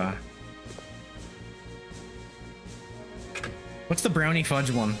what's the brownie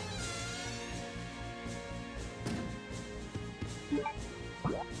fudge one?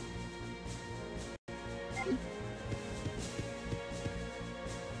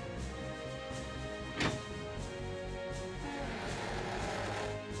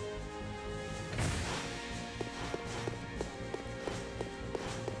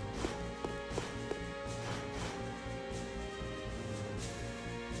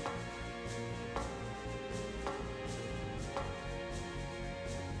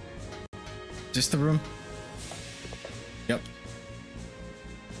 Is this the room? Yep.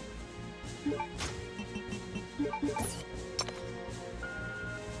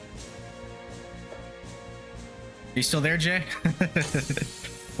 You still there, Jay?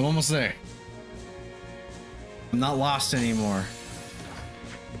 I'm almost there. I'm not lost anymore.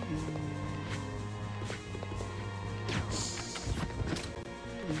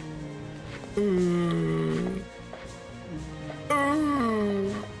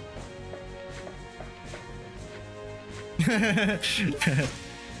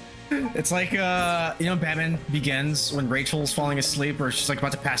 It's like you know, Batman Begins when Rachel's falling asleep or she's like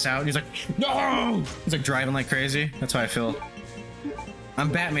about to pass out and he's like, no! He's like driving like crazy. That's how I feel. I'm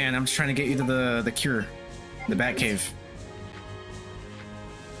Batman. I'm just trying to get you to the cure, the Batcave.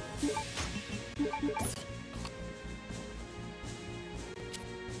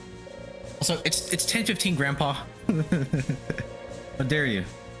 Also, it's 10:15, Grandpa. How dare you?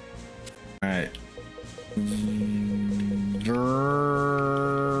 All right. Veronica.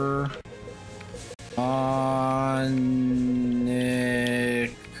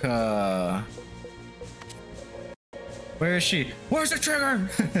 Where is she? Where's the trigger?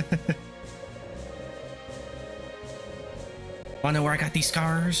 Wanna know where I got these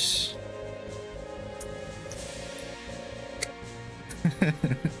scars? This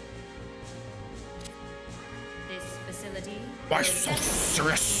facility. Why so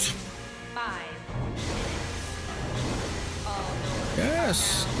serious? 5. Yeah,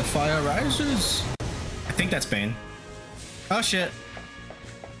 Yes, the fire rises. I think that's Bane. Oh shit.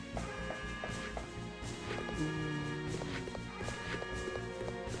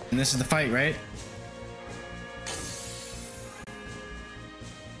 And this is the fight, right?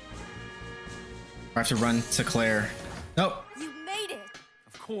 I have to run to Claire. Nope. You made it.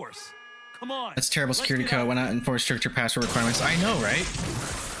 Of course. Come on. That's terrible security code. Why not enforce stricter password requirements? I know, right?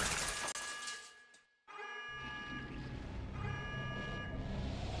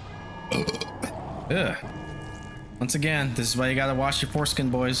 Ugh. Once again, this is why you gotta wash your foreskin,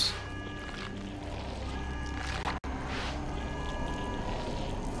 boys.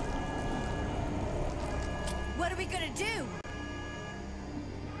 What are we gonna do?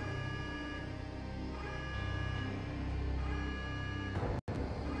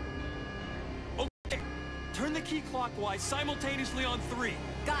 Okay. Turn the key clockwise simultaneously on 3.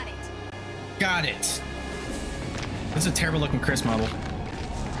 Got it. Got it. This is a terrible looking Chris model.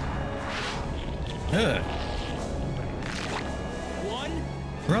 Ugh. 1,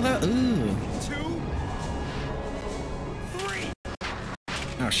 Brother, ooh. 2, 3.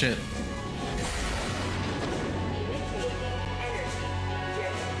 Oh shit.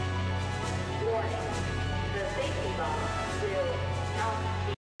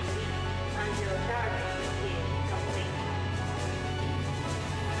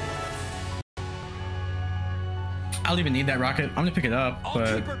 I don't even need that rocket. I'm gonna pick it up, I'll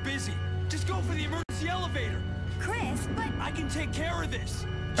but keep her busy. Just go for the emergency elevator. Chris, but I can take care of this.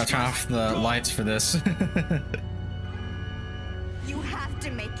 I'll turn off the lights for this. you have to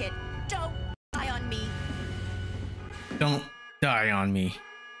make it. Don't die on me. Don't die on me.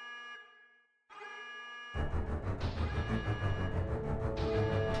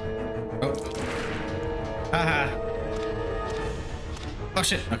 Oh. Haha. Oh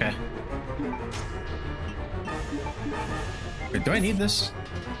shit, okay. Wait, do I need this?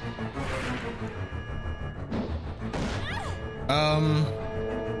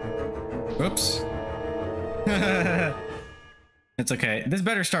 Whoops. It's okay. This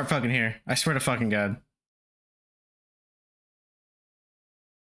better start fucking here. I swear to fucking God.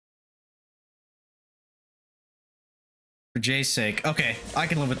 For Jay's sake. Okay, I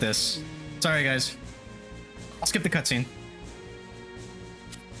can live with this. Sorry, guys. I'll skip the cutscene.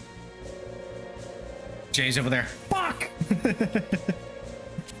 Jay's over there. Fuck!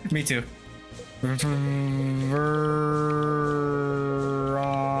 Me too. Veronica.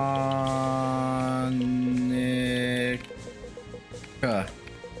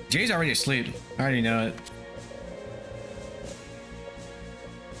 Jay's already asleep. I already know it.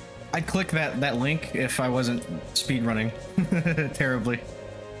 I'd click that link if I wasn't speed running terribly.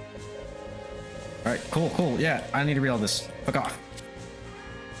 All right, cool. Yeah, I need to read all this. Fuck off.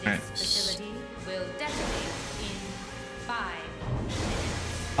 All right. Facility will detonate in 5.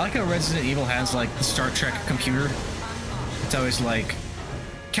 I like how Resident Evil has like the Star Trek computer. It's always like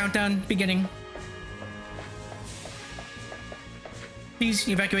countdown beginning. Please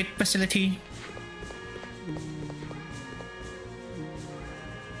evacuate facility.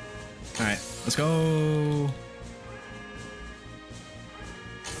 All right, let's go.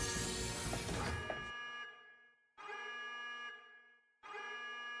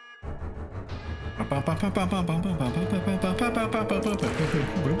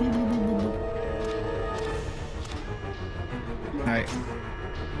 Alright.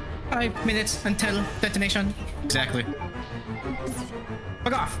 5 minutes until detonation. Exactly.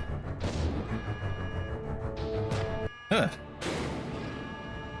 Fuck off. Ugh.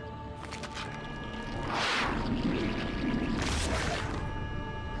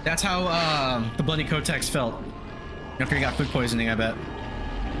 That's how the bloody Kotex felt after he got food poisoning, I bet.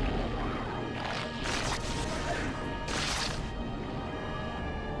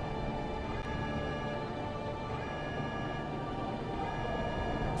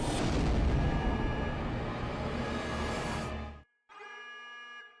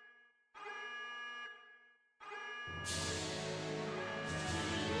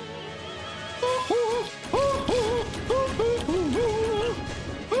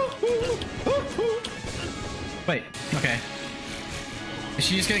 Wait, okay. Is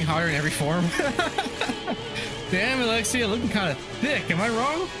she just getting hotter in every form? Damn, Alexia, looking kind of thick. Am I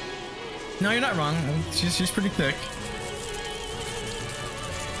wrong? No, you're not wrong. She's pretty thick.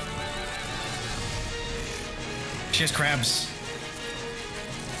 She has crabs.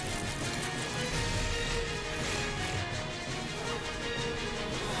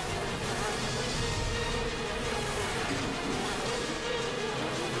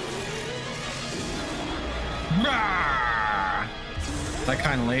 Rah! That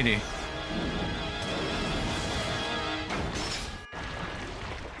kind of lady.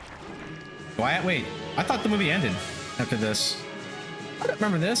 Why? Wait, I thought the movie ended after this. I don't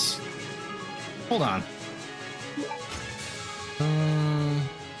remember this. Hold on.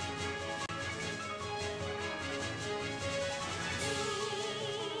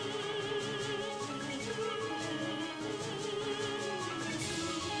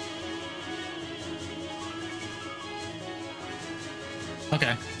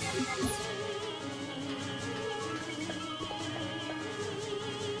 Okay.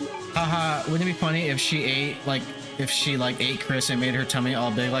 Haha, wouldn't it be funny if she ate, ate Chris and made her tummy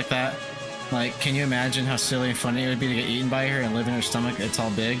all big like that? Like, can you imagine how silly and funny it would be to get eaten by her and live in her stomach? It's all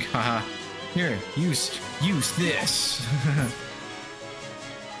big. Haha. Here, use this.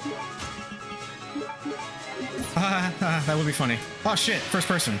 That would be funny. Oh shit, first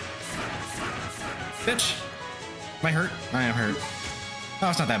person. Bitch. Am I hurt? I am hurt. Oh,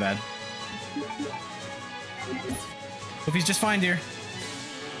 it's not that bad. Hope he's just fine, dear.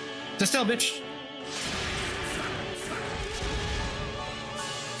 Just still, bitch.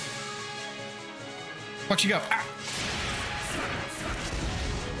 Watch you go. Ah.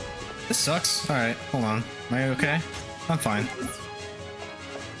 This sucks. All right, hold on. Am I okay? I'm fine.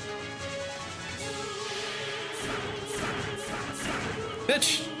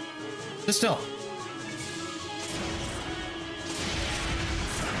 Bitch. Just still.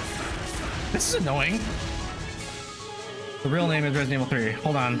 This is annoying. The real name is Resident Evil 3.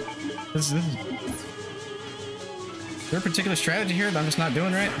 Hold on. This is... Is there a particular strategy here that I'm just not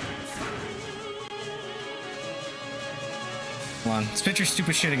doing right? Hold on. Let's picture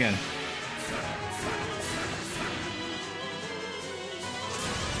stupid shit again.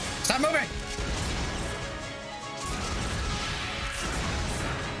 Stop moving!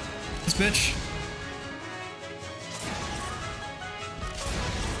 This bitch.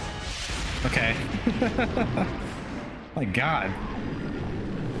 Okay. My god.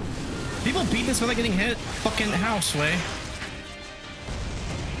 People beat this without getting hit? Fucking house way.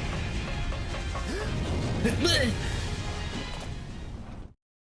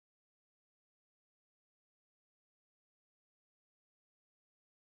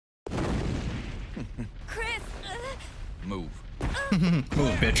 Chris! Move.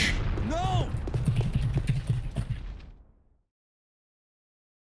 Move, bitch. No!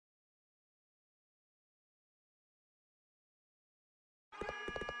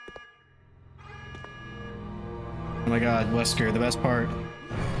 Oh my god, Wesker, the best part.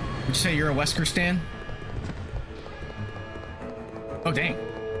 Would you say you're a Wesker stan? Oh dang.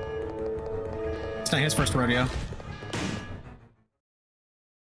 It's not his first rodeo.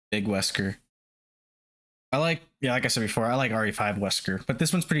 Big Wesker. I like, yeah, like I said before, I like RE5 Wesker, but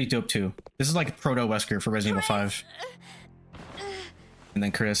this one's pretty dope too. This is like proto Wesker for Resident Evil 5. And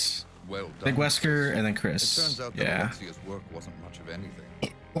then Chris. Well done. Big Wesker and then Chris. It turns out that Yeah. Alexia's work wasn't much of anything.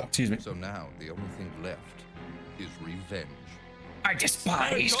 Oh, excuse me. So now the only thing left is revenge. I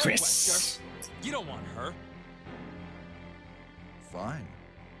despise Chris. You don't want her. Fine.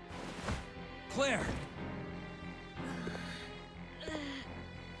 Claire!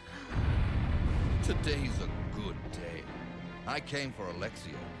 Today's a good day. I came for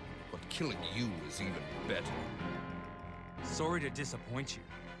Alexia, but killing you is even better. Sorry to disappoint you,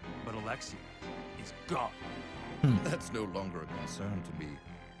 but Alexia is gone. That's no longer a concern to me.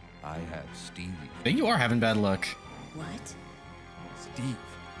 I have Steve. Hey, you are having bad luck. What? Steve.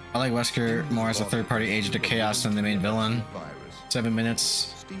 I like Wesker more as a third-party agent of chaos than the main villain. 7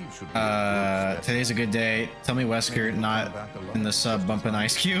 minutes. Steve should be a good Today's a good day. Tell me Wesker, not in the sub bumping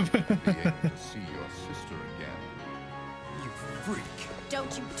Ice Cube. be able to see your sister again. You freak.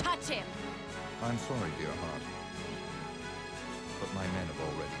 Don't you touch him! I'm sorry, dear heart, but my men have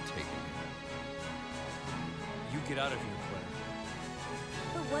already taken him. You get out of here, Claire.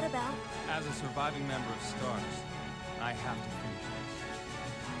 But what about... As a surviving member of s.t.a.r.s, I have to finish this.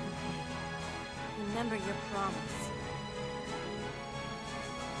 Remember your promise.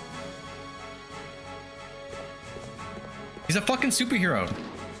 He's a fucking superhero.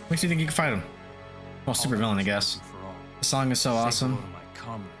 Makes you think you can fight him. Well, super villain, I guess. For all. The song is so Say awesome. hello to my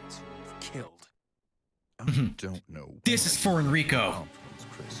comrades who you've killed. I don't know. This is for Enrico. Confidence,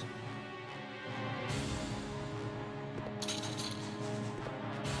 Chris.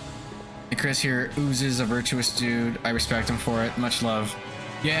 And Chris here oozes a virtuous dude. I respect him for it. Much love.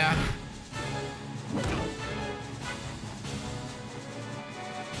 Yeah.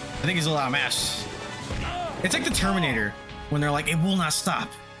 I think he's a little outmatched. It's like the Terminator, when they're like, it will not stop.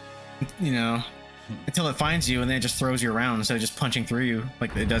 You know, until it finds you and then it just throws you around instead of just punching through you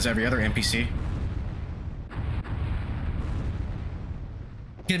like it does every other NPC.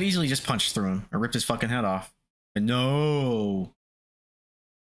 Could have easily just punched through him or ripped his fucking head off. But no.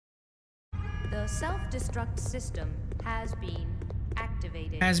 The self-destruct system has been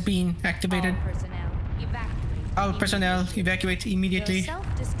activated. Has been activated. All personnel evacuate. All personnel evacuate immediately. The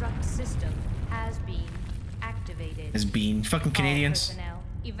self-destruct system has been activated. Has been. Fucking Canadians. All personnel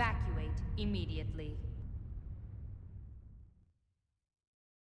evacuate immediately.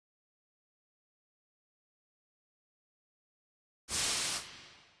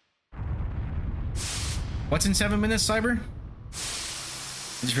 What's in 7 minutes, Cyber?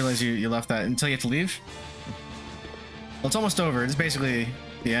 I just realized you left that until you have to leave. Well, it's almost over. It's basically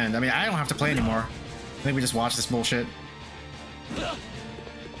the end. I mean, I don't have to play anymore. I think we just watch this bullshit.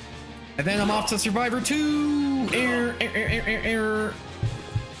 And then I'm off to Survivor 2! Error.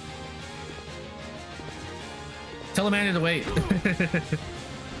 Tell Amanda to wait.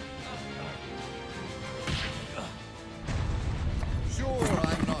 Sure,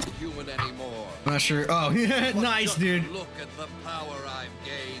 I'm not human anymore. I'm not sure. Oh, yeah, nice, Just dude. Look at the power I've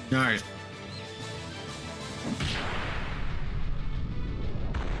gained. Nice.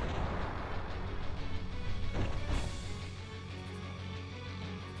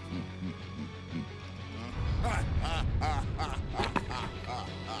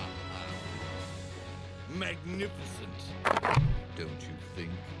 Magnificent, don't you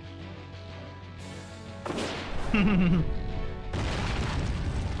think?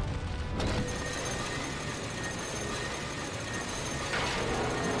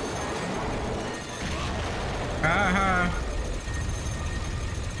 Aha.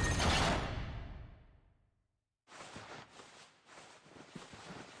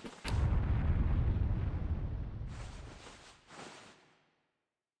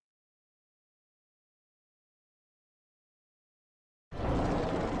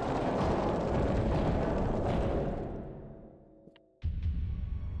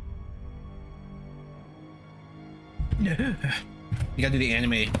 You gotta do the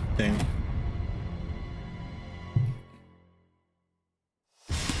anime thing.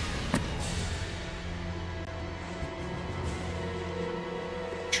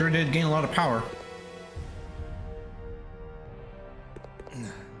 Sure did gain a lot of power.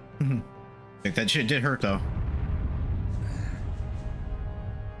 Like that shit did hurt though.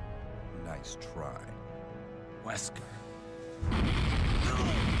 Nice try. Wesker.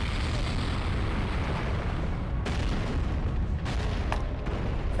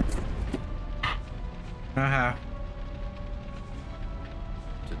 Haha.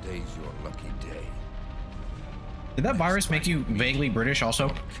 Today's your lucky day. Did that virus make you vaguely British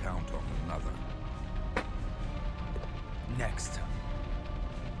also? Count on another. Next.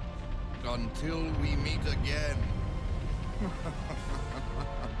 Until we meet again.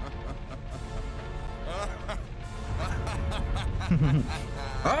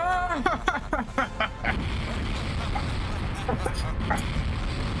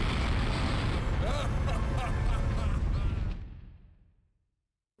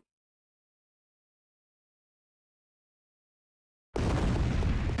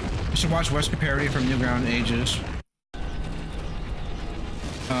 You should watch Wesker parody from Newground Ages.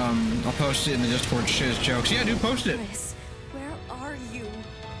 I'll post it in the Discord. Shiz jokes. Yeah, dude, post it. Chris, where are you?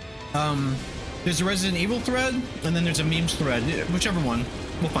 There's a Resident Evil thread, and then there's a memes thread. Whichever one,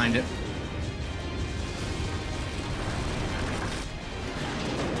 we'll find it.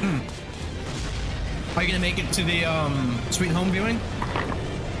 Are you gonna make it to the Sweet Home viewing?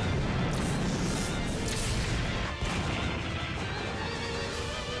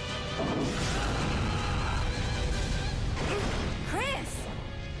 Chris!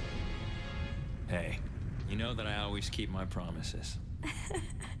 Hey, you know that I always keep my promises.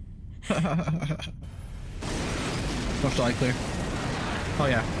 Most likely. Oh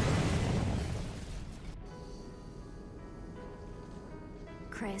yeah.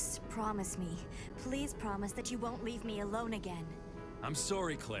 Chris, promise me. Please promise that you won't leave me alone again. I'm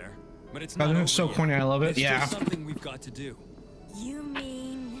sorry, Claire, but it's Oh, not over that's so yet. corny. I love it. It's Yeah. just something we've got to do. You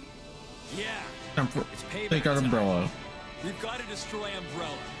mean... Yeah. It's payback Take out time. Umbrella. We've got to destroy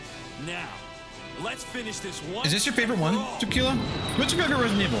Umbrella. Now, let's finish this one. Is this your favorite one, Tequila? What's your favorite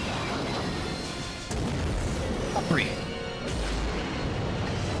Resident Evil? Top 3.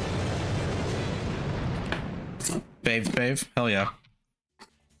 Fave. Hell yeah.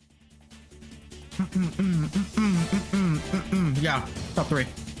 Yeah, top 3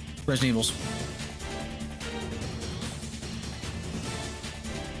 Resident Evils.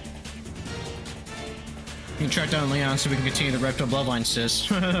 You can track down Leon so we can continue the Reptile bloodline, sis.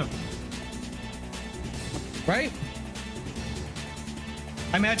 Right?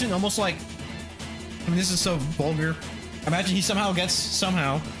 I imagine almost like, I mean, this is so vulgar. I imagine he somehow gets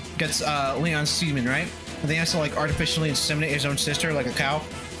Leon's semen, right? And then he has to like artificially inseminate his own sister like a cow.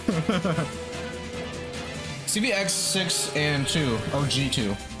 CVX 6 and 2,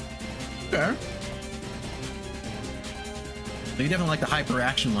 OG2. Okay. So you definitely like the hyper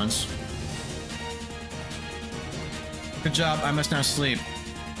action ones. Good job. I must now sleep.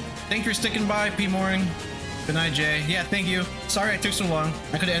 Thank you for sticking by, P. Mooring. Good night, Jay. Yeah, thank you. Sorry I took so long.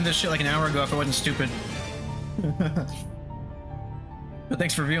 I could have ended this shit like an hour ago if I wasn't stupid. But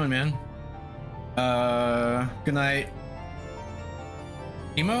thanks for viewing, man. Good night.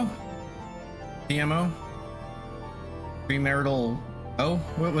 Emo? DMO? Premarital. Oh,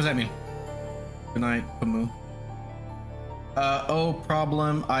 what does that mean? Good night, Pamu. Oh,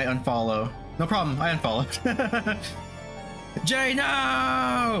 problem. I unfollow. No problem. I unfollowed. Jay,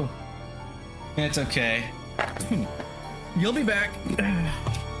 no! It's okay. You'll be back.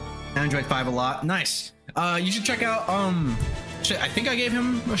 Android 5 a lot. Nice. You should check out, shit, I think I gave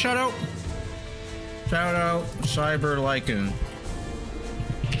him a shout out. Shout out, Cyber Lycan.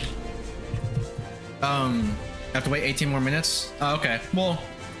 Have to wait 18 more minutes. Okay. Well,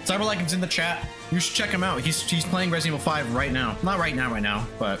 Cyber Lycan's in the chat. You should check him out. He's playing Resident Evil 5 right now. Not right now,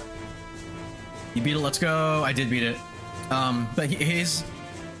 but you beat it. Let's go. I did beat it. But his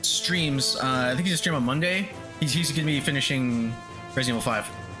streams, I think he's a stream on Monday. He's gonna be finishing Resident Evil 5.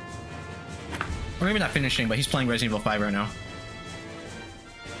 Or maybe not finishing, but he's playing Resident Evil 5 right now.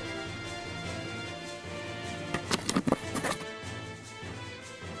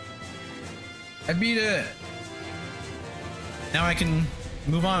 I beat it. Now I can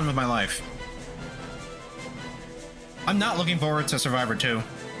move on with my life. I'm not looking forward to Survivor 2,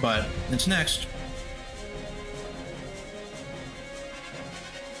 but it's next.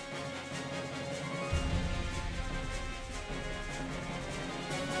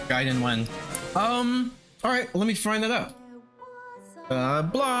 Gaiden when? Alright, let me find that out.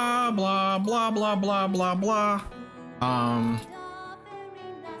 Blah, blah, blah, blah, blah, blah, blah.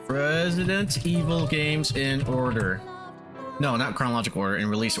 Resident Evil games in order. No, not chronological order, in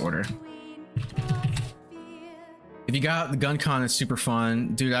release order. If you got the gun con, it's super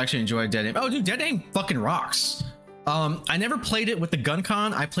fun. Dude, I actually enjoyed Dead Aim. Oh, dude, Dead Aim fucking rocks. I never played it with the gun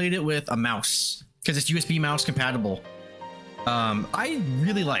con. I played it with a mouse because it's USB mouse compatible. I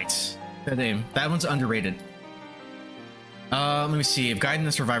really liked Dead Aim. That one's underrated. Let me see. If Gaiden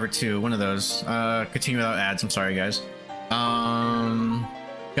the Survivor 2, one of those. Continue without ads. I'm sorry, guys.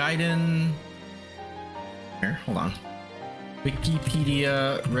 Gaiden. Here, hold on.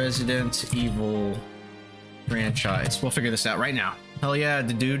 Wikipedia Resident Evil franchise. We'll figure this out right now. Hell yeah,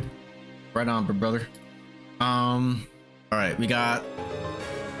 the dude. Right on, brother. All right, we got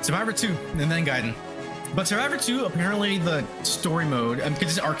Survivor 2 and then Gaiden. But Survivor 2, apparently the story mode, because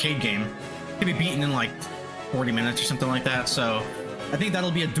it's an arcade game, can be beaten in like 40 minutes or something like that. So I think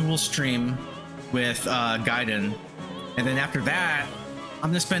that'll be a dual stream with Gaiden. And then after that, I'm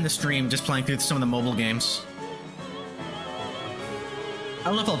gonna spend the stream just playing through some of the mobile games. I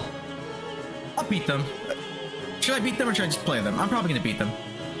don't know if I'll beat them. Should I beat them or should I just play them? I'm probably gonna beat them.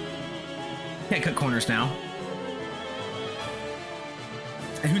 Can't cut corners now.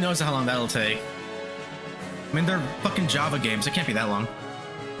 And who knows how long that'll take. I mean, they're fucking Java games. It can't be that long.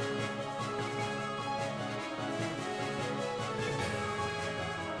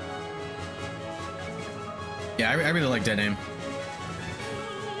 Yeah, I really like Dead Aim.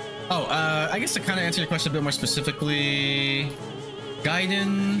 Oh, I guess to kind of answer your question a bit more specifically,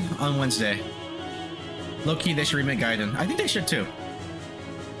 Gaiden on Wednesday. Low-key, they should remake Gaiden. I think they should too.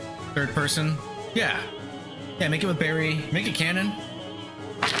 Third person. Yeah. Yeah, make it with Barry. Make it canon.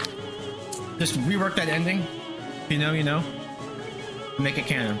 Just rework that ending. If you know, you know. Make it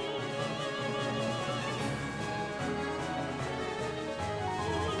canon.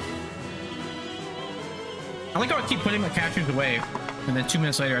 I like how I keep putting my captions away, and then 2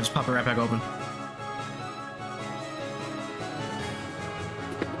 minutes later I just pop it right back open.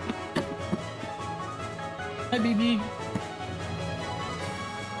 Hi, BB.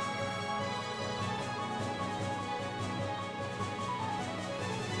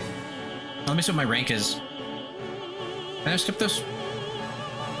 Let me see what my rank is. Can I skip this?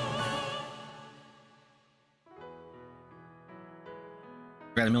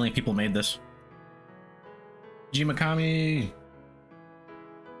 Got 1 million people made this. G Makami.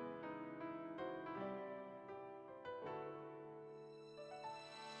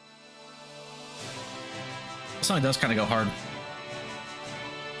 This song does kind of go hard.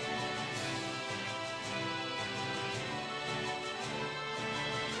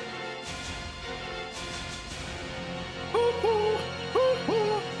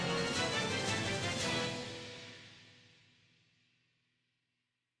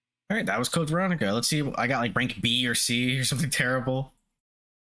 All right, that was Code Veronica. Let's see. I got like rank B or C or something terrible.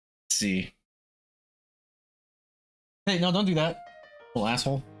 Let's see. Hey, no, don't do that, little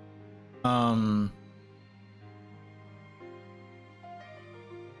asshole. Oh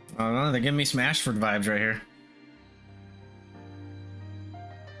no, they're giving me some Ashford vibes right here.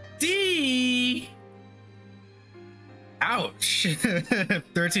 D. Ouch.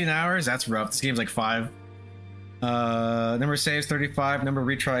 13 hours. That's rough. This game's like 5. Number of saves 35. Number of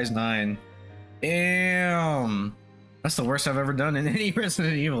retries 9. Damn. That's the worst I've ever done in any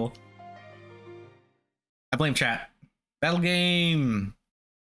Resident Evil. I blame chat. Battle game.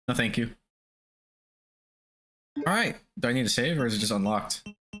 No, thank you. All right. Do I need to save or is it just unlocked?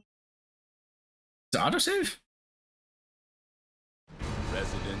 Is it autosave?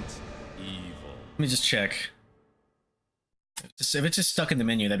 Resident Evil. Let me just check. If it's just stuck in the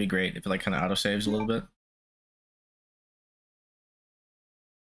menu, that'd be great. If it like kind of autosaves a little bit.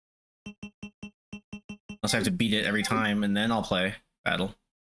 Unless I have to beat it every time and then I'll play battle.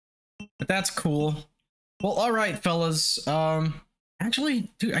 But that's cool. Well, all right, fellas.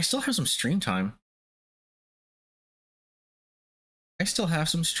 Actually, dude, I still have some stream time.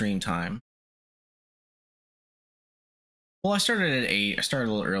 Well, I started at 8. I started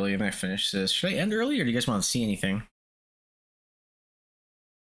a little early and I finished this. Should I end early or do you guys want to see anything?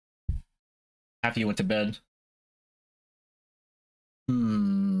 After you went to bed.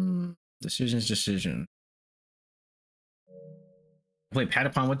 Decision. Play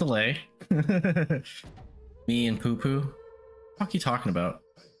Patapon with delay. Me and Poo Poo. What the fuck are you talking about?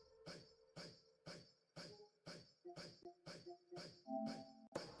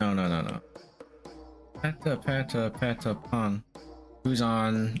 No. Patapon. Who's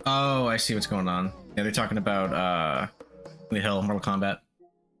on? Oh, I see what's going on. Yeah, they're talking about the Hill, Mortal Kombat.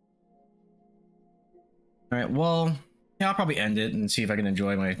 Alright, well, yeah, I'll probably end it and see if I can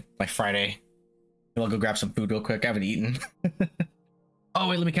enjoy my Friday. Maybe I'll go grab some food real quick. I haven't eaten. Oh,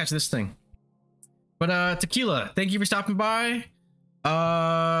 wait, let me catch this thing. But, Tequila, thank you for stopping by.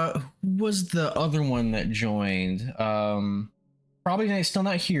 Who was the other one that joined? Probably still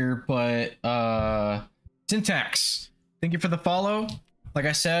not here, but, Syntax, thank you for the follow. Like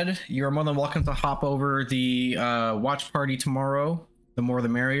I said, you're more than welcome to hop over the, watch party tomorrow. The more the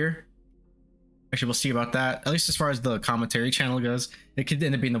merrier. Actually, we'll see about that. At least as far as the commentary channel goes, it could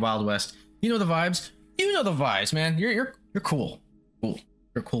end up being the Wild West. You know the vibes. You know the vibes, man. You're cool. Cool.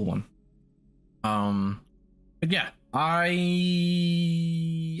 You're a cool one. But yeah, I'm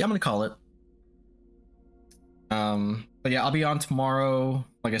gonna call it. But yeah, I'll be on tomorrow.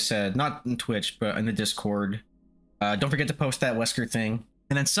 Like I said, not in Twitch, but in the Discord. Don't forget to post that Wesker thing.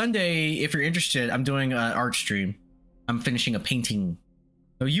 And then Sunday, if you're interested, I'm doing an art stream. I'm finishing a painting.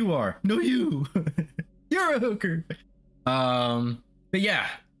 No, you are. No, you. You're a hooker. But yeah,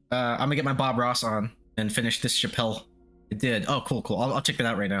 I'm gonna get my Bob Ross on and finish this Chappelle. It did. Oh, cool. I'll check it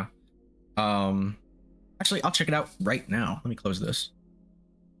out right now. Actually, I'll check it out right now. Let me close this.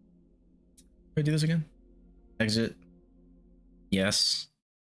 Can I do this again? Exit. Yes.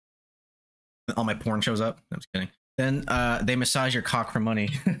 All my porn shows up. No, I'm just kidding. Then they massage your cock for money.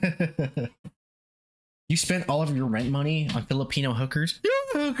 You spent all of your rent money on Filipino hookers? You're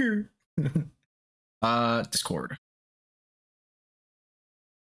a hooker. Discord.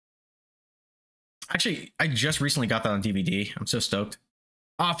 Actually, I just recently got that on DVD. I'm so stoked.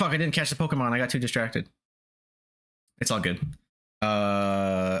 Oh fuck, I didn't catch the Pokemon. I got too distracted. It's all good.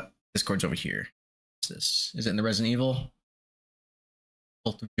 Discord's over here. What's this? Is it in the Resident Evil?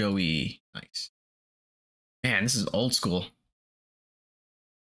 Cult of Joey. Nice. Man, this is old school.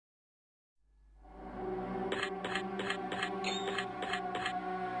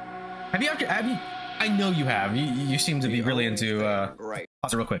 Have you? I know you have. You seem to be really into. Right.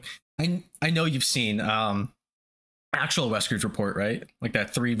 Pause it real quick. I know you've seen actual Wesker's report, right? Like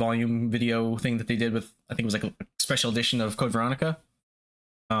that 3-volume video thing that they did with, I think it was like a special edition of Code Veronica.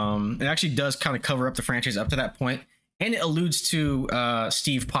 It actually does kind of cover up the franchise up to that point, and it alludes to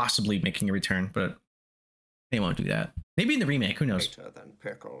Steve possibly making a return, but they won't do that. Maybe in the remake. Who knows? Let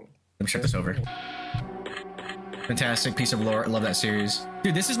me start this over. Fantastic piece of lore. I love that series.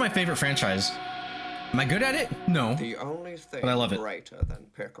 Dude, this is my favorite franchise. Am I good at it? No. The only thing but I love it. Greater than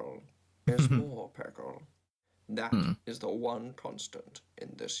pickle is more pickle. That is the one constant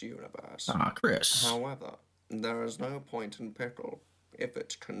in this universe. Ah, Chris. However, there is no point in pickle if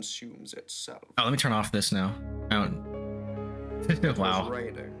it consumes itself. Oh, let me turn off this now. Wow.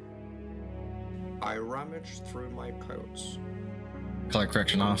 Raiding. I rummaged through my coats. Color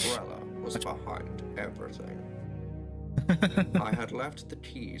correction off. Umbrella was behind everything. I had left the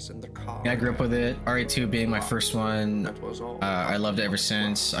keys in the car. Yeah, I grew up with it. RE2 being my first one. That was all. I loved it ever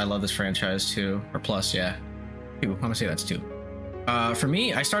since. I love this franchise too. Or plus, yeah. 2. I'm gonna say that's 2. For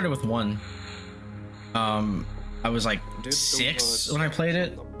me, I started with 1. I was like 6 when I played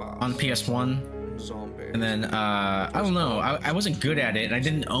it on PS1. And then, I don't know, I wasn't good at it, and I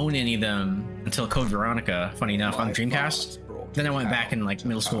didn't own any of them until Code Veronica, funny enough, on Dreamcast. Then I went back in like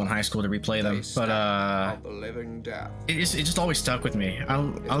middle school and high school to replay them, but it just always stuck with me. I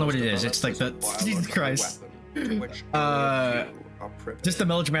don't know what it is. It's like the Jesus Christ. Just the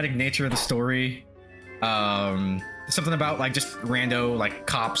melodramatic nature of the story. Something about like just rando like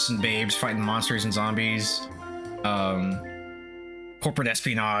cops and babes fighting monsters and zombies. Corporate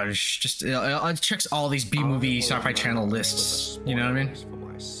espionage. Just it checks all these B-movie Sci-Fi Channel lists. You know what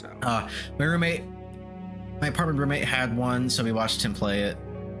I mean? My apartment roommate had one, so we watched him play it.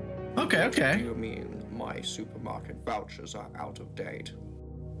 Okay. Do you mean my supermarket vouchers are out of date?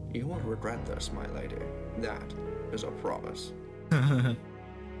 You won't regret this, my lady. That is a promise.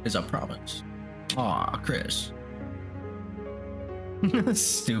 Is a promise. Aw, Chris.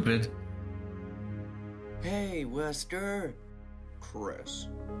 Stupid. Hey, Wester. Chris,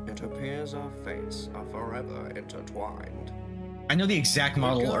 it appears our fates are forever intertwined. I know the exact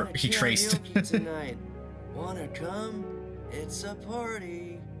model he traced. Tonight. Wanna come? It's a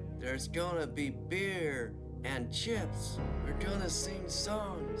party. There's gonna be beer and chips. We're gonna sing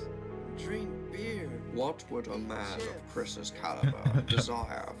songs, drink beer. What would a man of Chris's caliber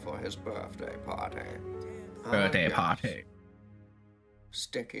desire for his birthday party? Birthday party.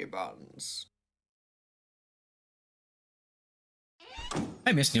 Sticky buns.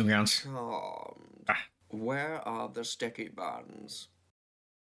 I miss Newgrounds. Where are the sticky buns?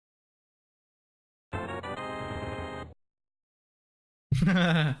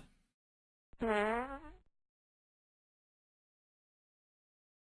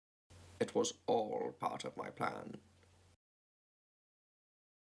 It was all part of my plan.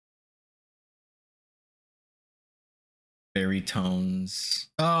 Fairy tones.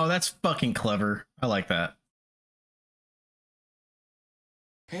 Oh, that's fucking clever. I like that.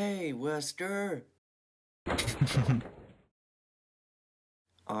 Hey, Wester.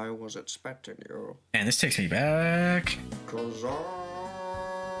 I was expecting you. And this takes me back. 'Cause I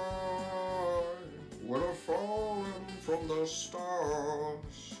would have fallen from the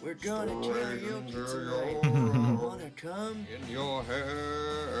stars. We're gonna karaoke tonight. Wanna come? In your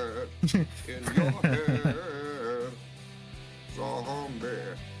head. In your head.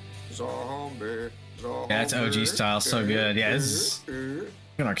 Zombie. Zombie. Zombie. Yeah, that's OG style, so good. Yeah, this is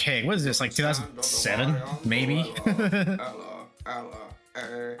an archaic. What is this, like 2007? Maybe? Ella,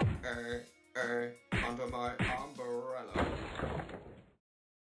 under my umbrella.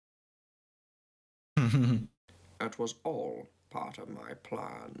 It was all part of my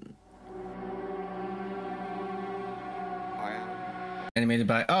plan. I am Animated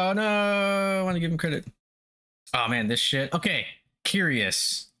by... Oh, no! I want to give him credit. Oh, man, this shit. Okay,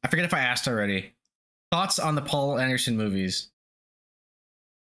 curious. I forget if I asked already. Thoughts on the Paul Anderson movies?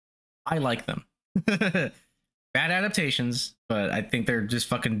 I like them. Bad adaptations, but I think they're just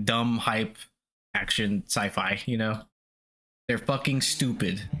fucking dumb hype action sci-fi, you know? They're fucking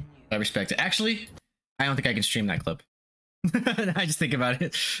stupid. I respect it. Actually, I don't think I can stream that clip. I just think about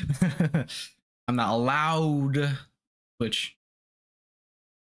it. I'm not allowed. Which...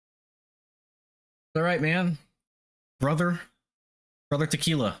 All right, man. Brother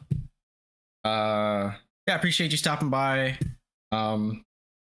Tequila. Yeah, appreciate you stopping by.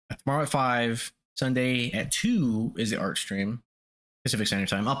 Tomorrow at 5, Sunday at 2 is the art stream, Pacific Standard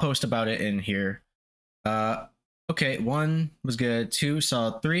Time. I'll post about it in here. Okay, 1 was good, 2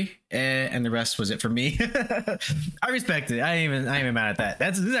 saw 3, and the rest was it for me. I respect it. I ain't even mad at that.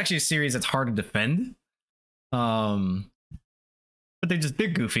 This is actually a series that's hard to defend. But they're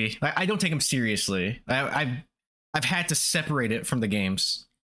goofy. I don't take them seriously. I've had to separate it from the games,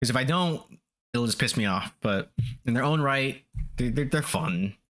 because if I don't, it'll just piss me off. But in their own right, they're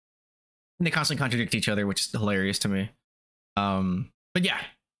fun. And they constantly contradict each other, which is hilarious to me. But yeah,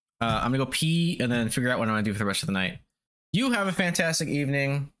 I'm gonna go pee and then figure out what I want to do for the rest of the night. You have a fantastic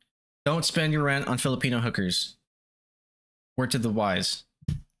evening. Don't spend your rent on Filipino hookers. Word to the wise.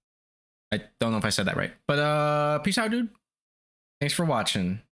 I don't know if I said that right, but peace out, dude. Thanks for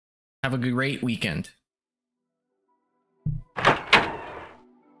watching. Have a great weekend.